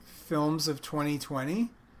films of 2020,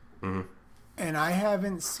 and I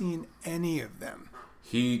haven't seen any of them.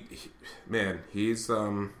 He's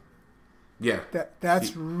yeah.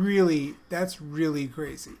 That's really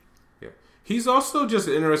crazy. Yeah. He's also just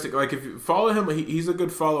interesting. Like if you follow him, he's a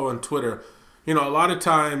good follow on Twitter. A lot of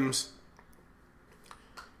times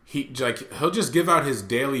he'll just give out his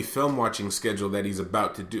daily film watching schedule that he's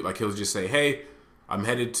about to do. Like he'll just say, "Hey, I'm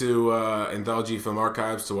headed to Anthology Film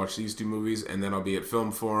Archives to watch these two movies, and then I'll be at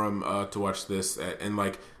Film Forum to watch this." And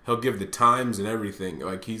like he'll give the times and everything.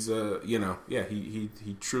 Like he's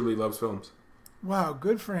he truly loves films. Wow,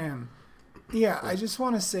 good for him. Yeah, I just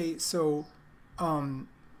want to say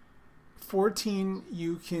 14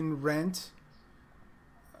 you can rent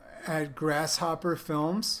at Grasshopper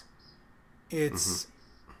Films. It's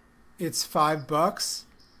 $5.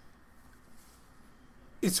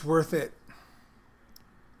 It's worth it.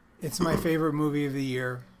 It's my favorite movie of the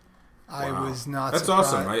year. Wow. I was not That's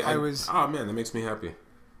surprised. Awesome. I was. Oh man, that makes me happy.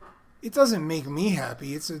 It doesn't make me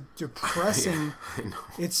happy. It's a depressing. I know.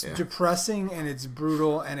 It's depressing and it's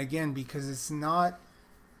brutal. And again, because it's not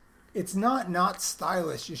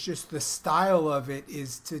stylish. It's just the style of it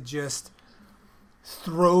is to just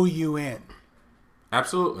throw you in.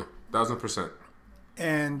 Absolutely, 1,000%.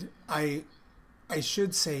 And I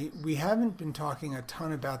should say we haven't been talking a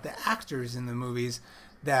ton about the actors in the movies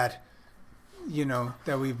that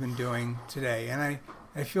we've been doing today, and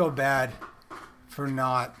I feel bad for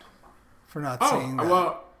not saying that.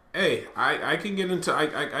 Well, hey, I can get into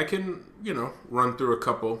I can run through a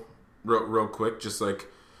couple real quick, just like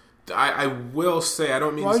I will say I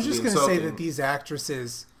don't mean. Well, I was just going to say that these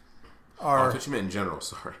actresses are. I thought you meant in general.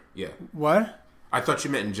 Sorry. Yeah. What? I thought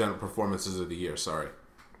you meant in general performances of the year. Sorry.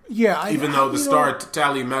 Yeah. Even though the star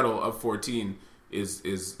Tally Medal of 14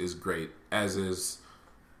 is great, as is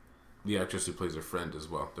the actress who plays her friend as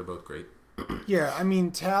well. They're both great. Yeah, I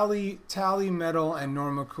mean Tally Medal and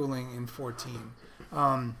Norma Cooling in 14.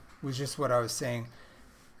 was just what I was saying.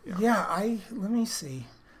 Yeah, let me see.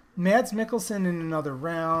 Mads Mikkelsen in another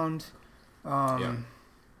round. I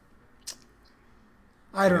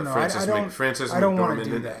don't know. I don't want to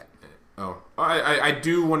do that. Oh, I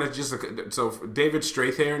do want to just so David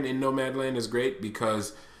Strathairn in Nomadland is great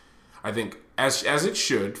because I think as it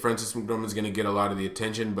should, Frances McDormand's going to get a lot of the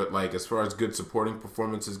attention, but like as far as good supporting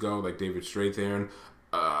performances go, like David Strathairn,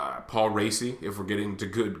 Paul Raci, if we're getting to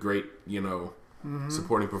great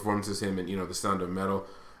supporting performances, him in The Sound of Metal.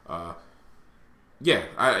 And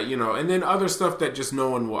then other stuff that just no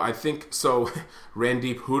one will. I think so.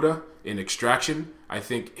 Randeep Hooda in Extraction. I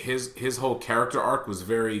think his whole character arc was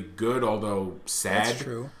very good, although sad. That's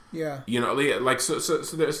true. Yeah.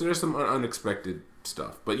 So there's some unexpected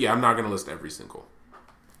stuff. But yeah, I'm not going to list every single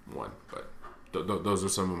one. But those are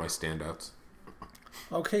some of my standouts.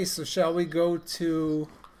 Okay, so shall we go to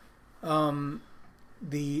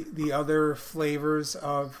the other flavors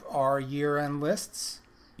of our year-end lists?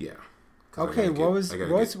 Yeah. Okay, what was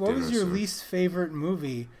your least favorite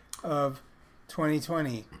movie of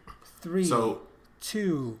 2020? 3,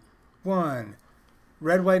 2, 1.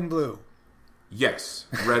 Red, White, and Blue. Yes,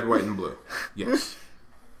 Red, White, and Blue. Yes.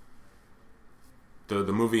 The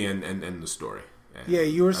movie and the story. And yeah,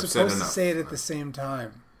 you were supposed to say it at the same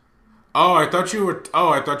time. Oh, I thought you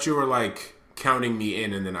were like counting me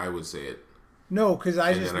in, and then I would say it. No, because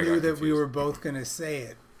I just knew that we were both going to say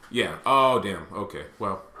it. Yeah. Oh, damn. Okay.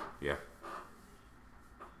 Well, yeah.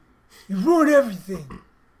 You ruined everything.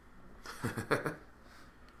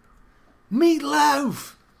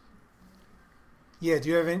 Meatloaf. Yeah. Do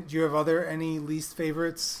you have any least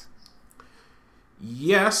favorites?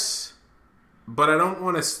 Yes, but I don't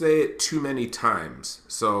want to say it too many times.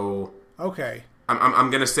 So okay. I'm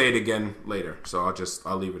gonna say it again later. So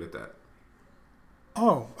I'll leave it at that.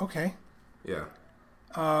 Oh, okay. Yeah.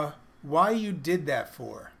 Why you did that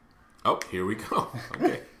for? Oh, here we go.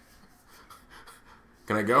 Okay.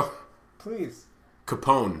 Can I go? Please.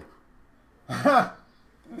 Capone.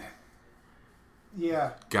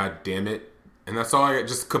 Yeah. God damn it. And that's all I got.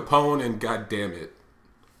 Just Capone and God damn it.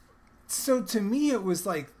 So to me, it was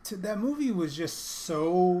like that movie was just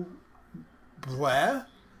so blah.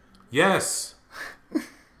 Yes.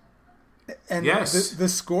 And yes. The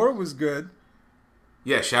score was good.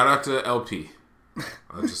 Yeah. Shout out to LP.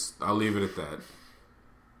 I'll leave it at that.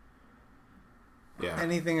 Yeah.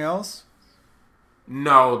 Anything else?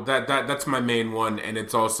 No, that's my main one, and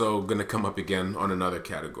it's also going to come up again on another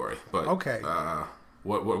category. But okay.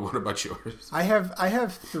 What about yours? I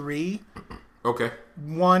have 3. Okay.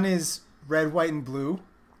 One is Red, White, and Blue.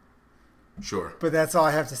 Sure. But that's all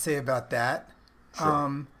I have to say about that.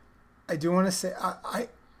 Sure. I do want to say I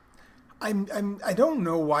don't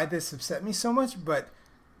know why this upset me so much, but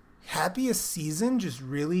Happiest Season just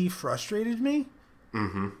really frustrated me.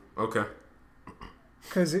 Mm-hmm. Okay.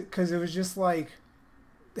 Because it was just like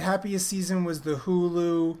Happiest Season was the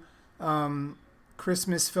Hulu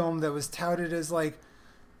Christmas film that was touted as like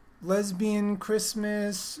lesbian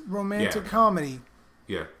Christmas romantic comedy.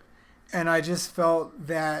 Yeah. And I just felt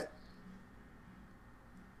that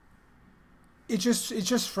it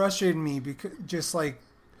just frustrated me because just like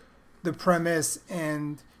the premise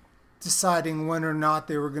and deciding when or not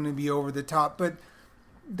they were going to be over the top, but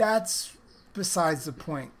that's besides the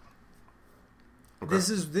point. Okay. This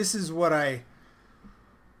is what I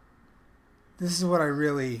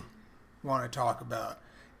really want to talk about,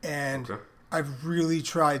 and okay. I've really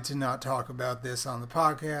tried to not talk about this on the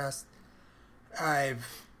podcast.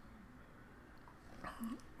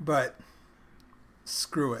 But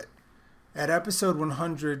screw it. At episode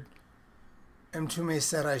 100, Mtume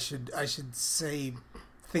said I should say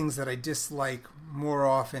things that I dislike more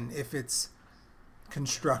often if it's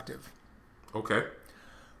constructive. Okay.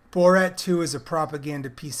 Borat 2 is a propaganda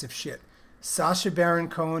piece of shit. Sacha Baron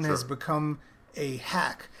Cohen has become a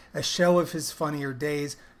hack, a shell of his funnier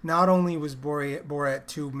days. Not only was Borat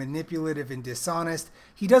 2 manipulative and dishonest,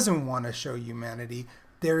 he doesn't want to show humanity.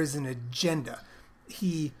 There is an agenda.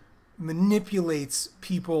 He manipulates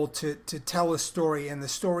people to tell a story, and the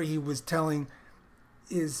story he was telling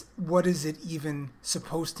is, what is it even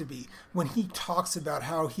supposed to be? When he talks about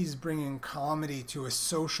how he's bringing comedy to a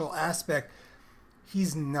social aspect,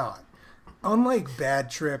 he's not. Unlike Bad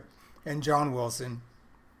Trip and John Wilson,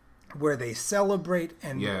 where they celebrate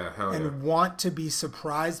and want to be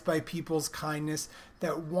surprised by people's kindness,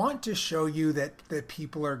 that want to show you that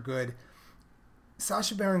people are good,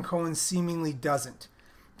 Sacha Baron Cohen seemingly doesn't.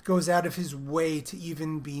 Goes out of his way to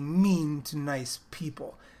even be mean to nice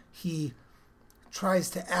people. He tries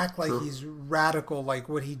to act like he's radical, like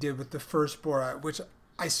what he did with the first Borat, which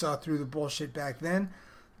I saw through the bullshit back then.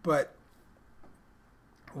 But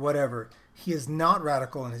whatever. He is not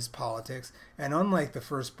radical in his politics, and unlike the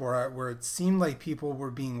first Borat, where it seemed like people were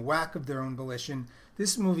being whacked of their own volition,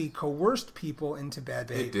 this movie coerced people into bad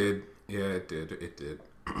behavior. It did. Yeah, it did. It did.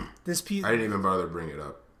 This piece, I didn't even bother to bring it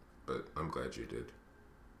up, but I'm glad you did.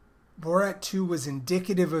 Borat 2 was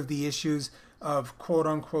indicative of the issues of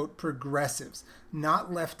quote-unquote progressives, not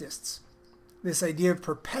leftists. This idea of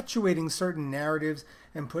perpetuating certain narratives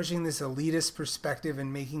and pushing this elitist perspective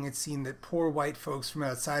and making it seem that poor white folks from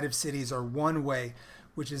outside of cities are one way,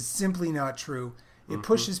 which is simply not true. It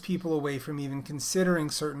pushes people away from even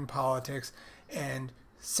considering certain politics and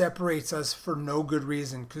separates us for no good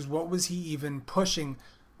reason. Because what was he even pushing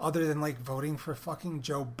other than like voting for fucking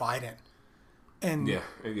Joe Biden? And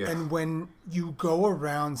and when you go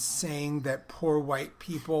around saying that poor white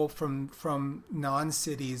people from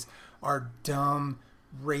non-cities are dumb,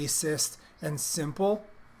 racist, and simple,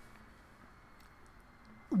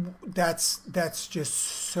 that's just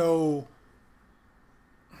so...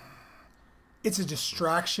 It's a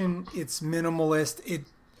distraction. It's minimalist.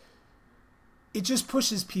 It just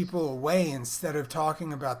pushes people away instead of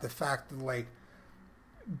talking about the fact that like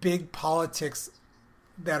big politics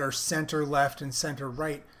that are center left and center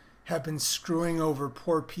right have been screwing over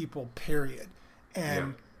poor people, period.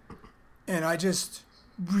 And I just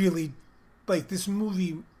really, like, this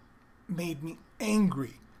movie made me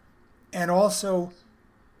angry. And also,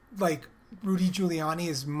 like, Rudy Giuliani,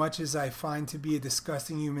 as much as I find to be a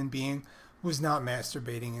disgusting human being, was not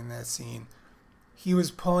masturbating in that scene. He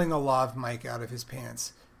was pulling a lav mic out of his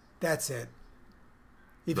pants. That's it.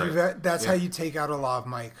 That's how you take out a lav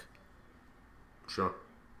mic. Sure.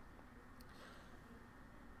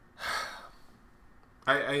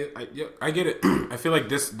 I get it. I feel like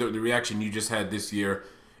the reaction you just had this year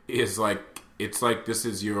is like, it's like this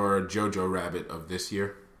is your Jojo Rabbit of this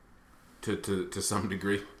year, to some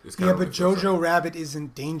degree. Yeah, but Jojo Rabbit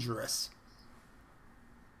isn't dangerous.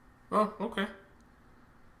 Oh, okay.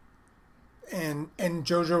 And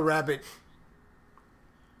Jojo Rabbit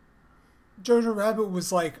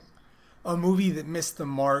was like a movie that missed the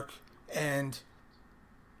mark and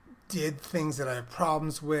did things that I have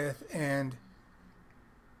problems with, and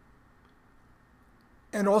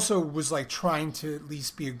also was like trying to at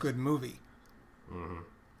least be a good movie. Mm-hmm.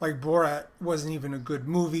 Like Borat wasn't even a good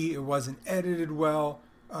movie. It wasn't edited well.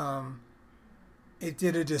 It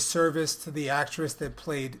did a disservice to the actress that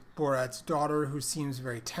played Borat's daughter, who seems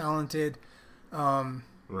very talented.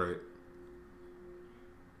 Right.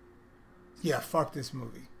 Yeah, fuck this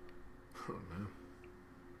movie. Oh, man.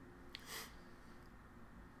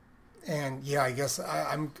 And yeah, I guess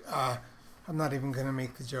I'm not even gonna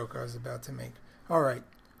make the joke I was about to make. All right,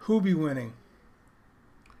 who be winning?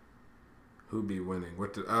 Who be winning?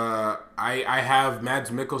 I have Mads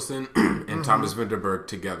Mikkelsen and Thomas Vinterberg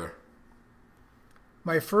together.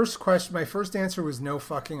 My first answer was no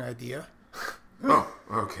fucking idea. Oh,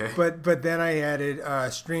 okay. But then I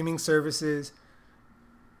added streaming services,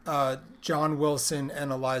 John Wilson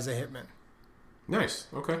and Eliza Hittman. Nice.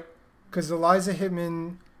 Okay. Because Eliza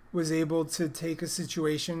Hittman was able to take a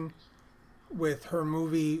situation with her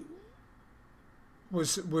movie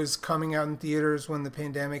was coming out in theaters when the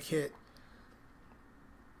pandemic hit.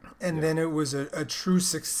 And then it was a true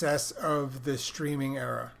success of the streaming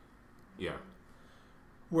era. Yeah.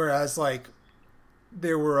 Whereas, like,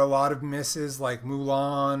 there were a lot of misses, like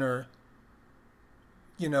Mulan, or,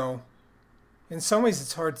 you know, in some ways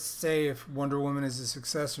it's hard to say if Wonder Woman is a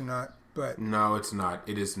success or not, but... No, it's not.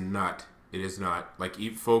 It is not. It is not. Like,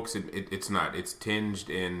 folks, it's not. It's tinged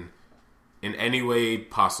in any way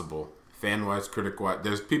possible. Fan-wise, critic-wise.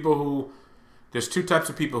 There's two types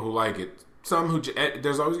of people who like it. Some who...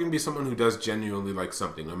 There's always going to be someone who does genuinely like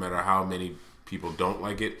something, no matter how many people don't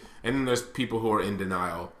like it. And then there's people who are in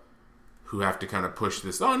denial, who have to kind of push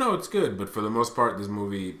this. Oh, no, it's good. But for the most part, this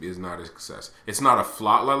movie is not a success. It's not a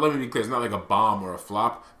flop. Let me be clear. It's not like a bomb or a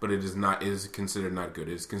flop, but it is considered not good.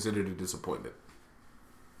 It is considered a disappointment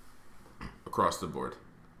across the board.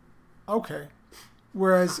 Okay.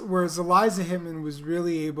 Whereas Eliza Hittman was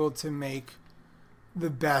really able to make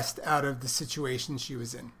the best out of the situation she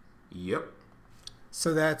was in. Yep.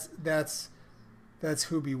 So that's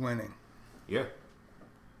who be winning. Yeah.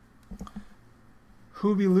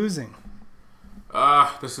 Who be losing?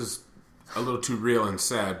 This is a little too real and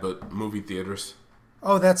sad, but movie theaters.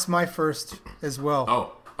 Oh, that's my first as well.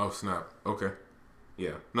 Oh, snap. Okay.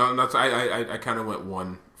 Yeah. No, that's I kind of went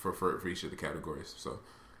one for each of the categories. So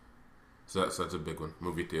that's a big one.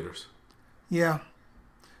 Movie theaters. Yeah.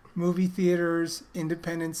 Movie theaters,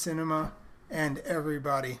 independent cinema, and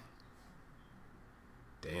everybody.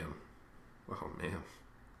 Damn. Oh, man.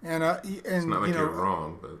 And It's not like you're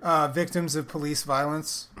wrong, but victims of police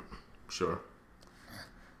violence. sure.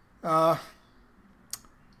 That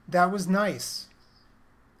was nice.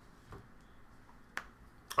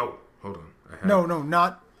 Oh, hold on. No,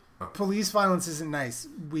 not police violence isn't nice.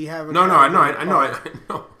 We have a No, I know, I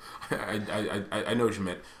know what you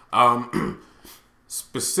meant.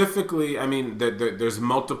 Specifically, I mean, there's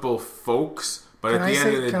multiple folks, but at the end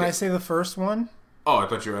of the day, can I say the first one? Oh, I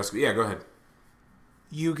thought you were asking. Yeah, go ahead.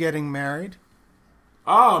 You getting married?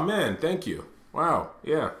 Oh man, thank you. Wow,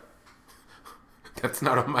 yeah. That's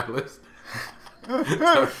not on my list,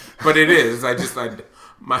 but it is. I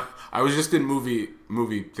was just in movie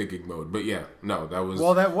thinking mode. But yeah, no, that was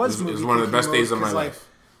it was one of the best days of my life.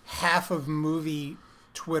 Half of movie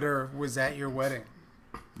Twitter was at your wedding.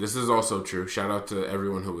 This is also true. Shout out to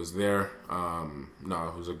everyone who was there. No,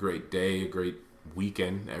 it was a great day, a great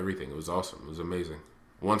weekend, everything. It was awesome. It was amazing.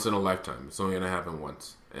 Once in a lifetime. It's only gonna happen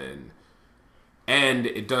once, and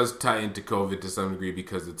it does tie into COVID to some degree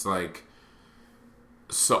because it's like.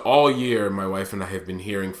 So all year, my wife and I have been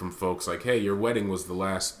hearing from folks like, "Hey, your wedding was the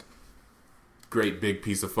last great big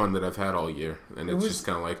piece of fun that I've had all year," and it's just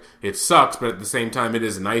kind of like it sucks, but at the same time, it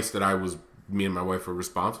is nice that me and my wife were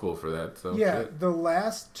responsible for that. So yeah, the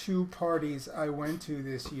last two parties I went to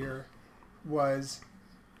this year was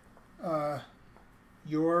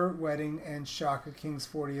your wedding and Shaka King's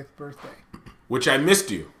 40th birthday, which I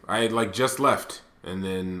missed you. I had just left, and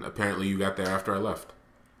then apparently you got there after I left.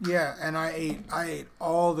 Yeah, and I ate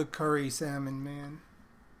all the curry salmon, man.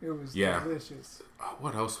 It was delicious.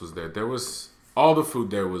 What else was there? There was all the food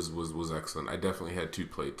there was excellent. I definitely had 2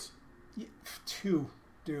 plates. Yeah, 2,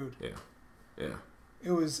 dude. Yeah. It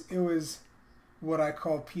was what I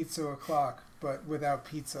call pizza o'clock, but without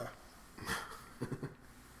pizza.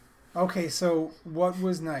 Okay, so what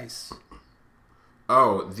was nice?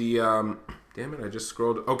 Oh, the damn it! I just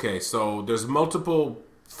scrolled. Okay, so there's multiple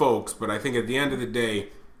folks, but I think at the end of the day.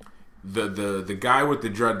 The guy with the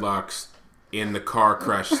dreadlocks in the car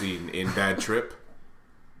crash scene in Bad Trip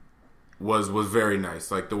was very nice.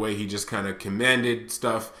 Like the way he just kind of commended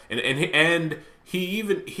stuff, and he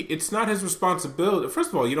it's not his responsibility. First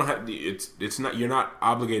of all, you don't have it's not you're not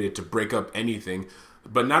obligated to break up anything.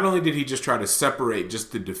 But not only did he just try to separate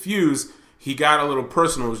just to diffuse, he got a little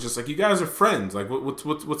personal. It was just like, you guys are friends. Like what's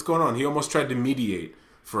going on? He almost tried to mediate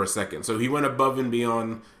for a second. So he went above and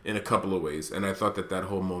beyond in a couple of ways. And I thought that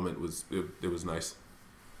whole moment was nice.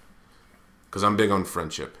 Because I'm big on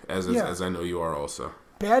friendship, as I know you are also.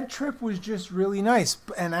 Bad Trip was just really nice.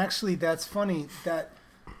 And actually, that's funny.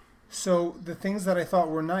 So the things that I thought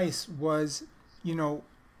were nice was,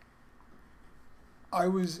 I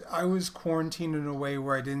was quarantined in a way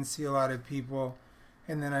where I didn't see a lot of people.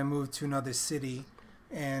 And then I moved to another city.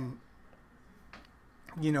 And,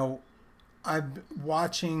 I'm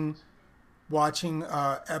watching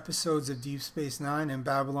episodes of Deep Space Nine and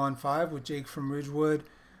Babylon 5 with Jake from Ridgewood,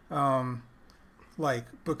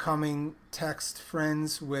 becoming text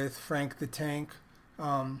friends with Frank the Tank.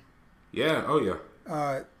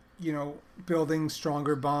 Building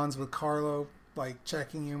stronger bonds with Carlo,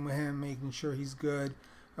 checking in with him, making sure he's good.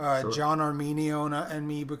 Sure. John Arminio and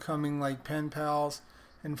me becoming pen pals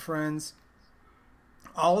and friends.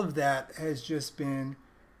 All of that has just been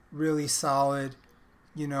really solid,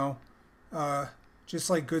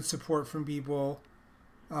 just good support from people.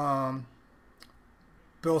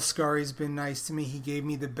 Bill Scurry's been nice to me. He gave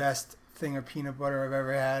me the best thing of peanut butter I've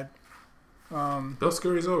ever had. Bill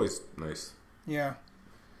Scurry's always nice. Yeah.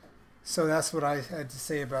 So that's what I had to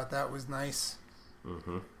say about that. Was nice.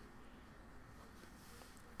 Mm-hmm.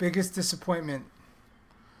 Biggest disappointment?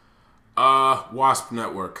 Wasp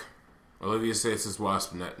Network. Olivia Sates'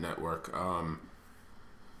 Wasp Network.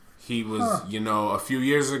 He was, a few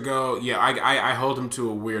years ago. Yeah, I hold him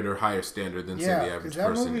to a weirder, higher standard than say the average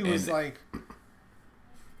person. That movie was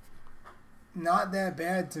not that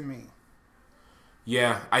bad to me.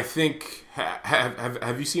 Yeah, I think.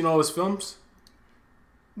 Have you seen all his films?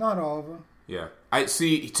 Not all of them. Yeah, I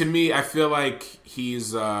see. To me, I feel like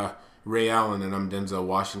he's Ray Allen and I'm Denzel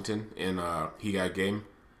Washington in He Got Game.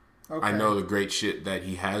 Okay. I know the great shit that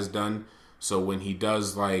he has done. So when he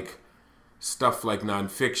does stuff like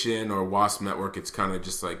nonfiction or Wasp Network, it's kind of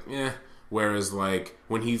just Whereas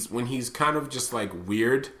when he's kind of just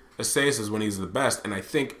weird essays is when he's the best. And I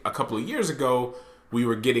think a couple of years ago we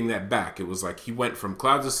were getting that back. It was he went from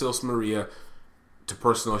Clouds of Sils Maria to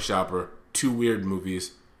Personal Shopper, 2 weird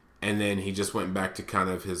movies, and then he just went back to kind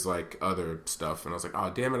of his other stuff. And I was like, oh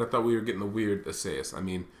damn it, I thought we were getting the weird essayists. I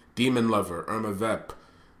mean, Demon Lover, Irma Vep,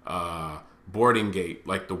 Boarding Gate,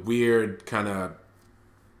 the weird kind of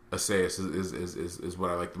Assayas is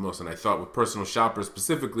what I like the most. And I thought with Personal Shopper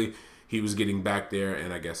specifically, he was getting back there,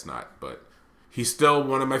 and I guess not. But he's still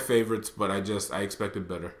one of my favorites, but I expected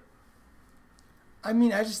better. I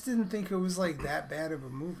mean, I just didn't think it was like that bad of a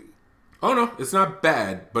movie. Oh no, it's not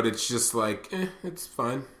bad, but it's just like, it's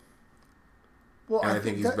fine. Well, and I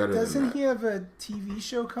think he's better than that. Doesn't he have a TV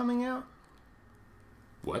show coming out?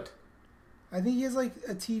 What? I think he has like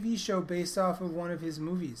a TV show based off of one of his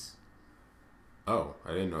movies. Oh,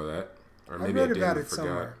 I didn't know that. Or maybe I read about it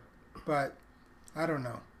somewhere, but I don't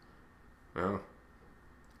know. Oh.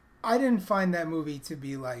 I didn't find that movie to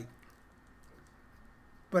be like...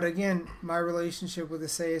 But again, my relationship with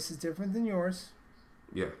Assayas is different than yours.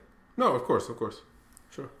 Yeah. No, of course.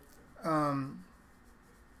 Sure.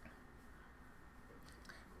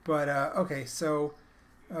 But, okay, so...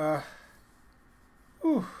 all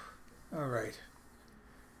right.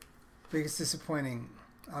 Biggest disappointing.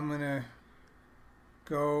 I'm going to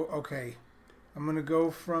go... Okay. I'm going to go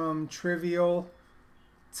from trivial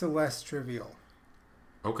to less trivial.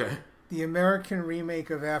 Okay. The American remake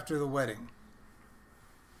of After the Wedding.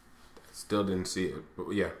 Still didn't see it, but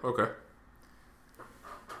yeah, okay.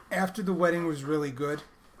 After the Wedding was really good.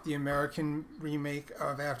 The American remake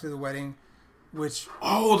of After the Wedding, which...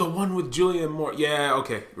 Oh, the one with Julianne Moore. Yeah,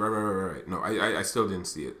 okay. Right. No, I still didn't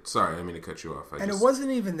see it. Sorry, I didn't mean to cut you off. It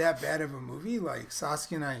wasn't even that bad of a movie. Like,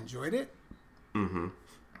 Saskia and I enjoyed it. Mm-hmm.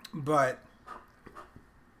 But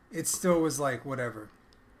it still was like, whatever.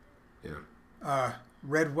 Yeah.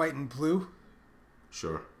 Red, White, and Blue.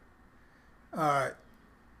 Sure.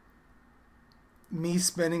 Me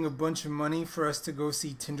spending a bunch of money for us to go see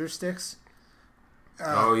Tindersticks.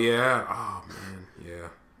 Oh yeah. Oh man. Yeah.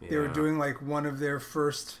 They were doing like one of their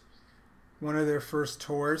first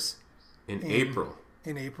tours in April.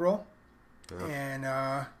 In April, yeah. And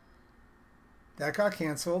that got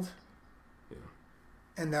canceled. Yeah.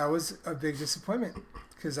 And that was a big disappointment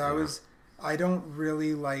because I don't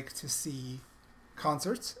really like to see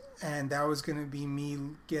concerts, and that was going to be me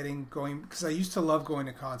going because I used to love going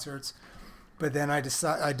to concerts. But then I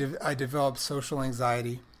developed social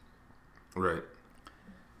anxiety. Right.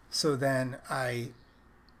 So then I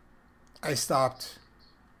stopped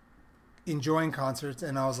enjoying concerts,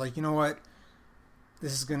 and I was like, you know what?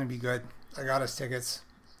 This is going to be good. I got us tickets.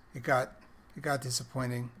 It got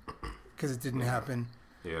disappointing because it didn't happen.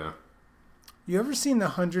 Yeah. You ever seen the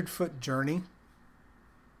 100-Foot Journey?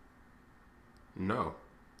 No.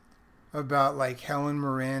 About like Helen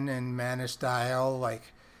Mirren and Manish Dayal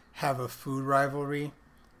like have a food rivalry.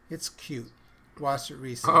 It's cute. Watched it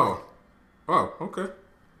recently. Oh, okay.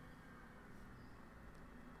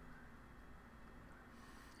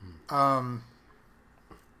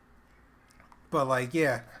 But like,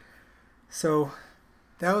 yeah. So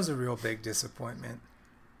that was a real big disappointment.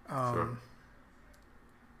 Sure.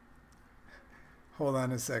 Hold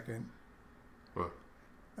on a second. What?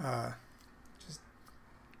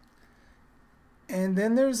 And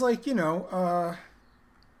then there's like,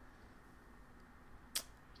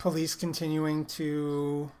 police continuing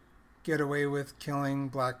to get away with killing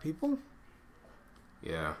black people.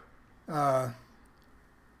 Yeah. My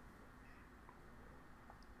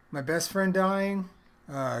best friend dying.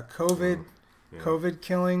 COVID. Yeah. COVID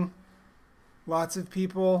killing lots of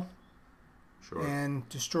people. Sure. And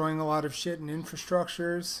destroying a lot of shit in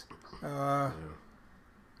infrastructures. Yeah.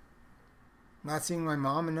 Not seeing my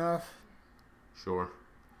mom enough. Sure.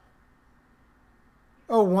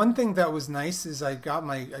 Oh, one thing that was nice is I got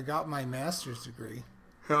my master's degree.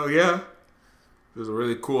 Hell yeah! It was a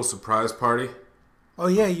really cool surprise party. Oh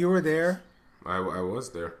yeah, you were there. I was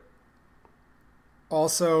there.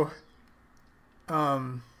 Also,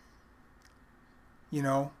 I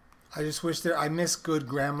just wish I miss good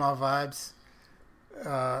grandma vibes.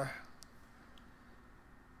 I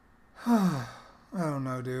don't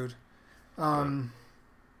know, dude.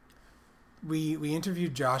 We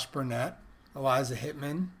interviewed Josh Burnett, Eliza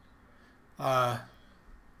Hittman, a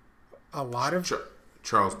lot of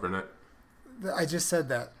Charles Burnett. I just said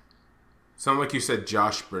that. Sounded like you said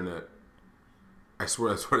Josh Burnett. I swear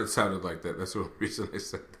that's what it sounded like. That's the reason I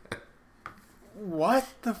said that. What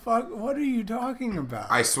the fuck? What are you talking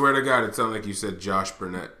about? I swear to God, it sounded like you said Josh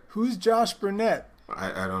Burnett. Who's Josh Burnett?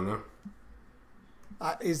 I don't know.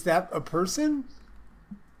 Is that a person?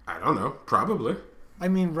 I don't know. Probably. I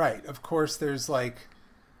mean, right. Of course, there's like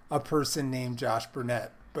a person named Josh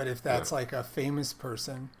Burnett. But if that's like a famous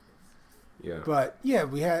person. Yeah. But yeah,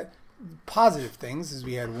 we had positive things. As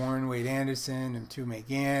we had Warren Wade Anderson and Tume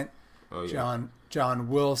Gant, John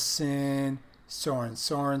Wilson, Soren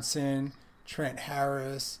Sorensen, Trent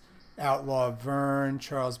Harris, Outlaw Vern,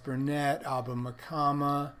 Charles Burnett, Abba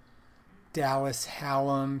Makama, Dallas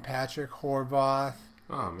Hallam, Patrick Horvath,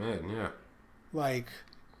 Oh man, yeah. like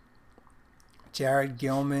Jared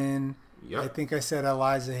Gilman. Yep. I think I said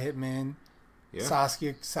Eliza Hittman. Yeah.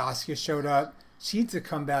 Saskia showed up. She needs to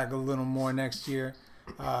come back a little more next year.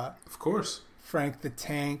 Of course. Frank the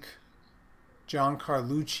Tank, John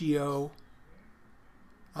Carluccio.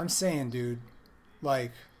 I'm saying, dude,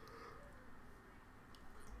 like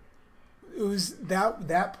it was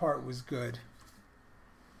that part was good.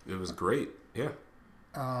 It was great. Yeah.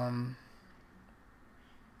 I'm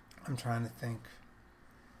trying to think.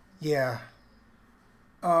 Yeah.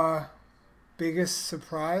 Biggest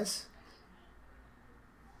surprise?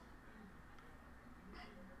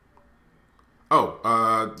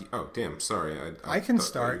 Oh, damn. Sorry. I can thought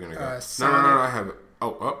start. you were gonna go. Sonic, No, I have it.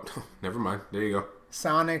 Oh, never mind. There you go.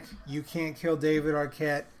 Sonic, You Can't Kill David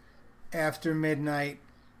Arquette, After Midnight,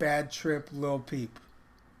 Bad Trip, Lil Peep.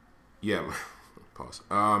 Yeah. Pause.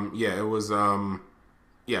 Yeah, it was,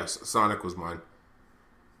 yes, Sonic was mine.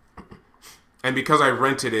 And because I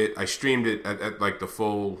rented it, I streamed it at like the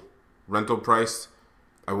full rental price.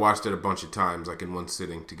 I watched it a bunch of times, like in one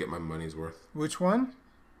sitting, to get my money's worth. Which one?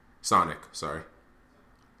 Sonic, sorry.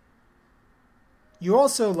 You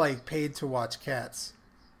also like paid to watch Cats.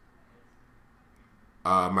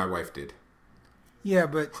 My wife did. Yeah,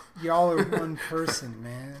 but y'all are one person,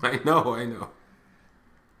 man. I know.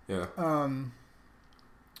 Yeah.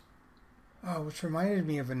 Oh, which reminded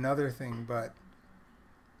me of another thing, but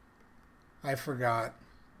I forgot.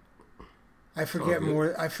 I forget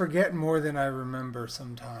more. I forget more than I remember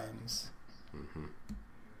sometimes.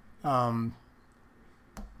 Mm-hmm.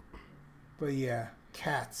 But yeah,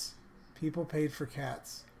 Cats. People paid for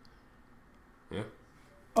Cats. Yeah.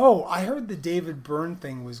 Oh, I heard the David Byrne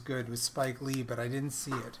thing was good with Spike Lee, but I didn't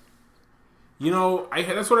see it. You know,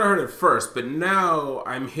 that's what I heard at first, but now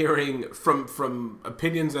I'm hearing from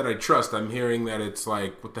opinions that I trust. I'm hearing that it's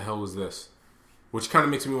like, what the hell was this? Which kind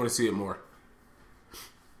of makes me want to see it more.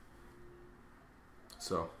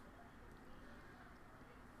 So,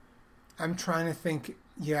 I'm trying to think.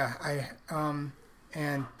 Yeah,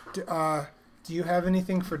 do you have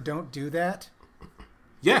anything for Don't Do That?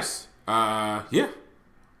 yes, yeah,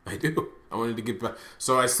 I do. I wanted to get back.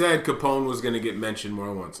 So I said Capone was going to get mentioned more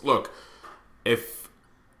than once. Look, if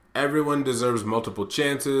everyone deserves multiple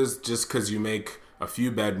chances, just because you make a few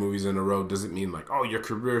bad movies in a row doesn't mean like, oh, your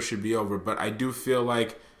career should be over. But I do feel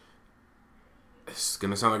like, it's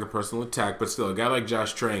going to sound like a personal attack, but still, a guy like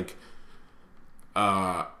Josh Trank,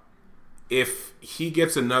 if he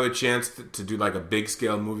gets another chance to do like a big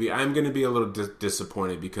scale movie, I'm going to be a little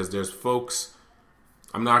disappointed, because there's folks,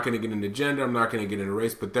 I'm not going to get into gender, I'm not going to get into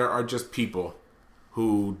race, but there are just people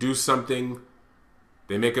who do something,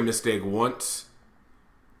 they make a mistake once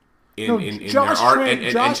in their art, and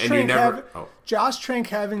you never... Josh Trank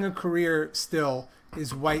having a career still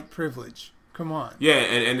is white privilege. Come on. Yeah,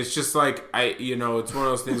 and it's just like, it's one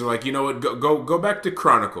of those things where like, you know what, go back to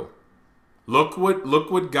Chronicle. Look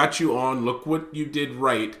what got you on, look what you did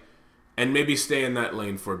right, and maybe stay in that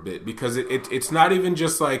lane for a bit, because it's not even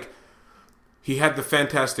just like he had the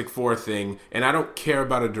Fantastic Four thing, and I don't care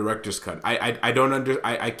about a director's cut. I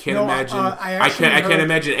can't imagine I can't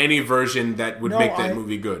imagine any version that would make that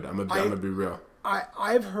movie good. I'm gonna be real.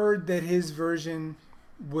 I've heard that his version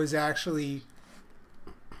was actually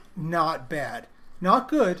not bad, not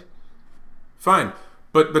good. Fine.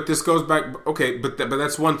 But this goes back, okay, but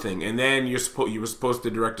that's one thing. And then you were supposed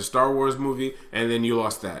to direct a Star Wars movie, and then you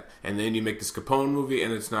lost that. And then you make this Capone movie,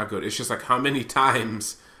 and it's not good. It's just like, how many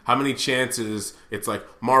times, how many chances, it's like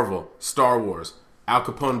Marvel, Star Wars, Al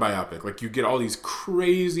Capone biopic. Like, you get all these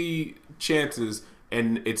crazy chances,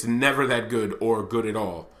 and it's never that good or good at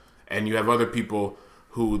all. And you have other people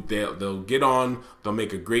who they'll get on, they'll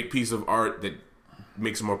make a great piece of art that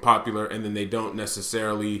makes them more popular, and then they don't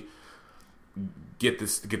necessarily get the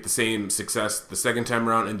same success the second time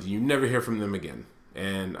around, and you never hear from them again.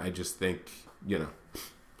 And I just think,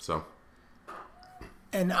 so.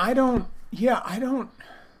 And I don't.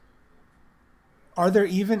 Are there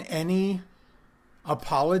even any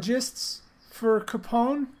apologists for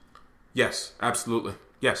Capone? Yes, absolutely.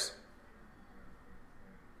 Yes.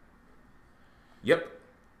 Yep.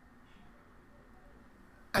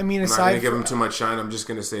 I mean, I'm not going to give him too much shine. I'm just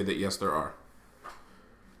going to say that yes, there are.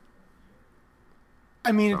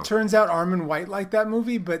 I mean, it turns out Armond White liked that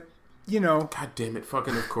movie, but, God damn it.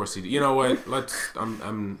 Fucking of course he did. You know what?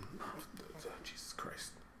 Jesus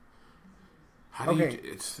Christ. How do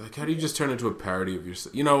you just turn into a parody of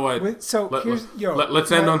yourself? You know what?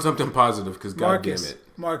 Let's end on something positive, because God damn it.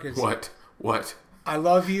 Marcus. What? I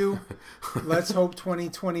love you. Let's hope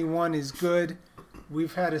 2021 is good.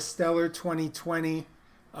 We've had a stellar 2020.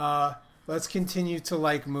 Let's continue to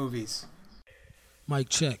like movies. Mic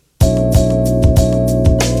check.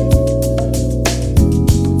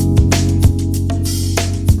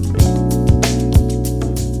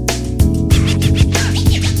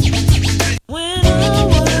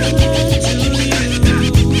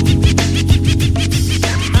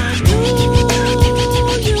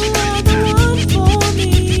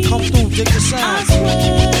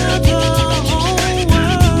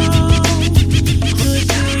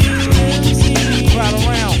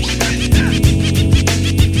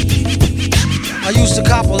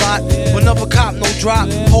 Drop,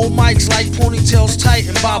 hold mics like ponytails tight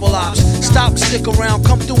and bobble ops. Stop, stick around,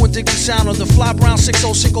 come through and dig the sound of the fly brown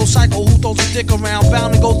 6060 cycle who throws a dick around.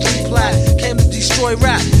 Bound to go 3 plat, came to destroy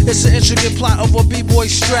rap. It's an intricate plot of a b-boy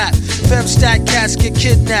strap. Fem stack cats get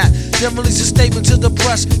kidnapped. Then release a statement to the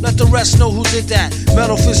press, let the rest know who did that.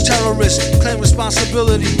 Metal fist terrorists, claim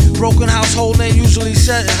responsibility. Broken household name usually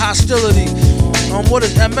set in hostility. What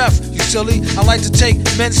is MF, you silly? I like to take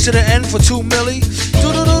mens to the end for 2 milli.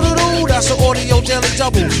 Do-do-do-do-do, that's an audio daily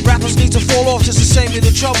double. Rappers need to fall off just to save me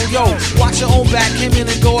the trouble. Yo, watch your own back, came in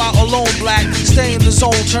and go out alone, black. Stay in the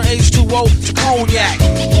zone, turn H2O to cognac.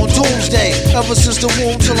 On doomsday, ever since the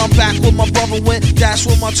womb till I'm back where my brother went, that's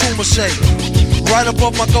what my tumor say. Right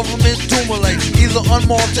above my government doomulate, either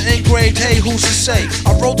unmarked or engraved, hey, who's to say?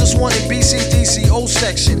 I wrote this one in BCDC O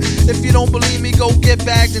section. If you don't believe me, go get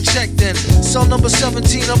bagged and checked in. Cell number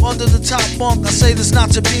 17 up under the top bunk. I say this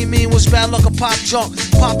not to be mean, was bad luck a pop junk.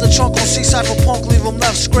 Pop the trunk on C-Cypher punk, leave him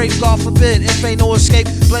left scraped, God forbid. If ain't no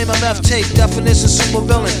escape, blame MF tape. Definition super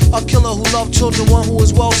villain, a killer who loved children, one who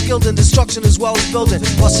is well skilled in destruction as well as building.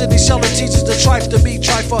 While Sidney Sheldon teaches the trife to be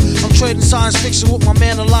trifer, I'm trading science fiction with my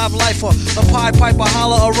man alive lifer. A pie piper,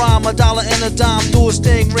 holler a rhyme, a dollar and a dime, do his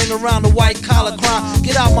thing, ring around the white collar crime.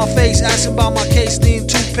 Get out my face, asking about my case, needing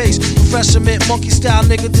toothpaste. Professor Mint, monkey style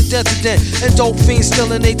nigga to death to death. And dope fiends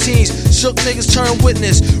still in their teens. Shook niggas turn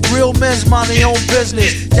witness. Real men's mind their own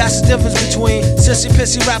business. That's the difference between sissy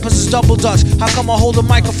pissy rappers is double dutch. How come I hold a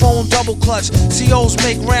microphone double clutch? COs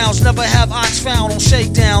make rounds, never have ox found on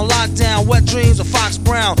shakedown, lockdown, wet dreams of Fox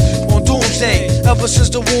Brown. On doomsday, ever since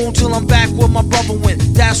the womb till I'm back where my brother went.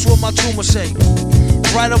 That's what my tumor say.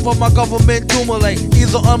 Right above my government doomulate,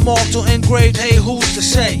 either unmarked or engraved, hey, who's to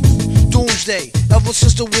say? Doomsday, ever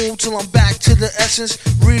since the womb till I'm back to the essence,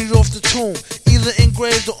 read it off the tomb. Either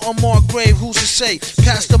engraved or unmarked grave, who's to say?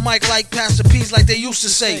 Pass the mic like Pastor P's like they used to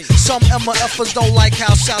say. Some MFers don't like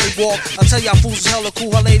how Sally walk. I tell y'all fools is hella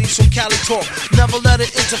cool, her ladies from Cali talk. Never let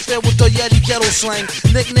it interfere with the Yeti ghetto slang.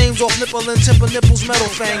 Nicknames off nipple and tip of nipples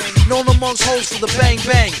metal fang. Known amongst hoes for the bang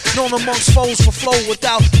bang. Known amongst foes for flow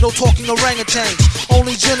without no talking orangutans.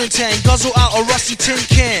 Only gin and tang, guzzle out a rusty tin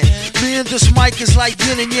can. Me and this mic is like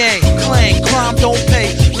yin and yang. Clang, crime don't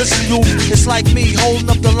pay. Listen, youth, it's like me holding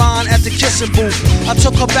up the line at the kissing booth. I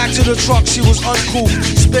took her back to the truck, she was uncouth,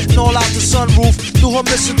 spitting all out the sunroof through her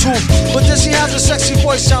missing tooth. But then she has a sexy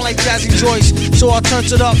voice, sound like Jazzy Joyce. So I turned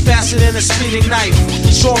it up faster than a speeding knife.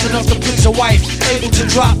 Strong enough to please a wife, able to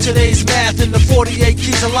drop today's math in the 48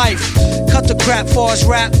 keys of life. Cut the crap for his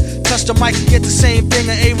rap. Touch the mic and get the same thing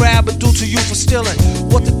an Arab would do to you for stealing.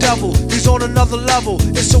 What the devil? He's on another level.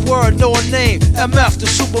 It's a word, no a name. MF, the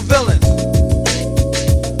super villain.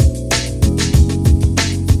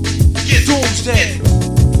 Doomsday.